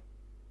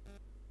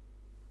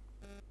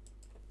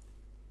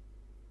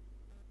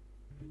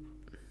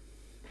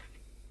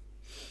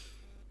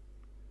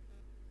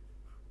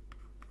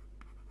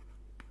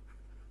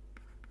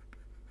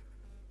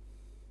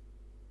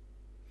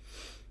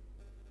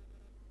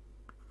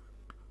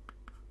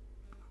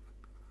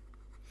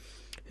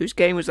 Whose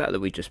game was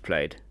that we just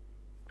played?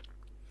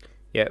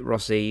 Yeah,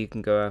 Rossi, you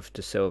can go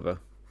after Silver.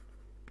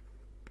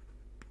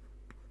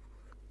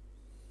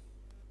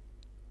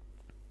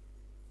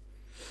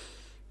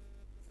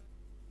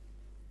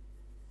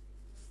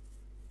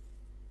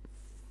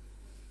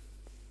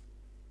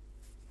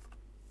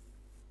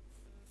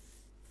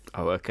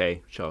 Oh,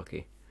 okay,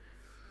 Sharky.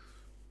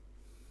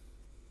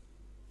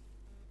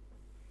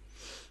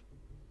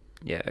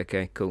 Yeah,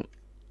 okay, cool.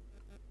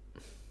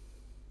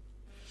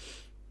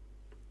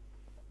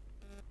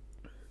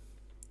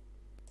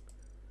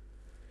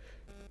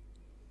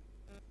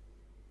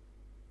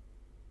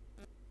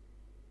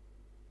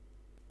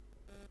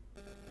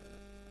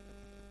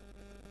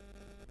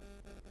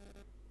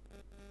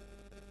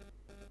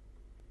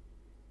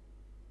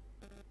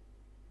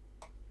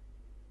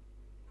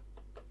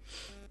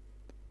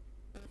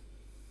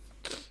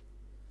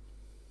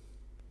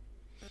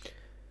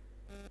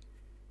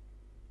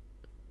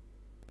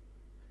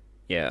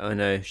 Yeah, I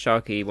know.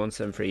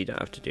 Sharky173, you don't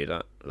have to do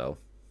that. Lol.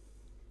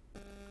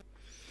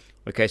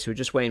 Okay, so we're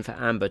just waiting for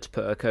Amber to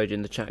put her code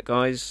in the chat,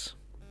 guys.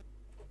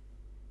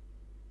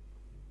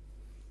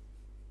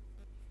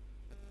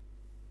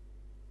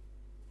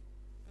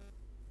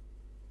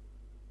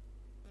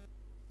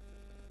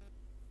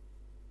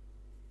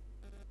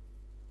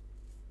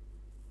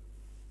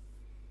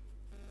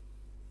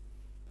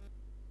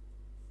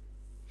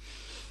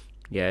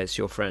 Yeah, it's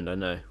your friend, I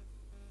know.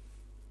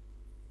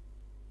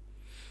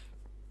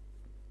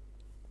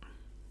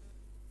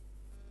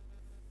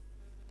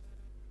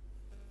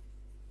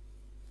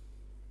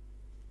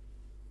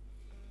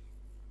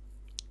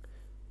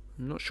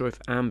 I'm not sure if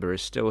Amber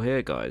is still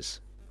here, guys.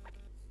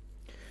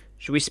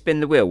 Should we spin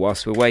the wheel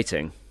whilst we're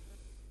waiting?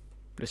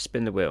 Let's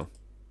spin the wheel.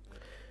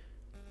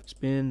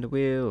 Spin the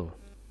wheel.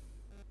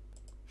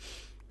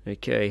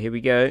 Okay, here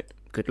we go.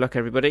 Good luck,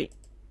 everybody.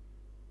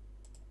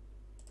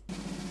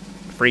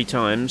 3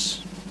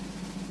 times.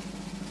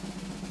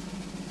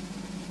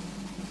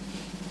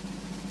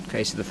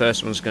 Okay, so the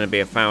first one's going to be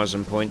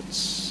 1,000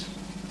 points.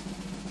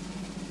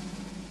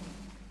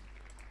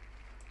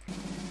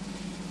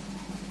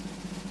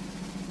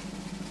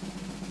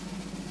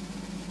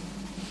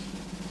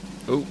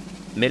 Oh,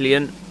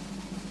 million.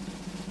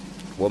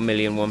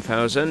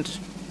 1,001,000.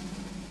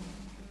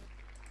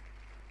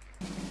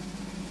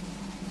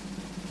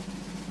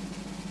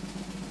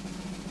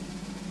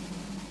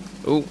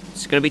 Oh,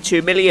 it's going to be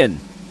 2 million.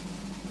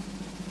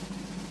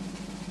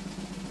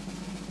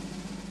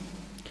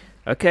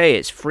 Okay,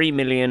 it's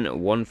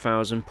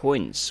 3,001,000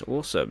 points.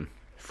 Awesome.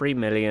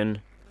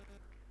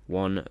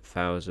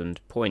 3,001,000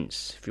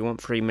 points. If you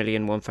want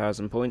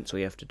 3,001,000 points, all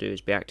you have to do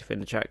is be active in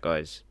the chat,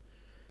 guys.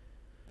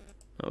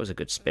 That was a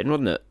good spin,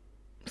 wasn't it?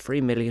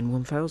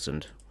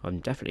 3,001,000. I'm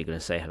definitely going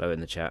to say hello in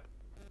the chat.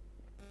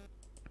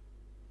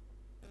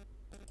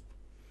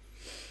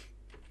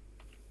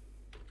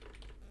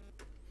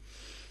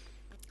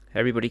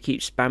 Everybody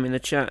keep spamming the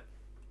chat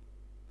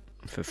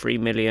for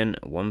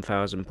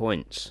 3,001,000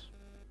 points.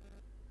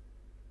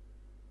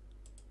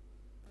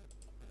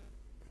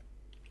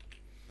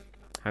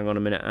 Hang on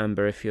a minute,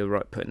 Amber, if you're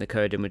right putting the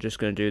code in, we're just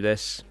going to do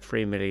this.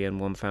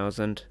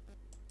 3,001,000.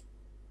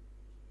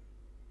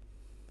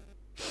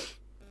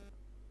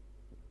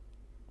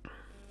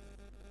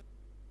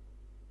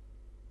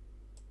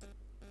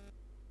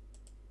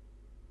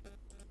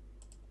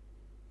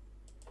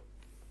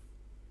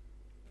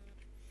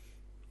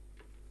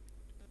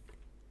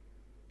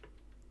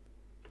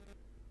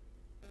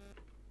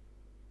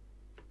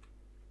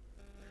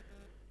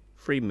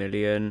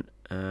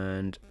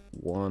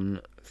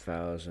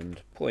 £3,001,000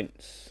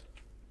 points.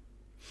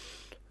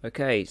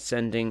 Okay,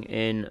 sending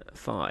in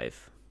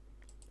 5,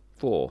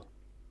 4,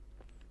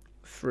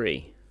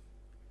 3,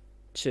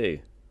 2,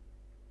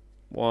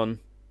 1.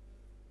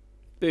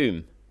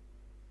 Boom.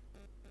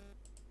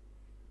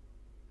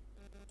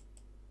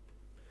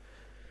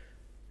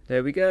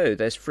 There we go.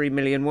 There's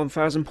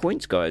 3,001,000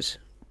 points, guys.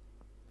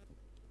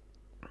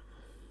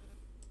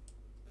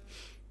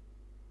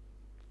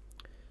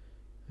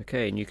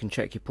 Okay, and you can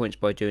check your points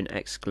by doing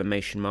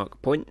exclamation mark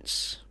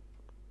points.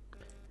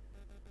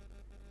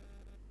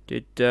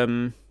 I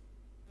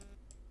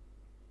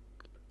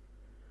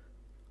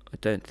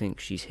don't think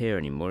she's here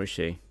anymore, is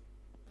she?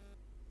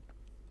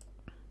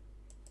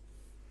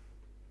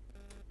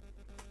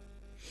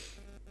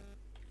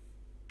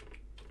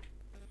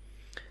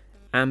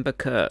 Amber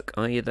Kirk,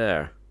 are you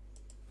there?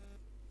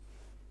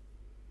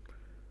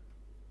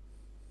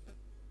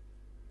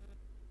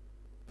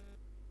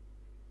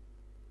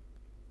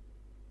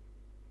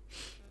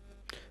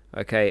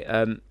 Okay,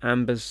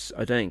 Amber's,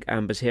 I don't think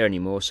Amber's here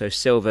anymore, so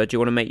Silver, do you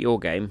want to make your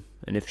game?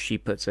 And if she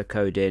puts a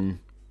code in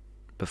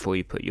before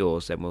you put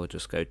yours, then we'll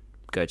just go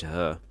to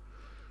her.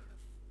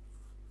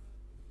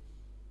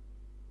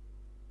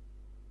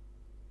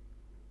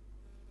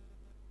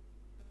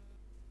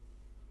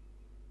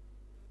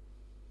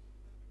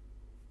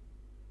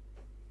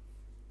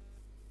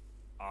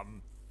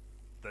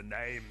 The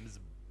name's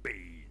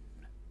Bean.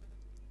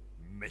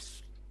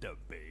 Mr.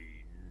 Bean.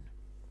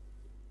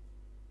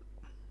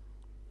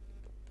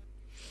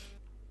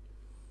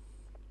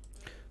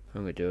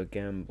 I'm going to do a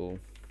gamble.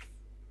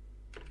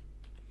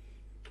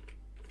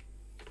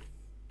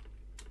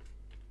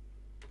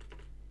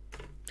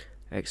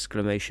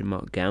 Exclamation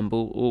mark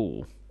gamble.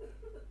 Ooh.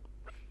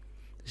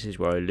 This is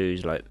where I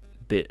lose like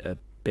a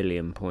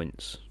billion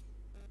points.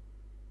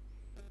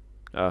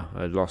 Ah,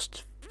 I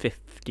lost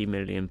 50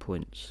 million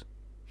points.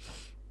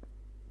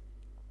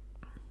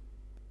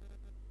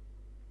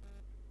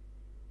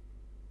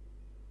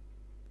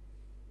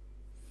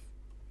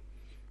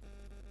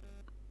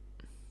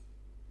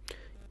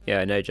 Yeah,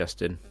 I know,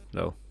 Justin.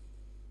 No.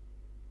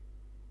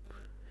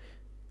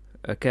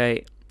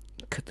 Okay,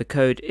 the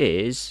code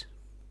is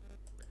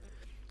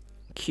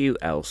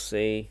QLC,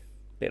 a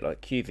bit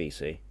like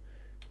QVC.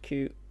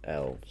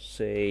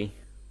 QLC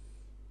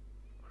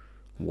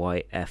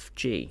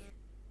YFG.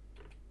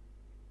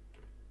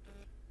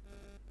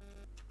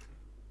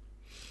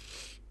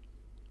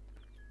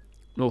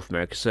 North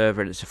America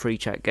server, and it's a free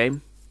chat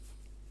game.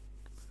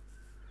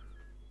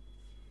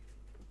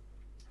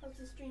 How's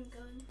the stream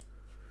going?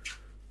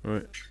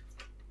 Right.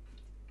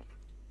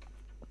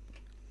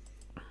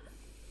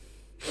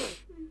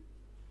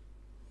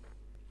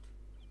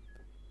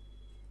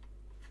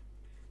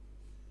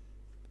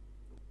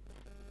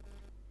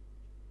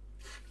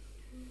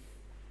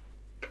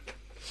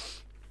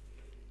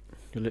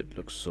 Your lip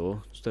looks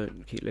sore. Just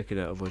don't keep licking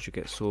it, otherwise you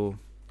get sore.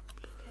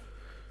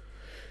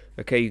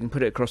 Okay, you can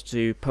put it across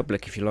to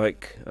public if you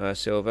like,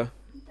 Silver.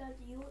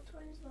 Daddy, what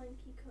time's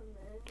Lanky coming?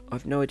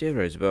 I've no idea,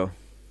 Rosabelle.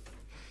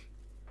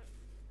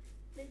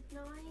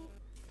 Midnight?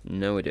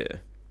 No idea.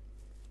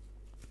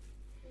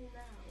 Now?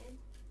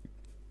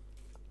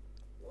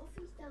 What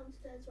if he's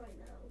downstairs right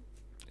now?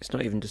 It's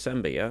not even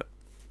December yet.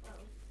 Oh.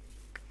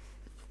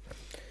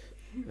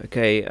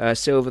 Okay,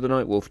 Silver the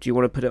Nightwolf, do you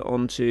want to put it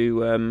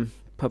onto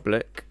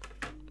public?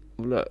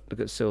 Oh, look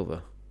at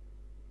Silver.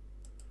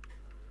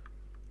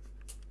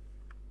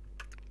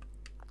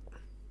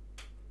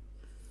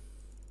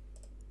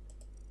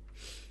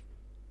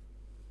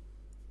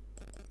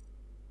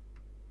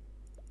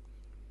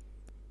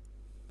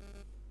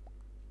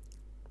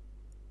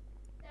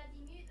 Daddy,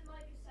 mute the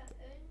mic a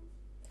second.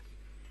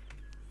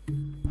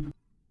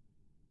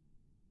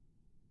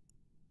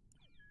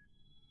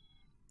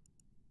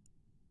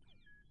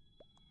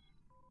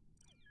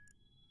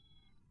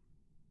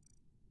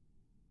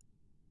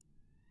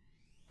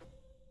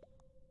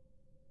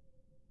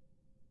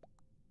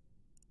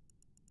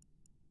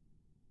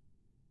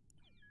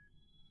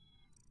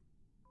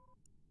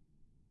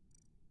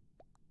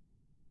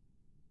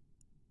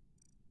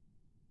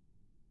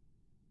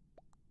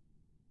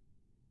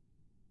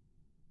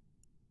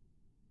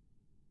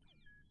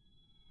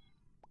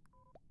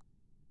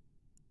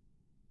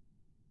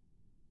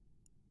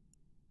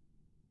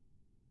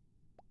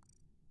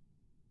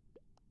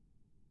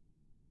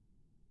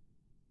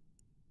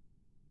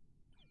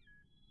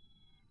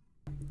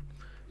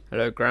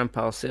 Hello,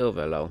 Grandpa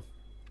Silver, lol.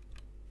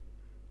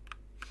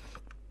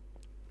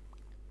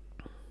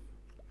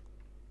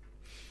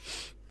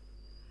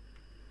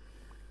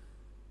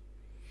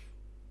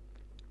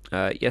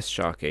 Yes,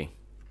 Sharky.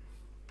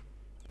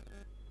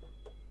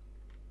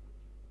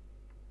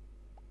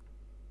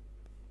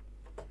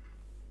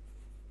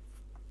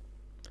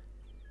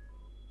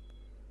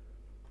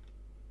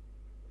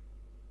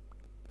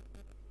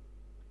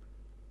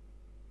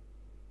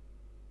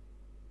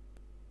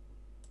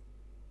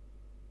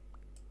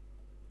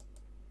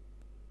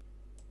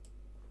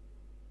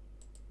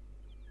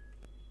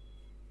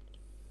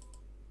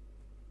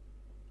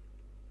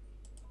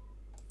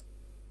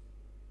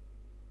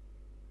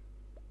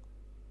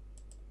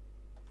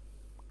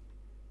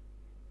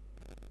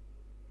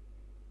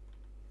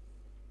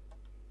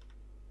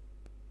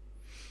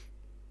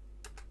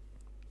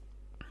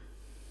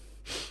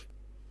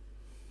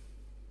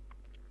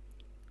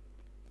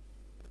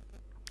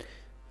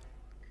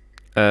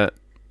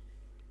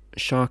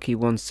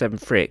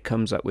 Sharky173, it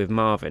comes up with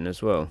Marvin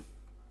as well.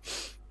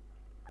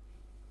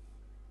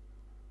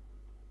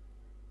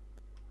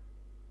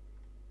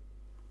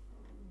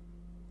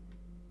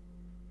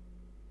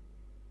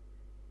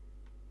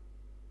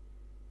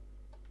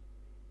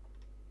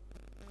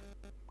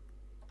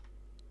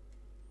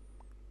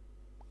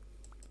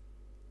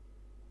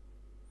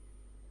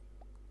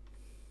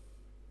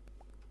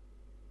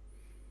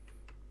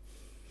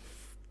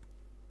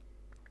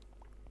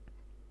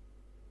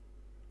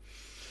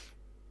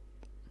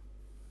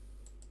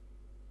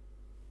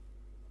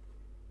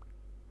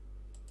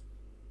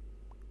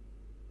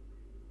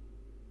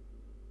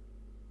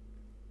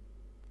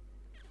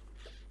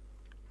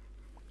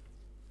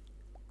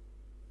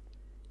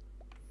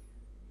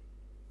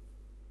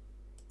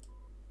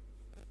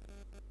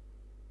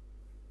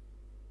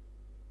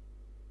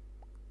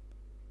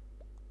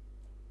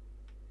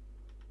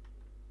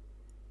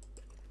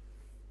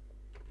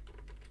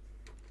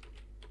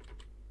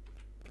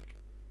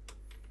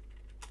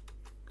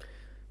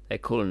 They're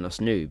calling us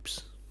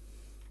noobs.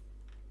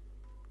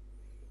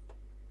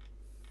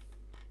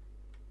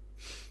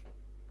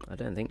 I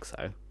don't think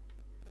so.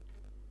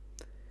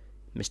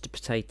 Mr.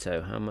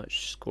 Potato, how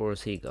much score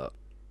has he got?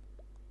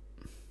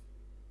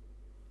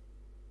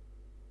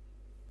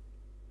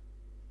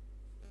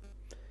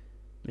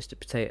 Mr.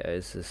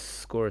 Potato's the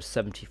score is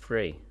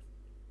 73.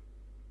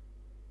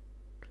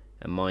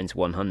 And mine's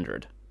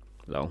 100.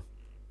 Lol.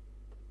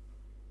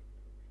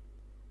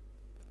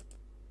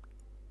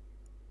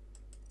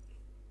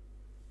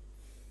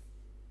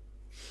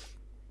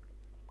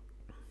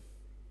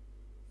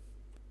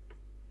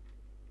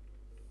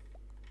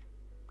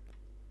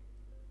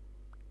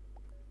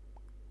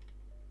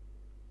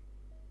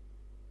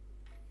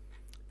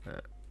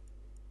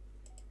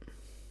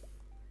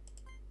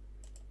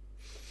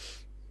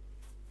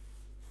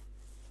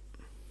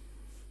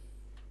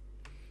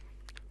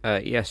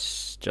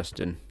 Yes,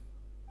 Justin.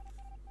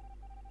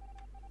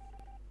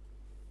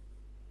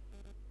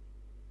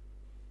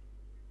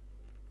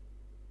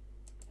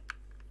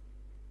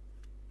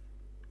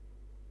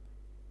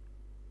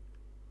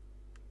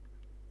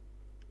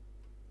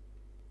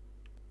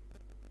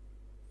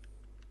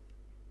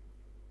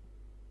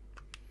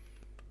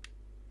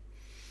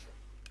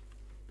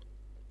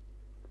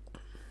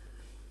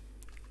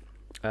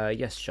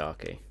 Yes,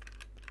 Sharky.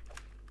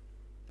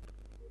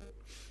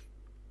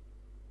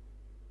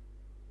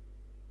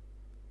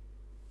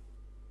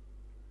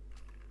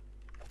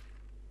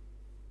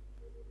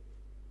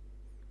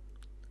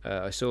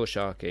 I saw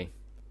Sharky.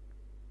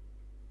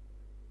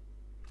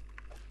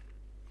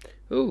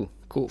 Ooh,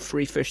 caught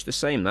 3 fish the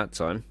same that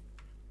time.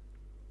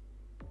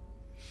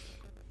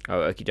 Oh,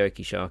 okie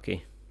dokie,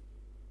 Sharky.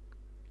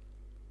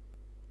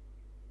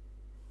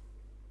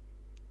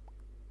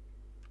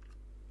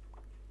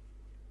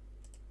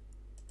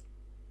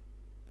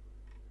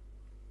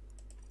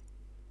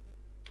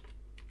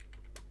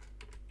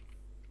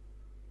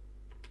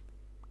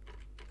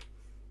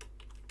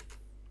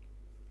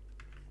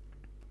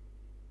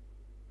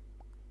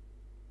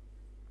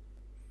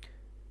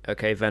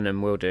 Okay,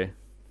 Venom, will do.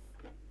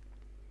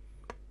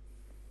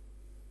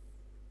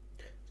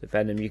 So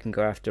Venom, you can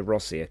go after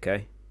Rossi,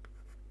 okay?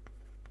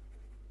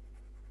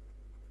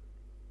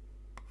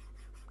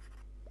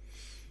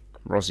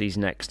 Rossi's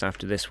next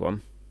after this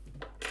one.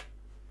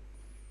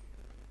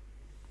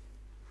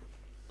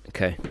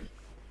 Okay.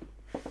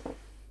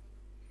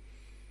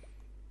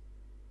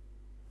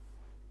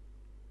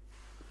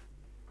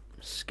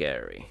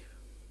 Scary.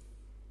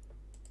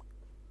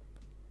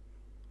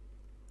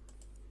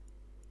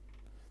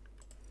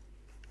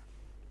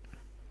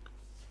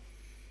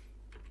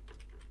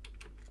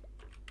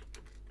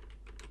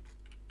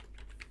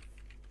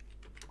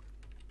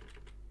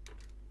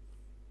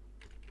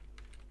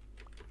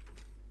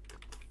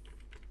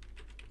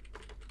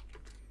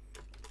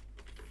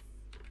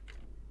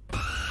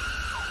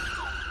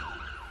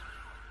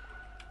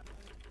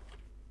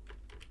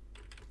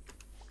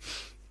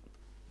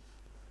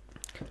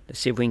 Let's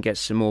see if we can get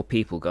some more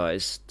people,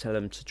 guys. Tell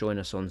them to join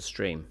us on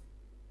stream.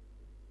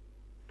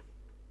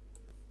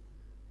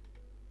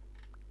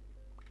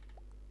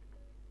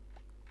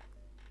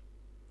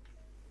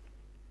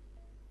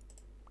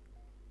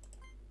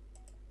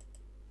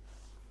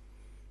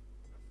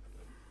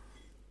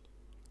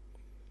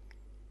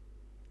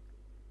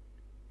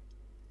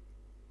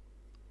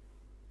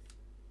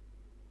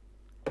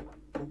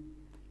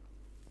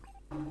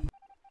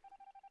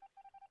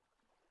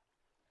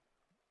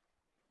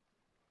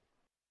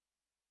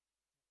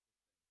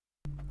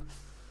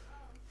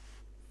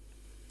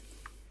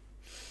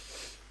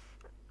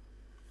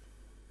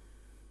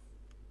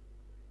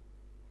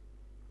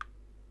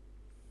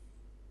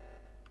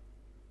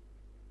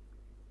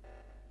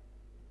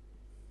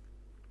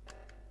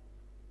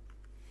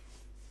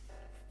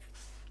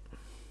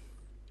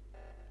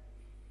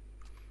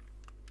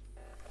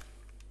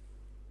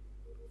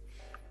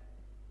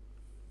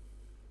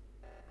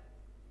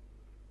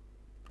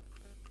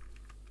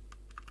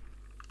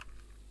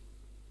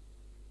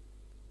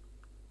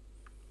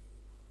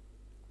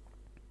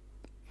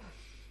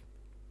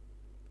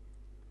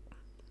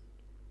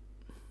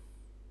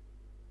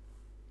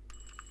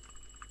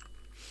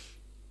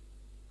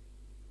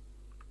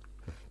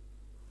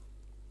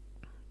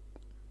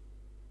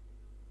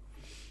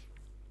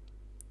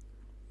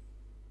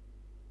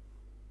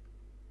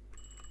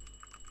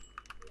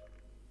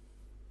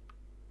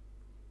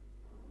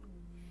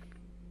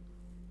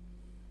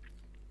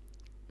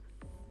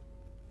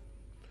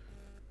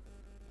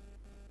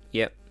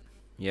 Yep.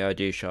 Yeah, I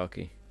do,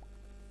 Sharky.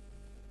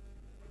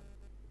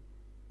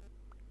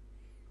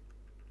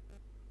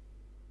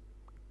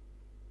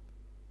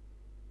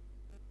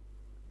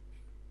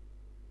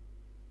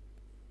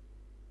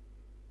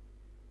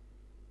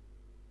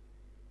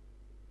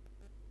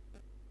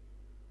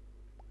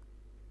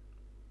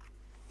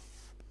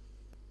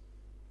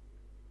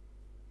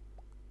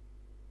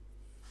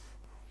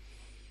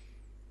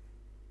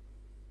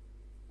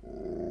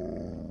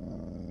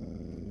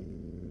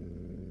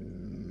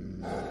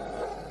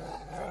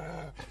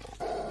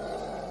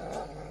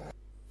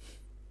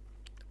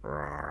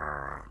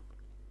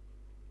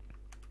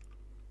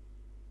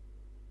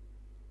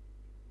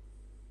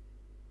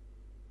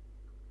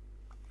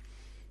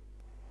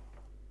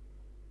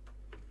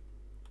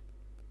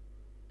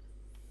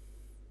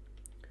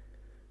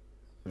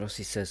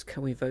 Rossi says,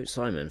 can we vote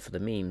Simon for the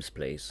memes,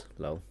 please?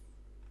 Lol.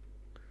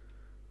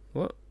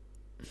 What?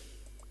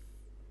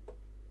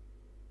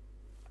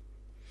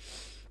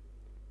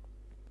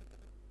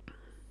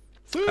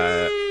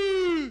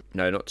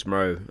 No, not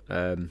tomorrow.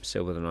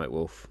 Silver the Night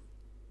Wolf.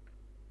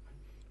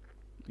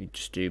 You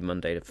just do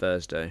Monday to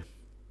Thursday.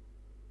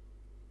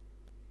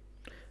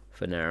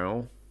 For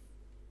now.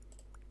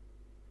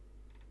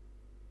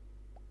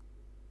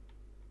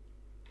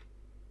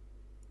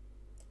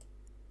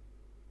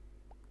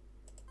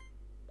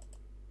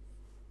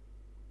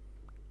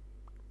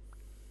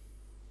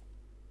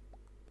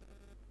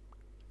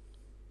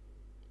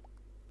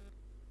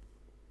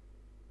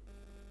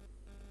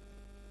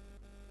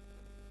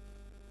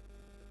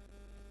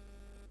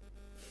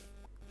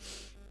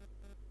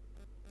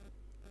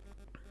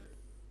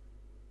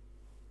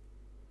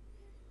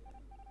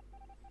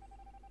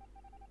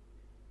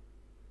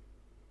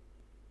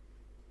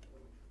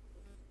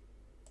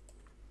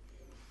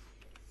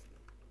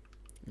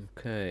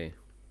 Okay.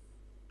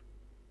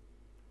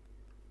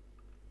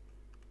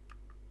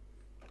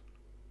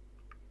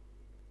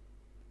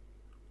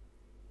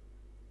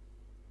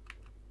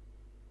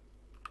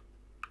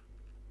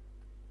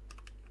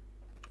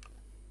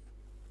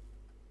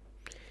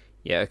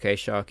 Yeah, okay,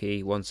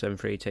 Sharky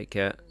 173, take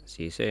care.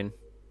 See you soon.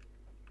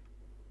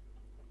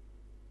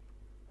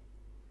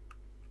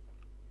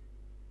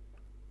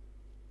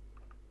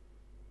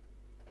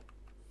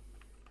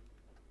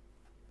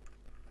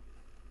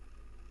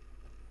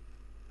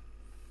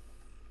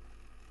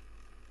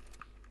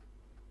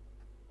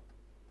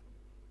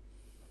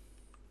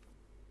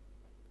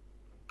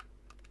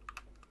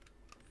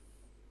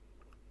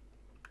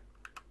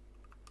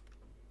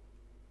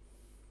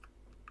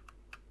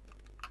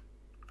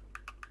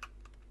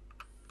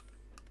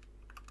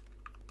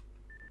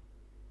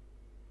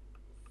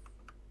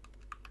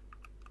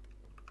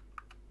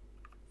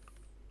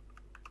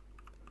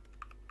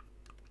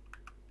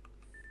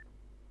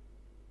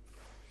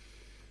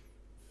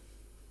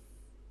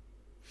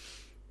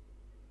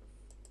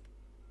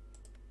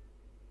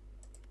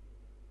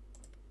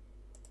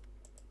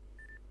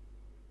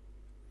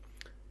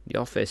 The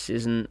office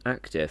isn't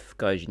active.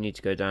 Guys, you need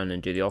to go down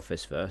and do the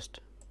office first.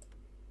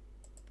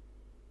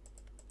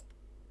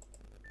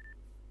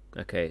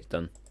 Okay, it's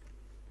done.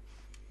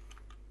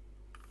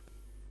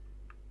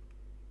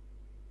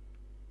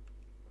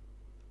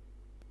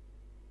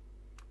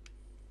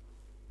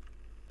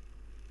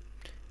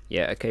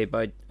 Yeah, okay,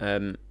 bye,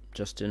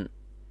 Justin.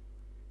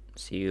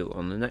 See you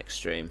on the next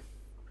stream.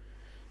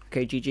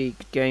 Okay, GG,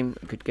 good game,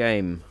 good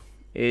game.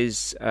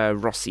 Is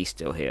Rossi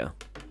still here?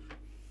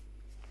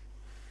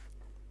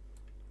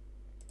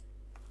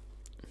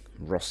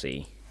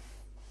 Rossi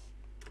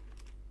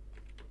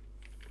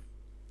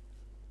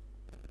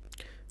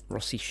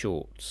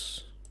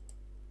Shorts.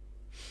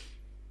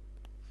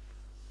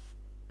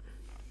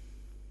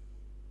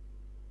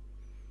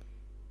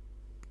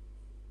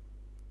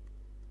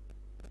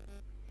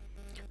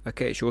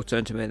 Okay, it's your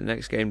turn to make the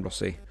next game,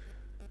 Rossi.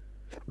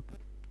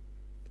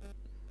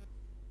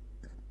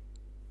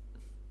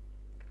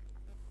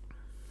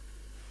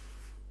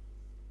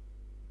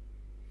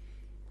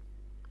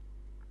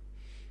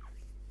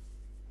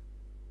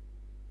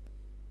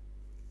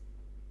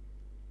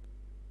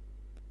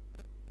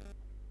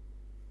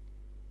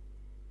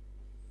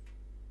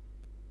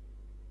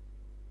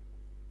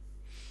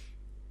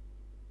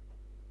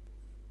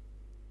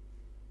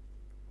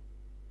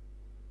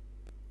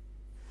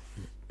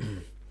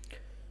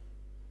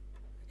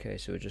 Okay,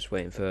 so we're just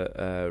waiting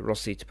for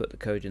Rossi to put the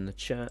code in the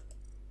chat.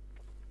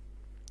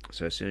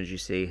 So as soon as you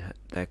see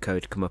their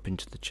code come up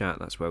into the chat,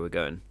 that's where we're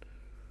going.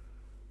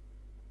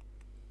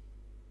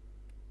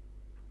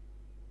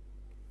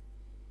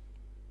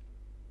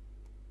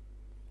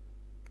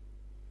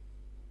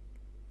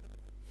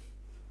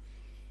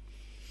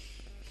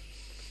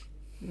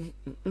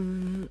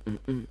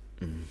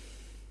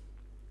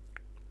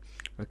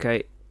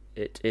 Okay,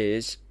 it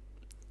is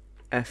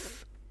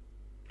FX.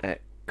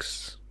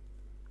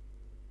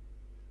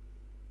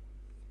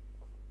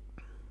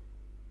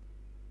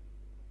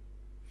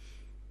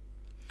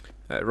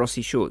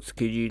 Rossi Shorts,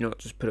 could you not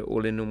just put it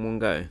all in one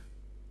go?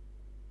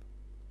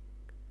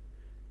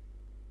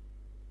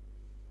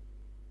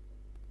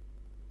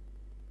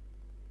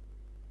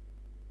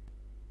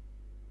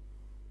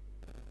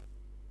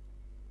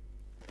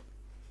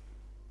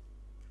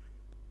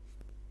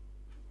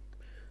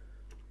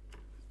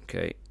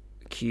 Okay,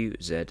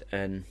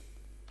 QZN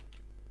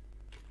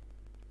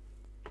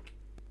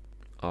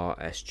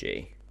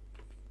RSG.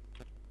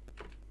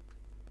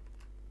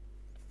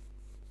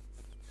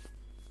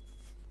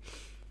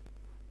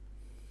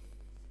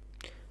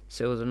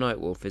 Silver the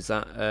Nightwolf, is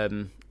that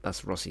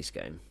that's Rossi's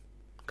game.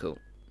 Cool.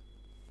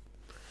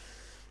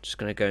 Just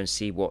gonna go and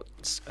see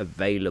what's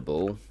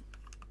available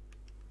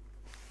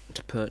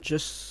to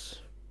purchase.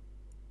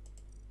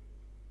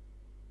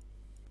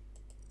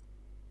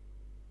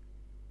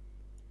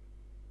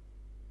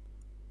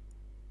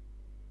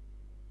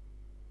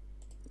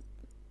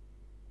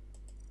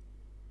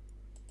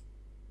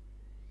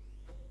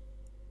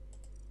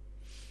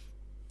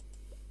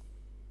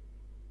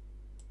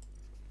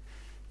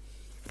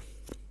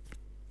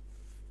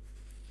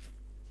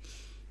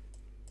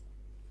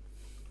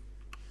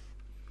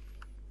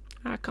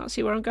 I can't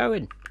see where I'm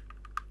going.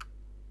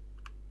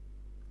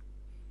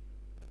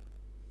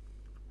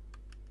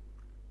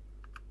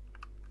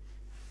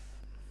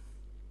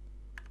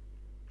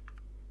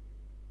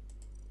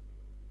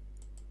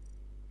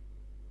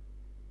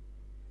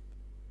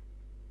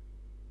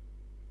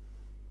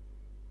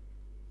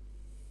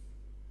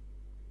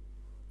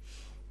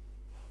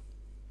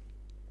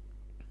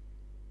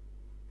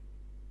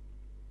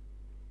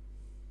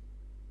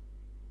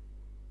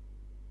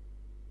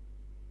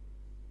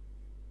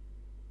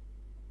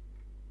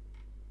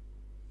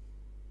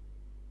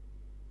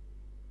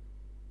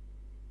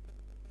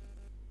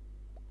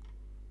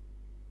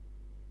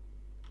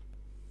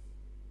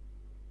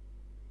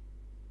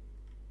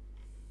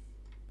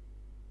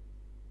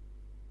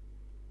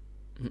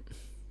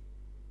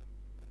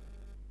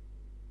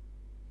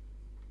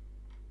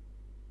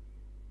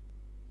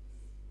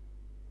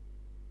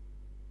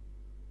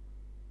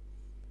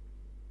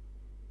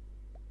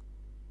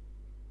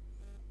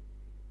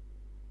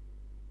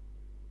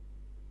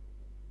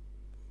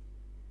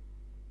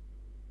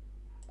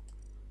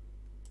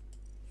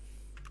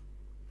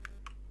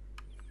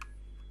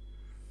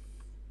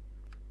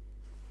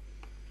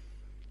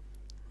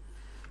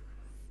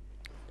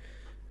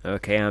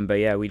 Okay, Amber,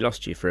 yeah, we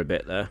lost you for a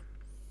bit there.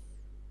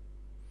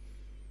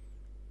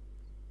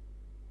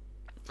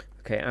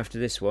 Okay, after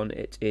this one,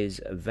 it is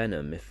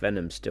Venom, if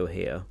Venom's still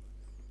here.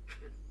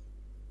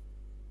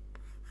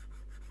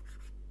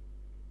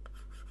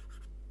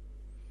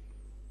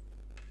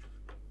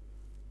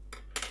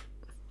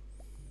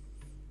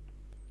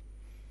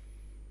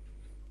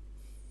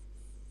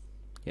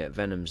 Yeah,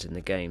 Venom's in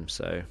the game,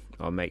 so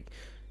I'll make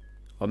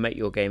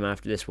your game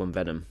after this one,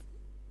 Venom.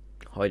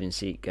 Hide and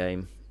seek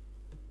game.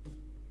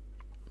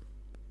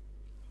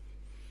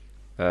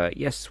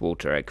 Yes,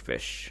 Walter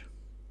Eggfish.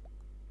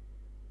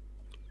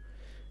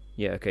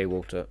 Yeah, okay,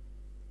 Walter.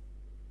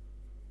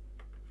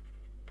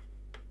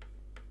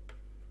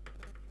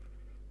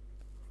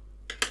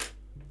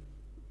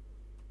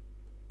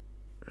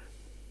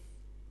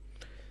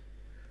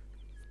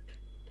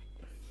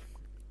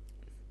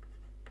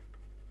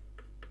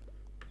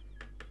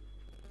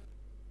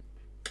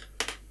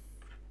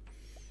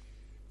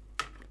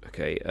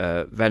 Okay,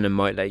 Venom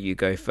might let you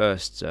go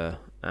first,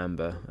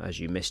 Amber,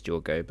 as you missed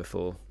your go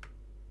before.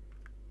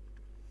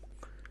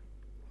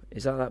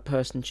 Is that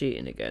person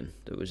cheating again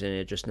that was in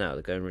here just now?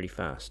 They're going really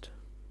fast.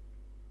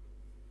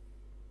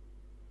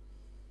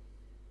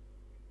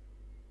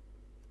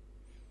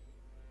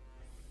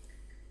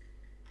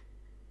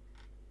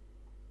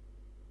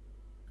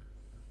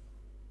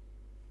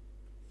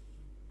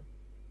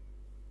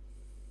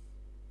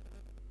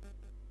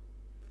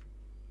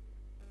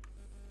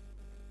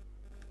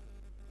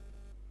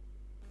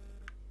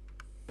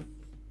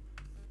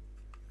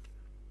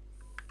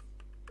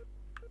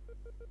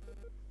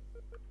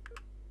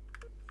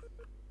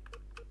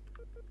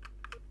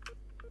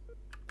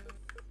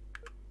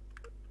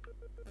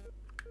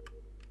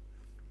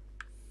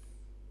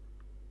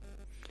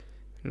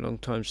 A long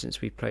time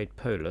since we played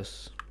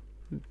Polus.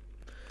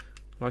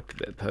 Like a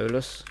bit of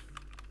Polus.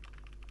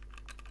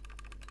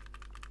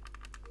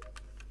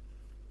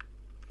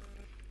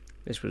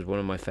 This was one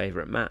of my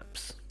favourite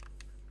maps.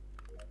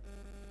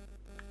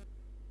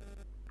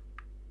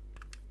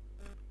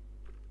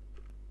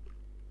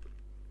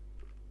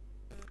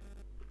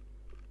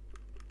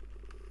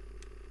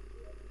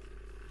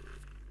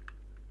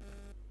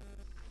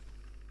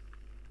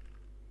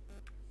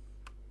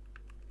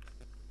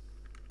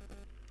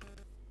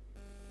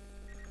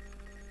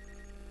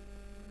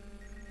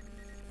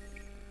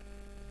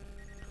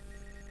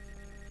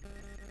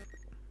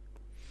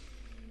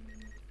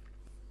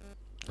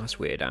 That's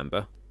weird,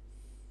 Amber.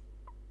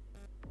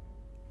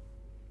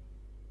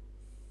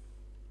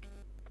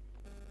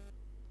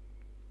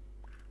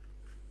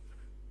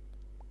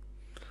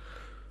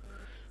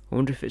 I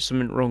wonder if it's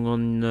something wrong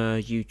on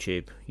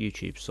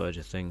YouTube side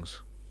of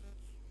things.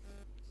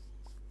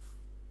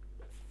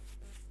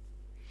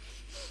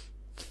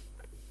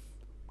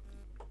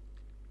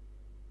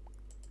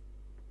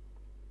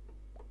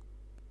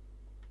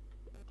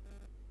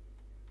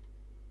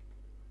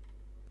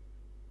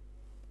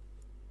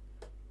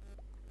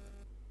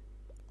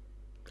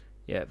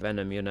 Yeah,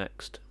 Venom, you're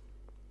next.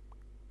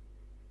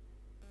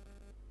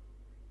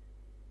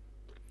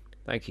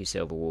 Thank you,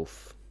 Silver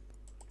Wolf.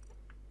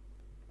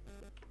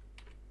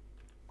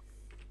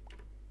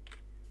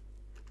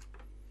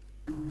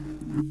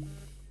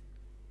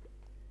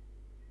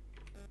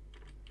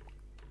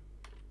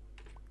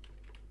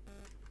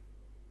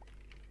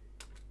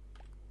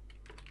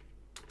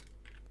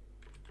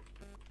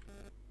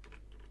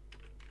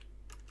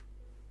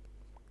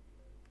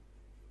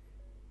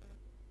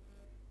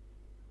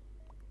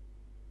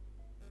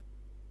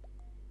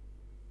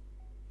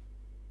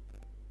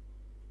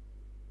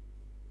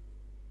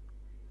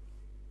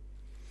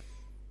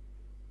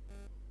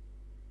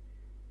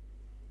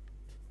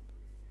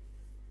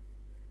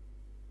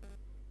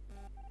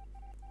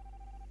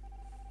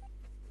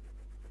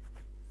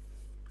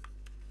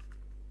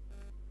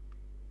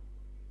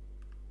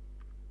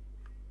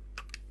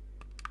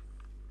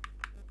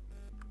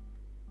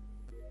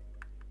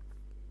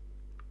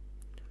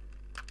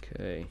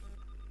 Okay.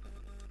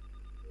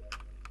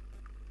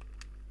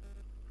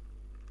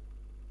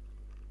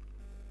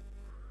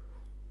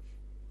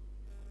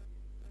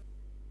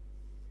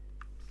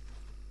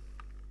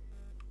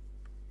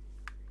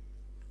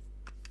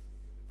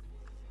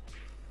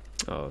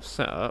 Oh,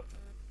 set up.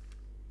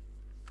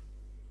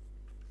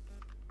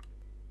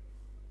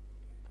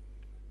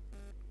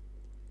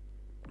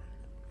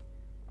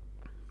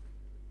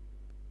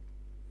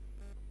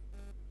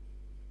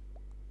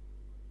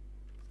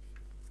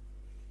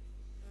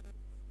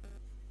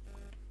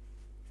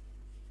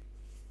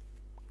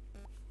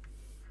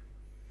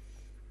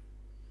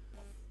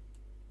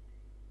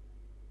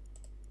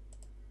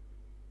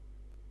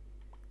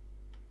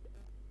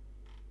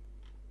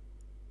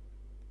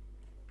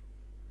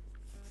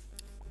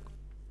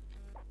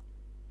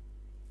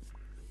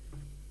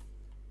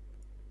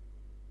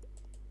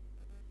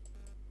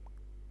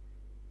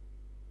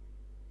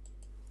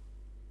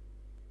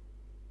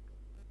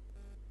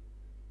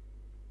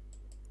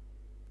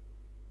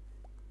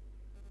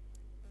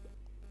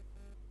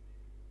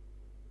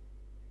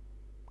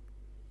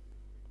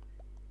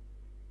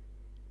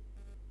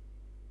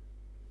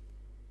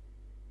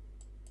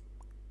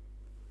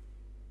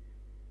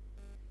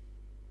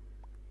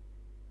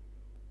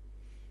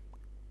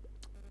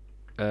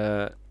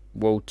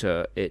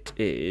 Walter, it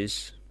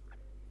is.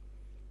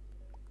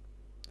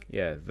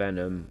 Yeah,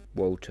 Venom,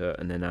 Walter,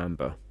 and then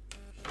Amber.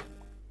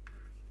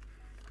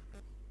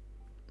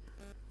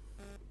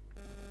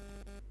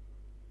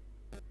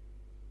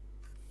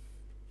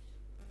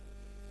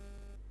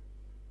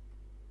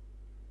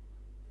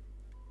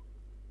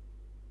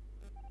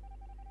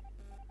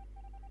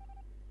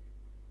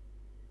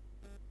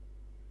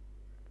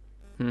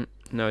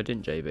 No, I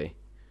didn't, JB.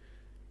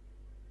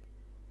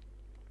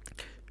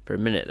 For a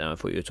minute now, I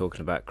thought you were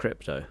talking about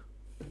crypto.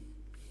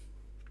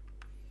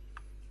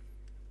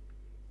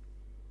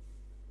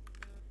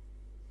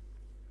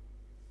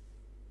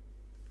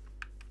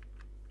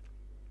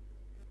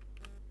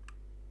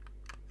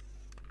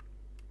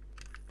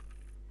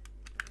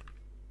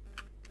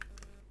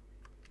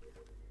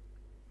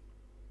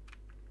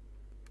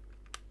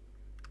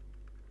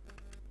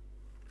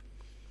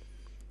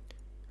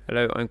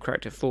 Hello, I'm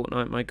cracked at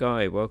Fortnite, my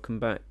guy. Welcome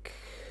back.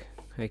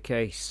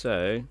 Okay,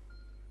 so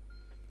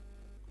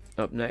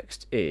up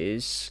next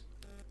is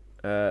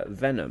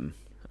Venom,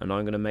 and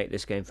I'm going to make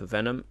this game for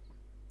Venom.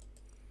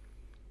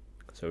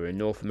 So we're in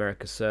North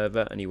America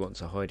server, and he wants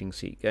a hide and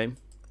seek game.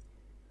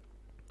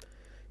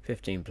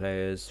 15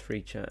 players,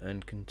 free chat,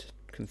 and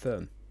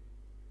confirm.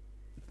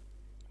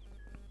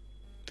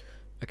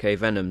 Okay,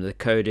 Venom. The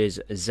code is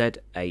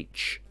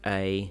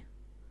ZHAYYG.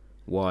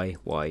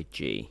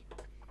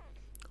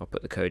 I'll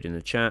put the code in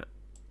the chat.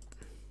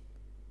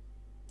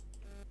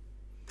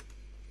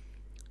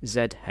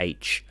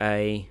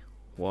 ZHAYYG.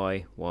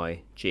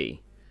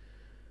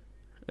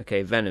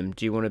 Okay, Venom,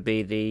 do you want to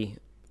be the...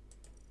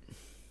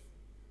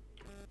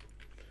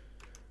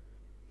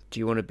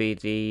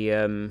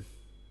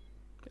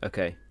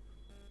 Okay.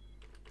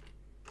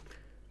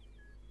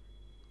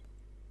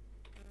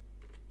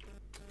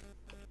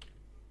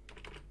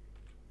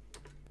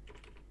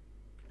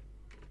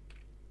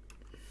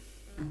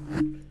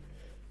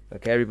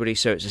 Okay, everybody,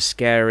 so it's a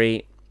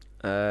scary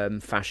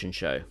fashion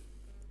show,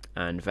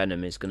 and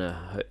Venom is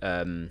gonna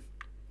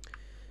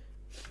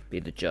be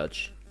the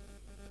judge.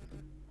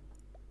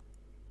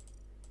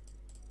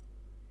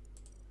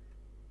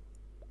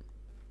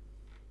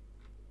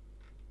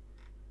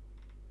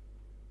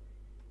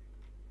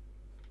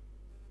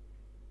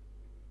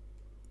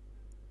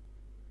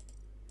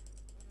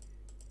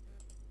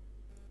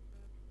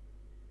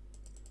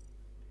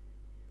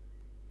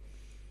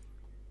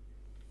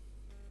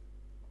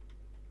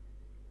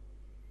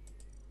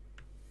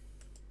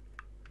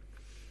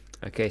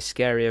 Okay,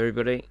 scary,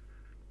 everybody.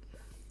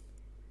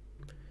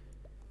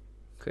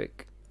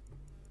 Quick.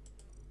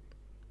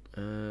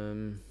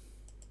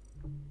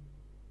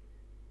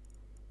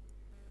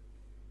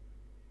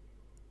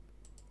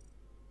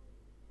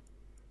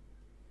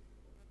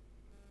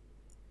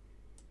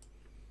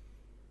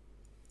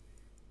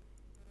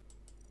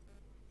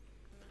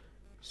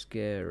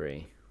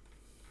 Scary.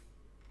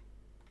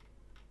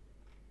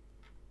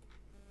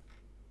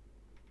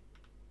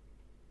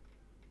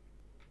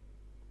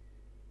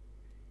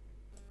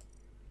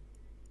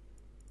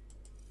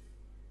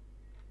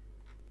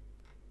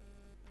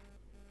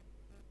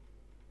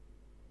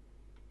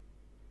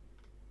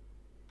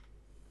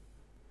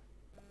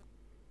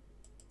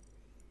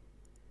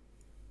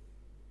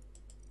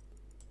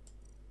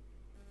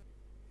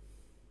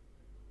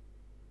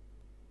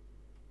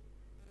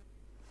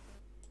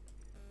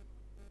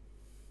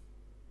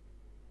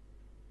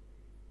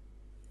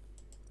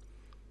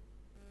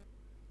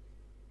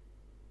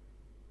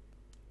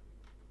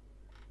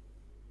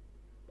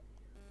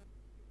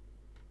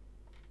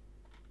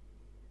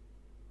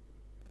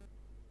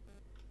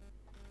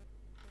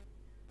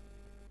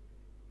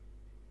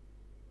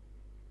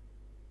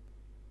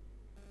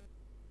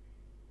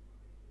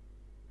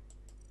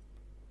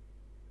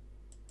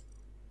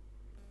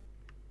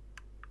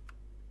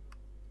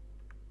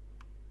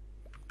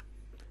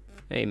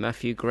 Hey,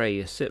 Matthew Gray,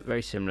 you sit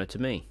very similar to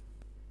me.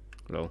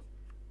 Lol.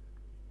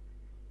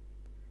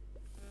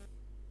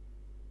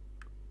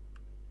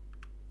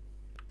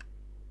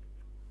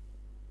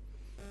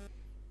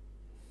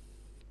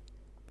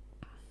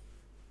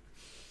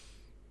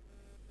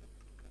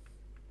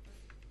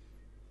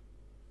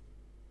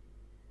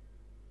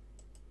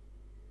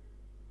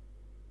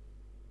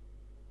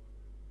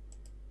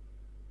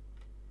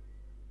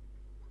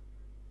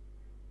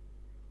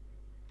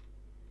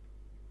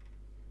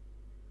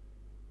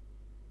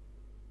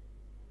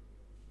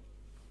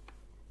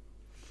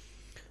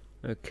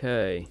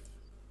 Okay.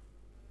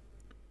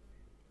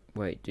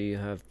 Wait, do you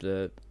have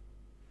the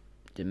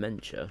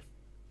dementia?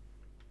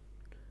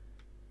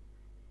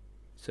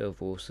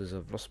 Silver Wolf says,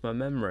 I've lost my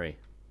memory.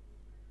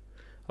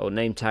 Oh,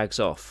 name tags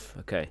off.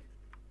 Okay.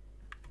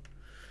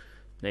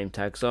 Name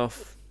tags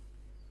off.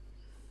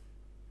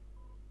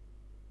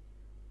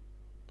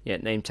 Yeah,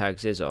 name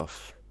tags is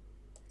off.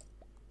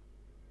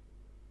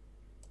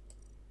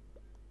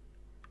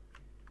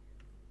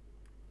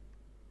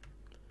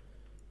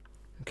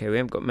 Okay, we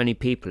haven't got many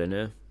people in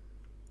here.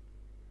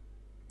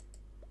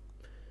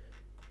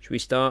 Should we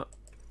start?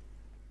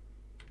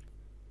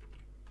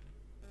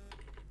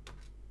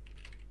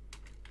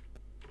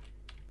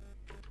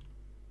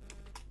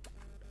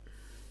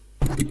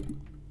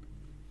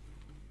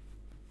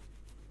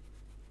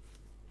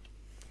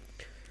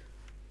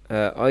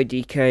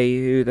 IDK,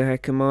 who the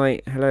heck am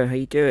I? Hello, how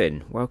you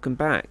doing? Welcome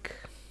back.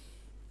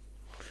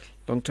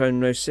 Long time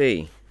no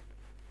see.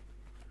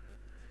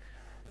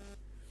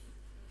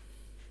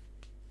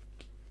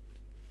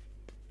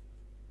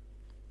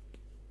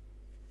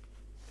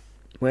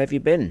 Where have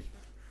you been?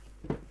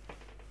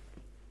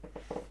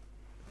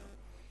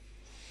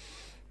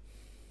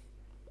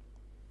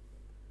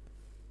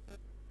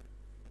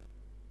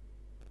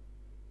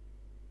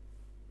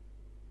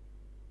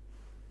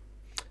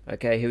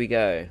 Okay, here we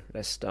go.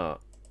 Let's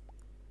start.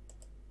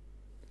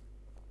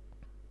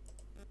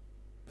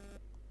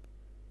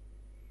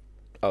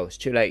 Oh, it's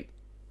too late.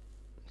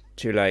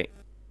 Too late.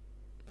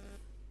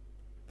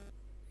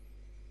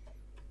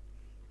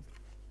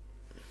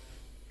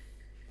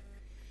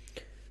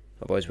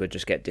 Otherwise we'll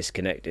just get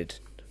disconnected.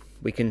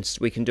 We can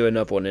do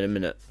another one in a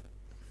minute.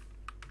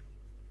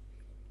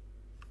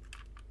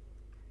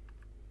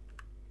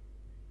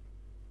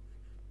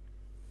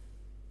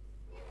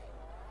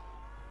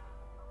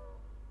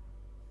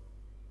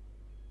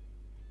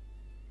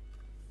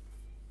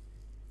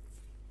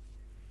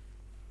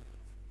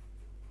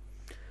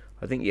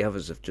 I think the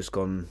others have just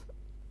gone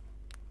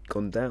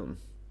down.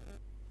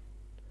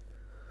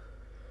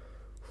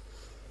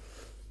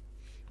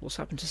 What's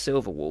happened to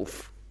Silver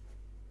Wolf?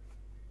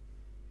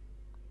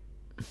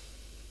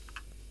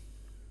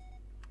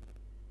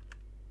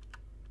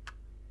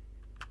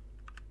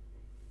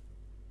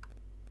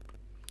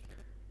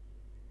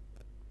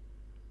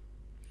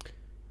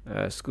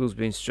 School's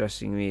been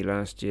stressing me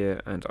last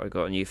year and I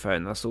got a new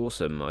phone. That's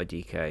awesome,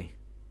 IDK.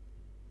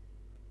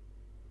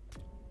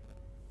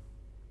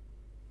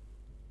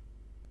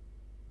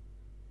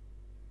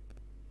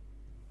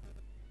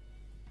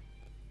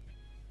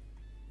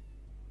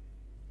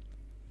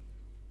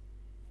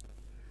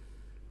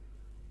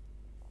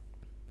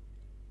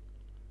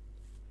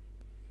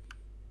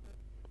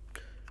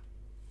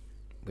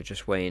 We're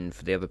just waiting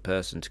for the other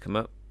person to come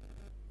up.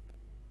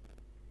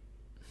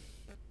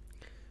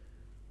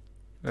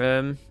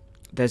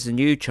 There's a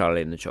new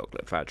Charlie in the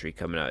Chocolate Factory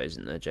coming out,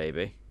 isn't there,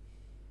 JB?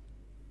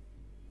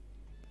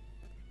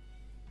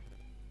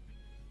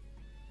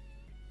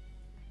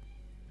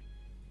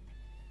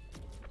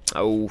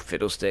 Oh,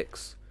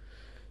 fiddlesticks.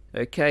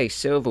 Okay,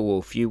 Silver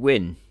Wolf, you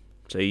win.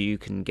 So you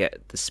can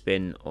get the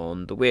spin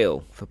on the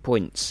wheel for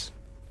points.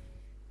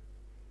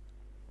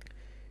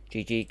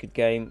 GG, good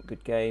game,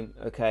 good game.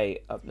 Okay,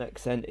 up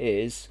next then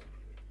is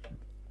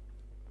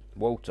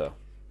Walter.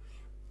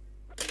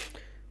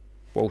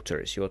 Walter,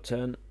 it's your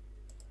turn.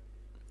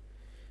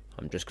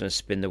 I'm just going to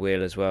spin the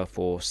wheel as well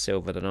for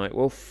Silver the Night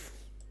Wolf.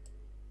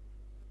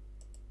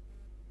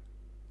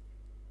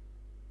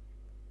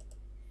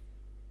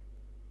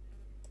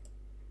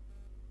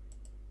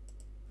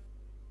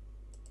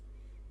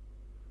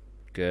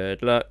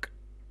 Good luck.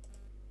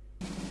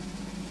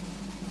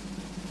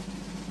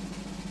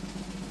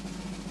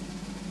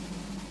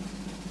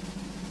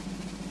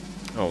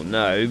 Oh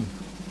no.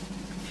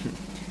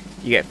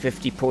 You get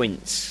 50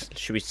 points.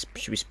 Should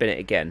we spin it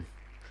again?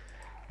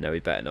 No, we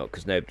better not,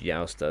 because nobody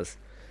else does.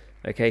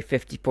 Okay,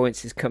 50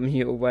 points is coming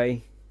your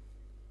way.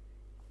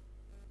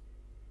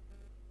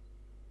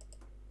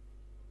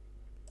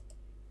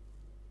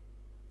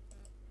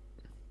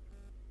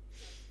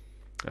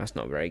 That's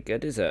not very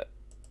good, is it?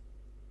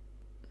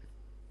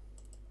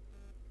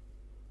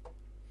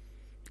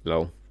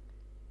 Lol.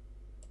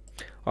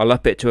 I'll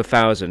up it to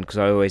 1,000, because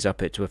I always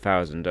up it to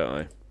 1,000, don't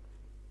I?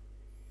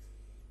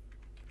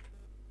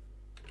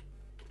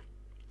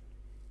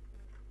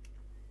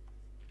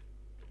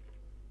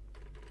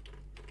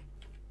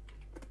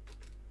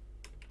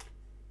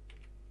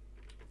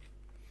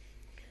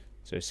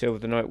 So Silver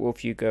the Night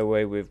Wolf, you go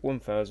away with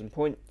 1,000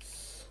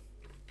 points.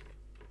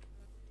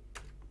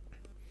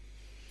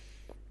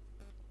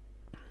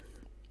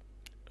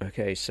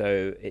 Okay,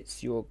 so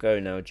it's your go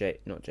now,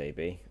 not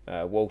JB.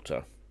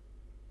 Walter.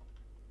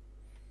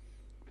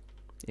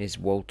 Is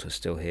Walter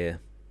still here?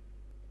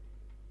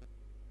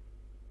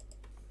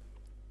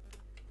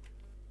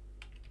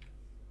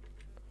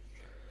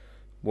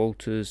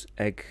 Walter's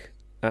egg.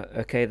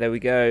 Okay, there we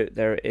go.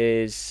 There it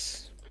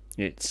is.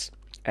 It's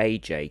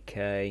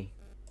AJK.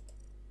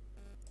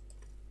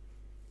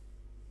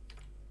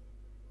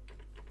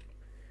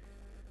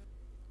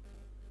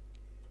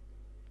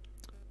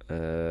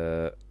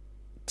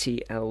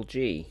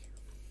 TLG.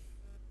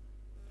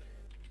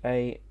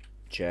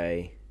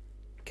 AJK.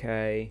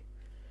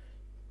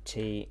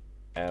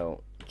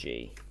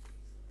 TLG.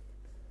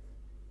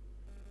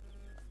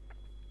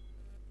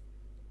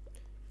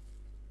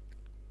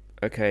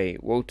 Okay,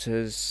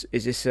 Walters,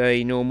 is this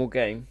a normal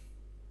game?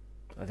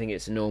 I think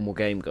it's a normal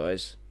game,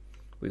 guys.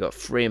 We got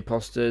 3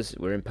 imposters,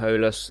 we're in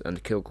Polus, and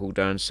the kill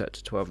cooldown set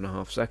to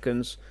 12.5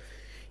 seconds.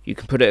 You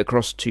can put it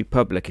across to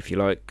public if you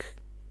like,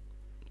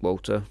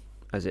 Walter,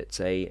 as it's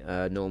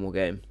a normal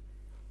game.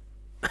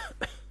 Okay,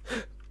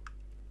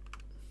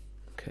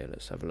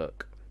 let's have a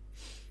look.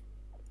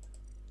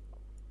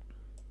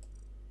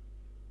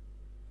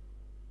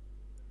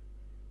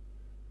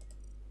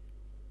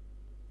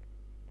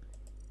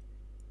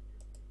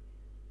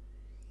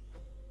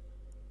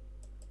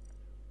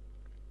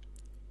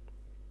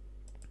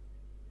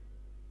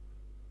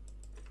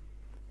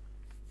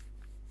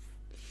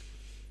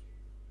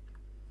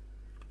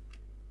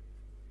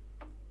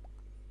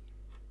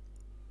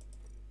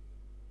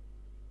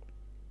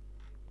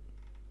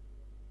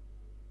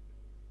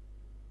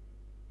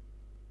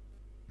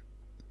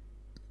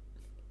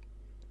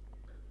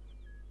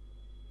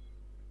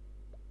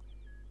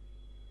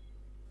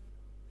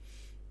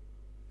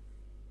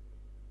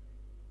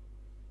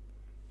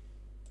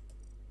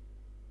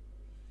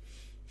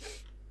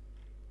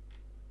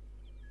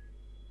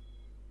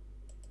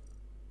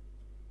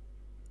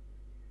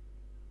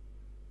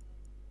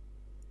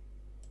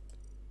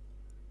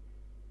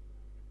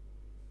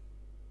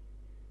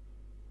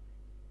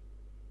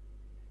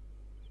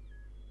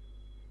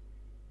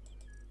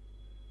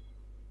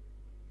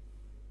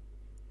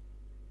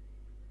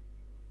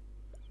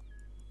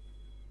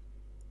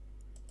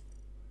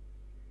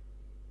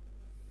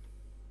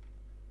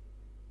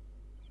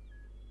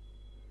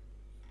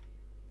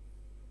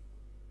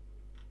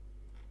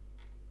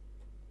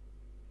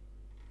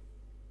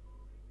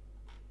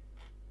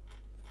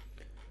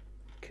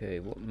 Okay,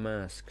 what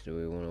mask do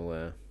we want to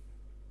wear?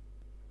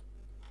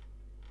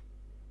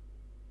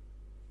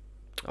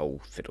 Oh,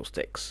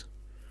 fiddlesticks.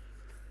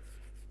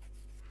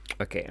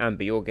 Okay,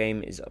 Amber, your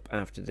game is up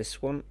after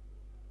this one.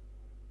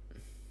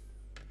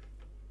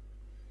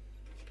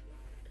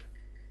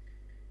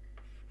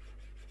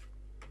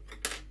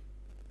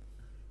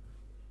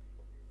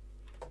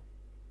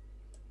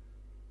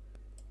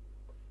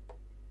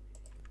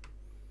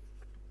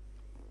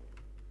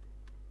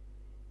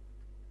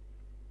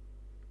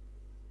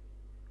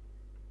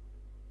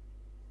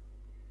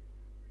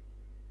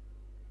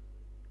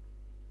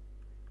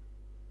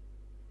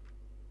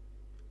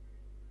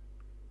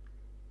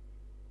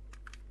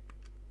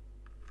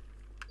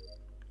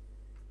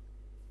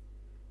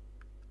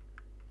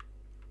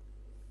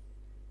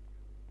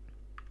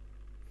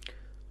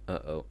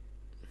 Uh-oh.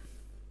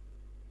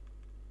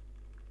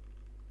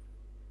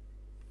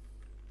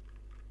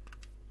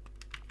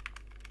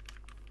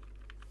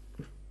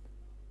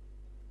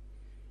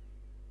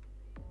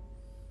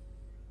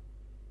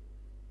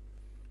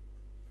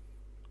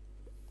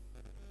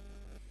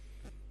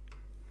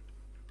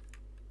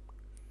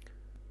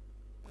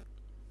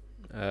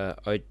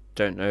 I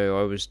don't know,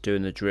 I was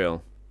doing the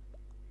drill.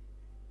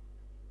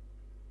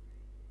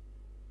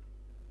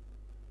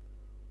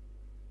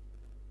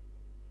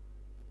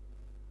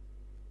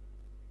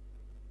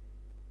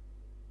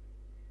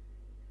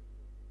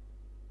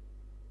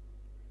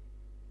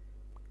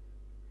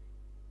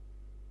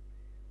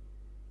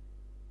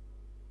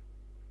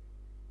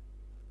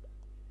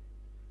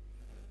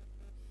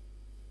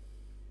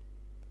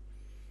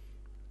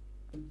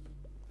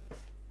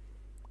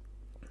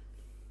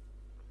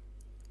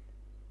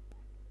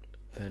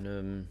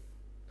 Venom,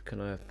 can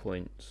I have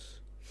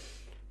points?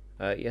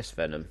 Yes,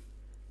 Venom.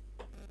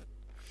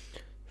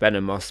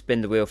 Venom, I'll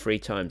spin the wheel 3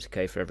 times,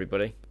 okay, for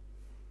everybody.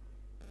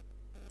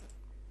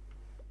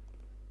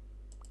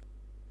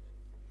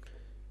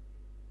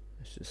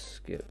 Let's just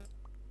skip.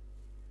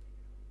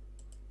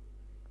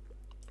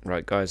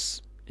 Right,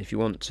 guys, if you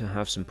want to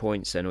have some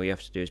points, then all you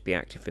have to do is be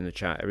active in the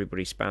chat.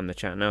 Everybody spam the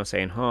chat now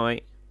saying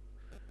hi.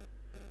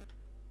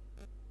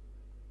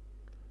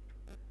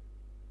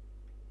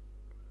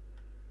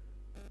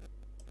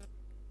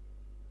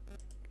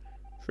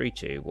 3,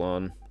 2,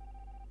 1.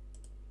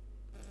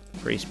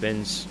 3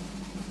 spins.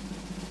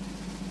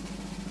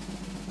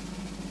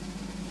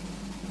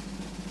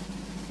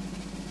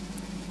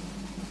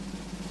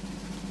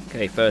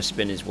 Okay, first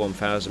spin is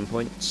 1,000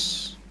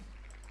 points.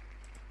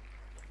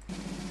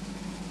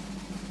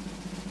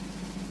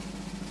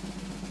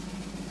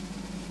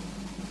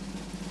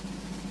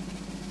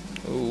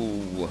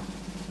 Ooh,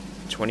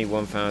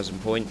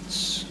 21,000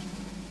 points.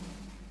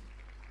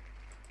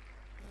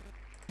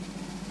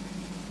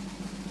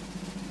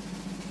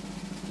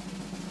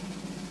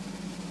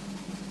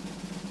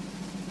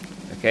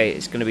 Okay,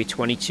 it's going to be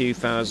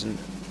 22,000.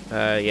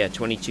 Yeah,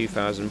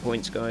 22,000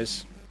 points,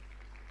 guys.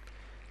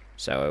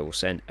 So I will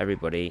send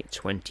everybody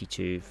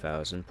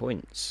 22,000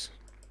 points.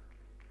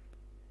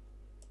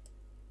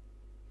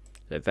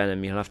 So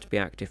Venom, you'll have to be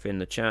active in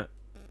the chat.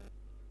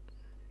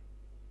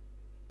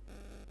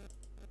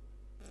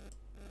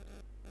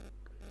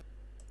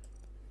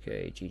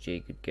 Okay,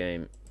 GG, good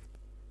game.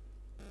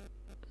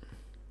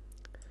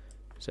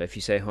 So if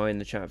you say hi in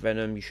the chat,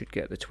 Venom, you should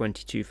get the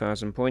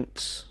 22,000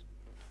 points.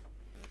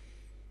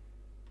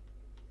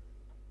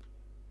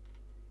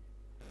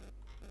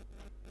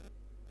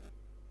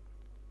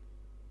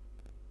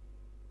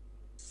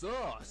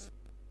 Sauce.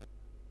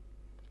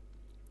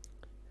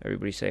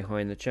 Everybody say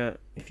hi in the chat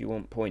if you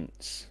want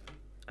points.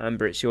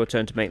 Amber, it's your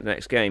turn to make the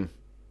next game.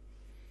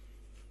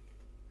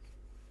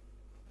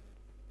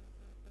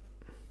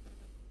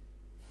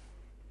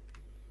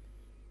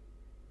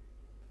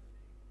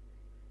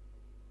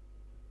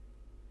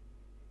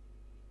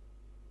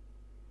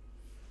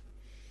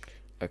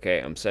 Okay,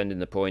 I'm sending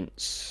the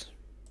points.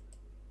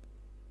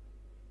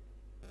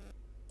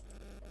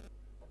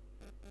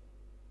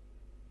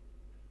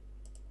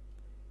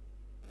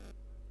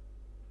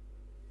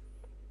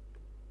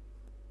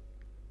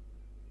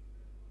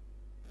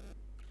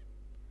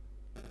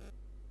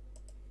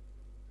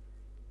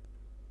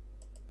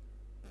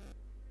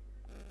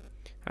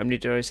 How many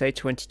did I say?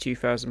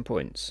 22,000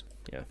 points.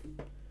 Yeah.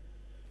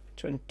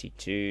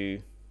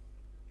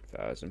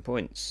 22,000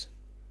 points.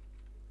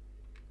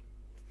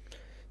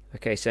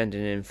 Okay,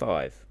 sending in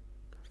 5,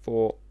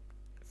 4,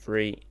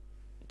 3,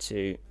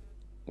 2,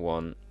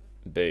 1,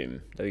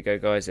 boom. There we go,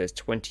 guys. There's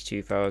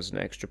 22,000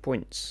 extra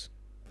points.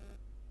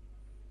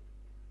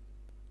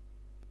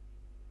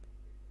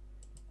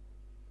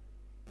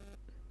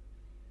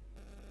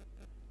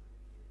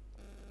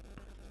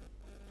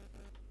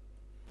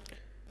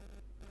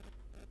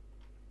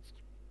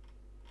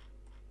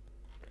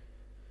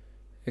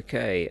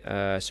 Okay,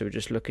 so we're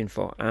just looking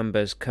for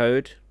Amber's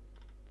code.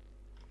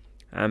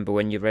 Amber,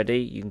 when you're ready,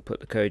 you can put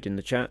the code in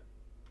the chat.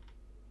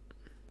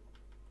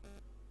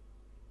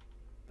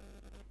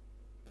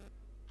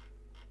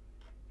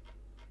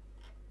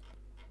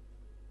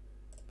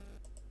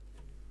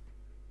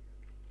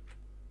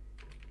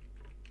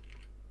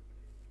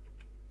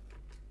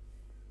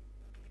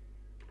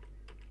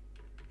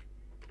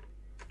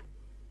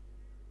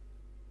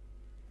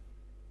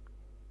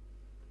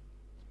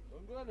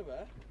 Don't go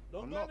anywhere.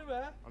 Don't go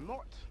anywhere. I'm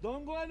not.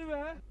 Don't go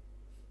anywhere.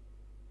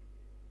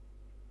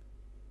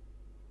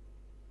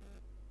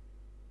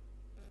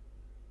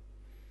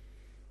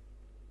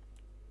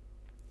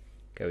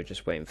 Okay, we're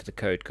just waiting for the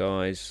code,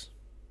 guys.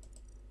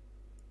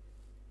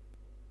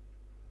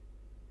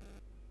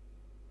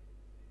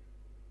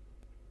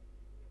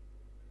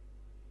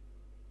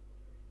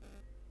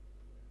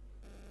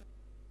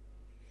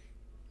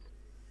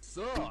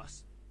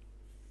 Sauce.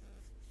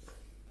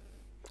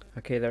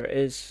 Okay, there it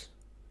is.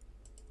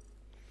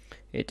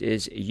 It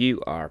is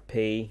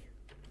URP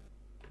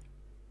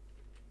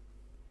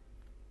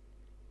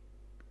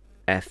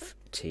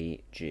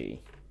FTG.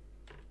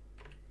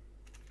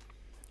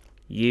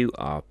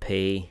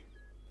 URP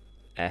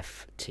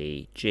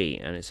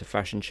FTG, and it's a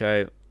fashion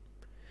show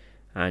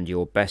and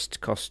your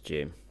best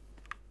costume.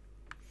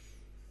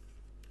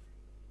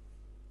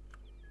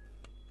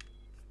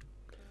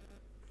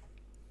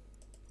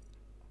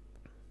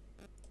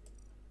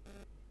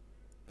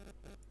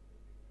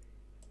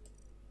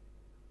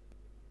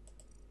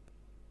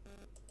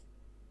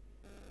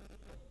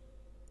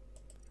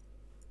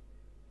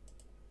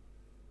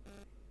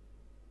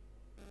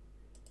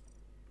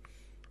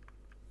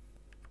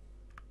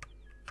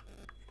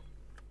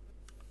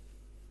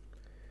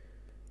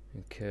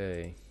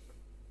 Okay.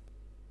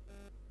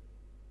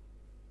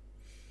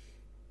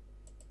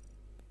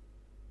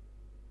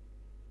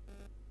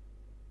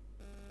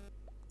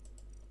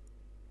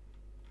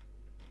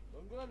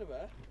 Don't go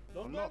anywhere.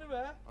 Don't I'm go not.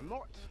 anywhere. I'm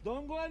not.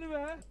 Don't go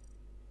anywhere.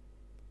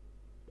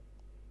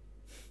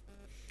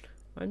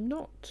 I'm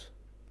not.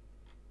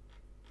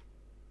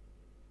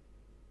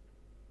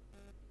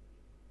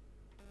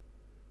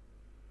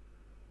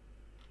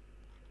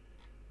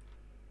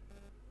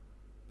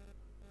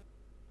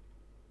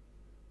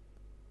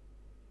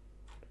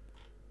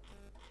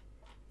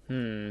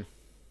 Hmm.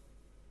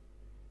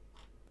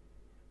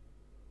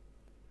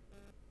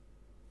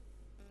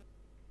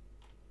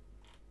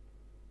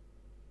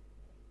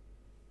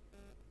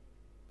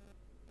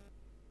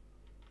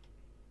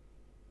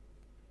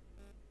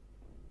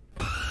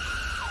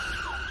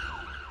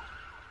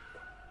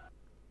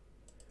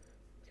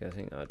 Okay, I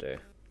think I do.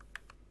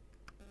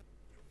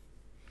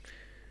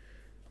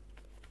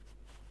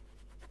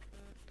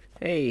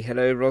 Hey,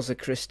 hello Rosa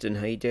Kristen,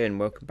 how you doing?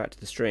 Welcome back to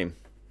the stream.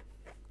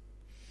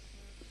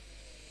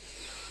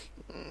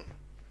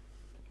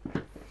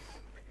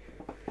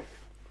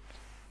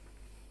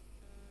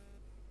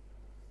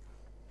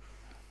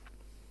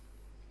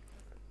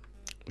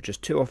 We're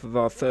just 2 off of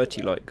our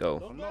 30 like goal.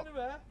 Don't go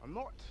anywhere. I'm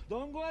not.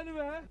 Don't go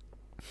anywhere.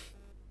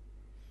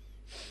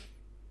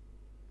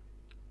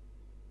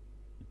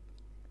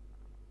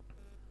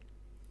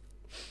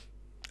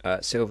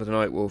 Silver the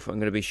Night Wolf, I'm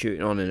going to be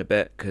shooting on in a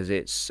bit because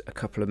it's a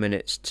couple of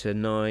minutes to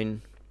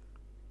 9.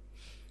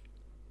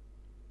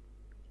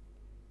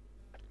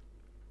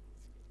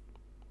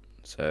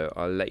 So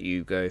I'll let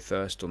you go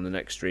first on the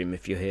next stream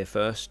if you're here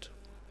first.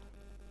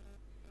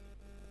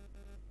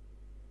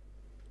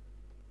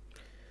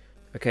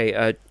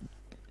 Okay,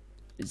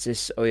 is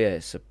this... Oh yeah,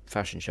 it's a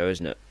fashion show,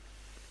 isn't it?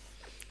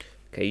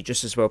 Okay, you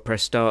just as well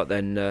press start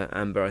then,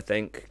 Amber, I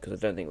think, because I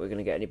don't think we're going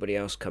to get anybody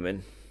else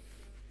coming.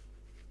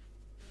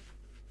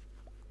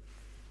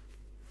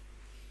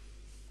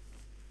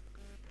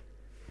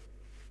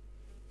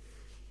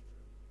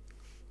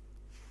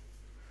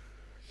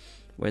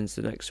 When's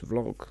the next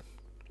vlog?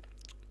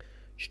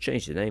 Should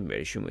change the name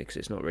really, shouldn't we? Because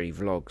it's not really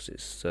vlogs,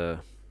 it's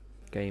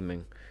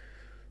gaming.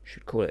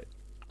 Should call it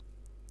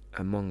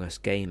Among Us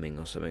Gaming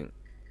or something.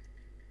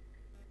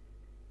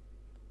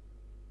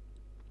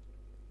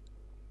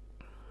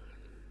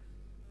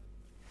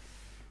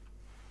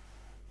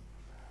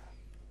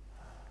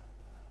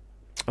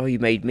 Oh, you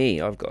made me.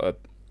 I've got to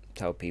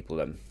tell people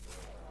then.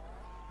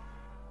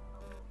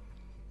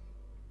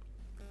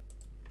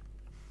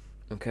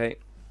 Okay.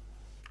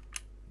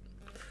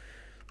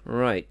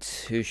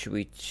 Right, who should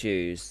we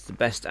choose? The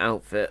best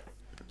outfit.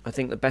 I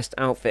think the best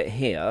outfit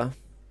here,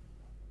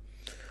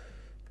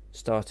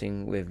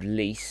 starting with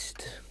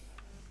least.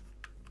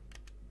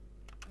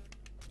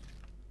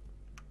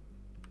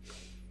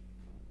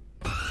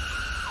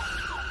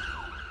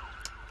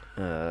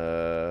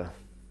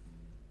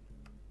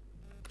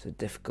 It's a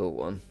difficult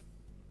one.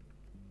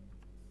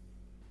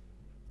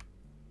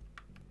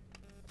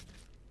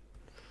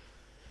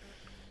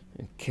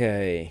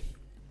 Okay.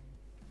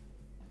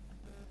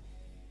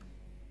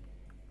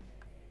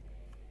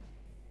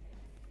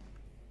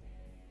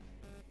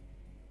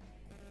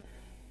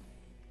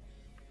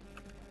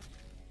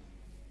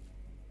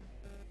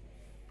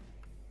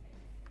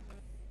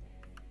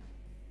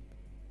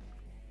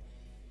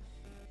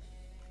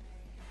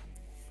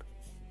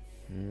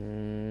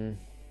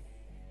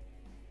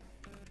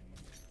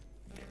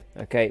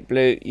 Okay,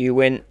 Blue, you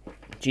win.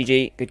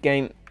 GG, good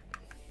game.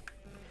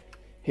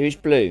 Who's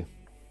Blue?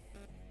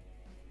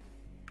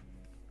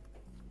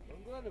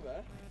 Don't go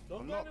anywhere.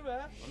 Don't go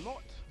anywhere. I'm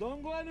not.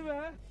 Don't go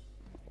anywhere.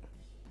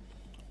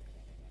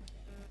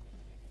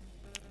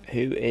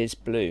 Who is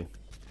Blue?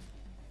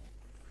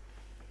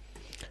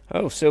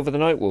 Oh, Silver the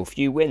Night Wolf,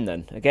 you win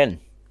then, again.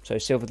 So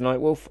Silver the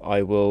Night Wolf,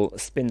 I will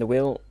spin the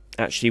wheel.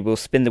 Actually, we'll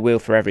spin the wheel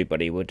for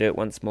everybody. We'll do it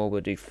once more.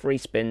 We'll do 3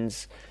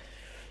 spins.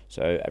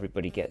 So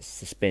everybody gets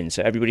to spin.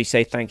 So everybody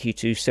say thank you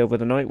to Silver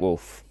the Night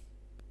Wolf.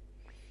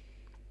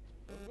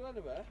 Don't go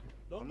anywhere.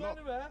 Don't go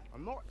anywhere.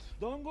 I'm not.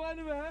 Don't go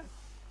anywhere.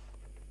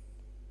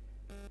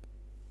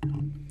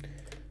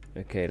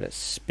 Okay, let's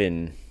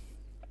spin.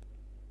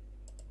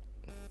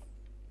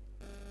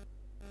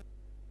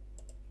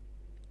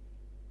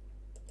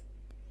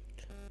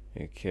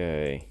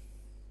 Okay.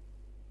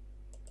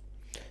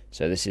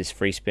 So this is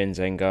 3 spins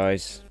then,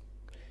 guys.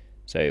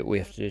 So all we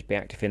have to do is be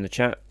active in the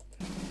chat.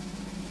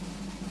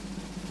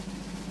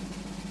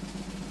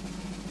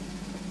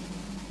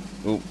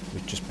 Oh,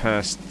 we've just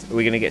passed. Are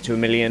we going to get to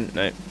 1 million?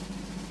 No.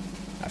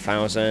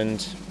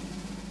 1,000.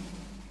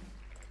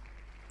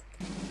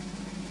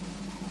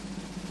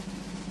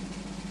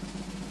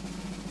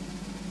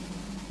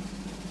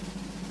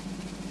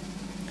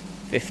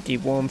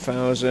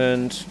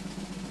 $51,000.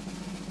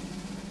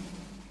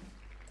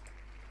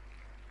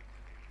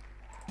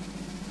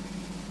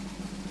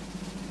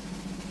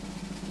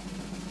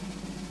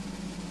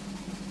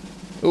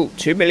 Oh,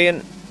 2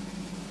 million.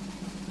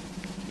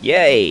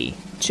 Yay!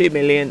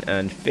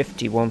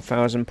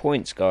 2,051,000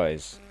 points,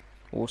 guys.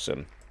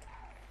 Awesome.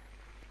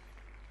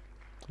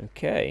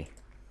 Okay.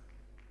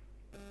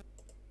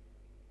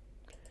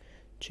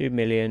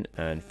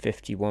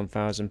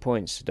 2,051,000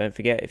 points. So don't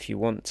forget, if you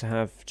want to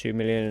have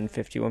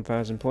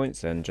 2,051,000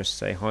 points, then just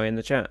say hi in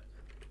the chat.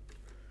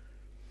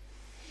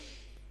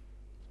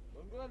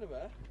 Don't go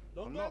anywhere.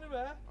 Don't go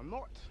anywhere. I'm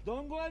not.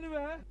 Don't go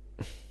anywhere.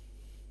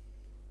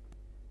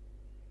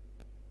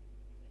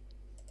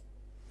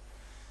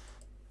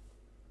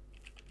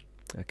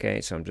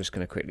 Okay, so I'm just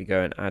going to quickly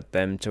go and add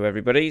them to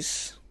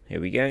everybody's. Here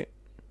we go.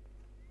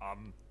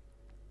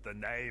 The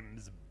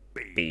name's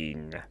Bean.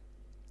 Bean.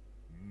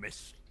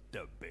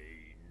 Mr. Bean.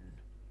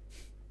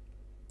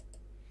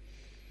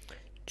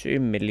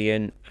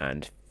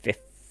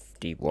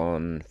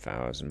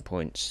 2,051,000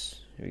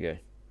 points. Here we go.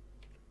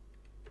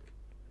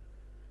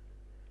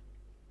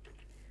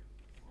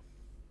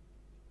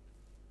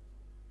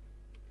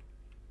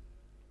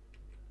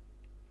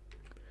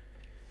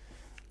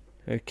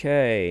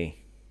 Okay.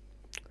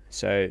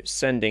 So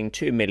sending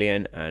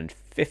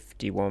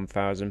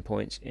 2,051,000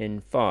 points in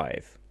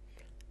 5,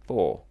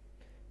 4,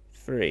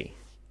 3,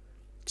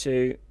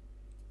 2,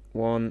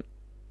 1.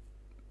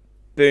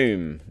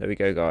 Boom. There we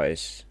go,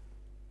 guys.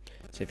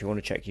 So if you want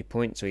to check your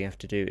points, all you have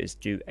to do is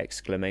do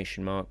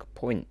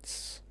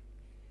 !points.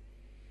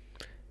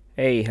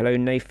 Hey, hello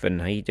Nathan,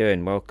 how you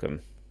doing?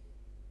 Welcome.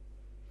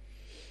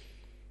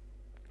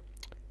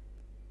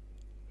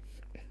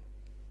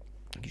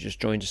 You just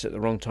joined us at the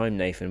wrong time,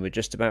 Nathan. We're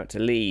just about to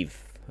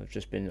leave.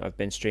 I've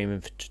been streaming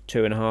for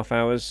 2.5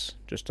 hours,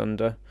 just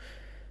under.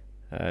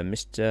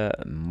 Mr.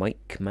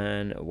 Mike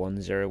Man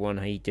 101,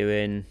 how you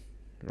doing?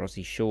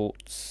 Rosie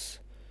Shorts.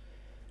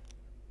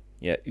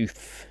 Yeah,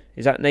 oof.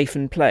 Is that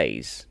Nathan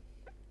Plays?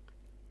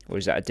 Or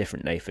is that a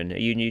different Nathan? Are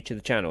you new to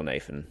the channel,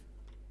 Nathan?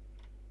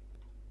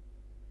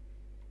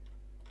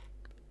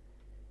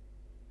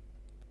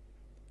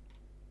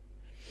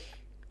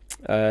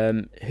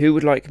 Who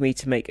would like me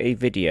to make a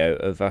video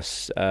of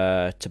us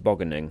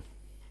tobogganing?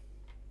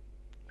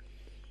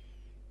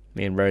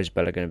 Me and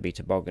Rosabelle are going to be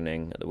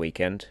tobogganing at the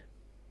weekend.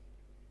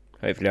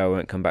 Hopefully I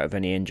won't come back with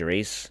any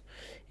injuries.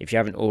 If you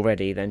haven't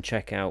already, then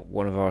check out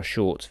one of our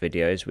shorts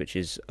videos, which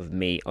is of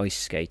me ice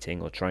skating,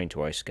 or trying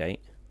to ice skate.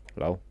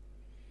 Lol.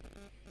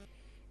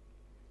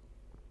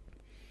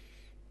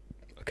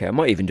 Okay, I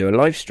might even do a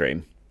live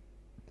stream.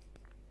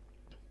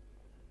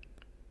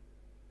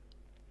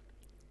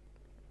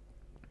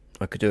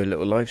 I could do a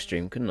little live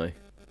stream, couldn't I?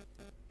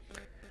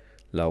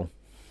 Lol.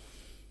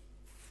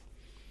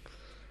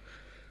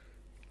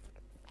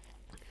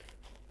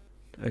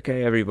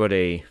 Okay,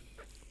 everybody.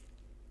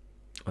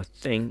 I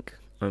think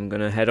I'm going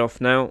to head off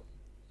now.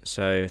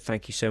 So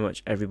thank you so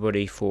much,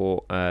 everybody,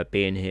 for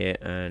being here.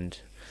 And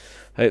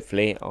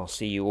hopefully I'll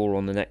see you all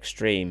on the next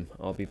stream.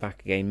 I'll be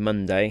back again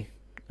Monday.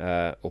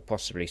 Or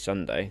possibly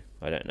Sunday.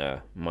 I don't know.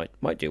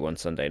 Might do one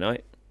Sunday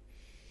night.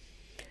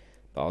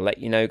 But I'll let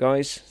you know,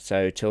 guys.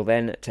 So till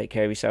then, take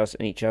care of yourselves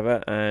and each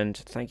other, and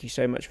thank you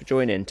so much for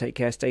joining. Take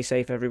care, stay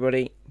safe,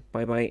 everybody.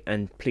 Bye bye,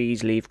 and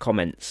please leave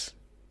comments.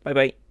 Bye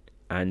bye,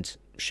 and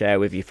share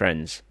with your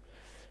friends.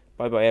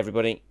 Bye bye,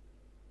 everybody.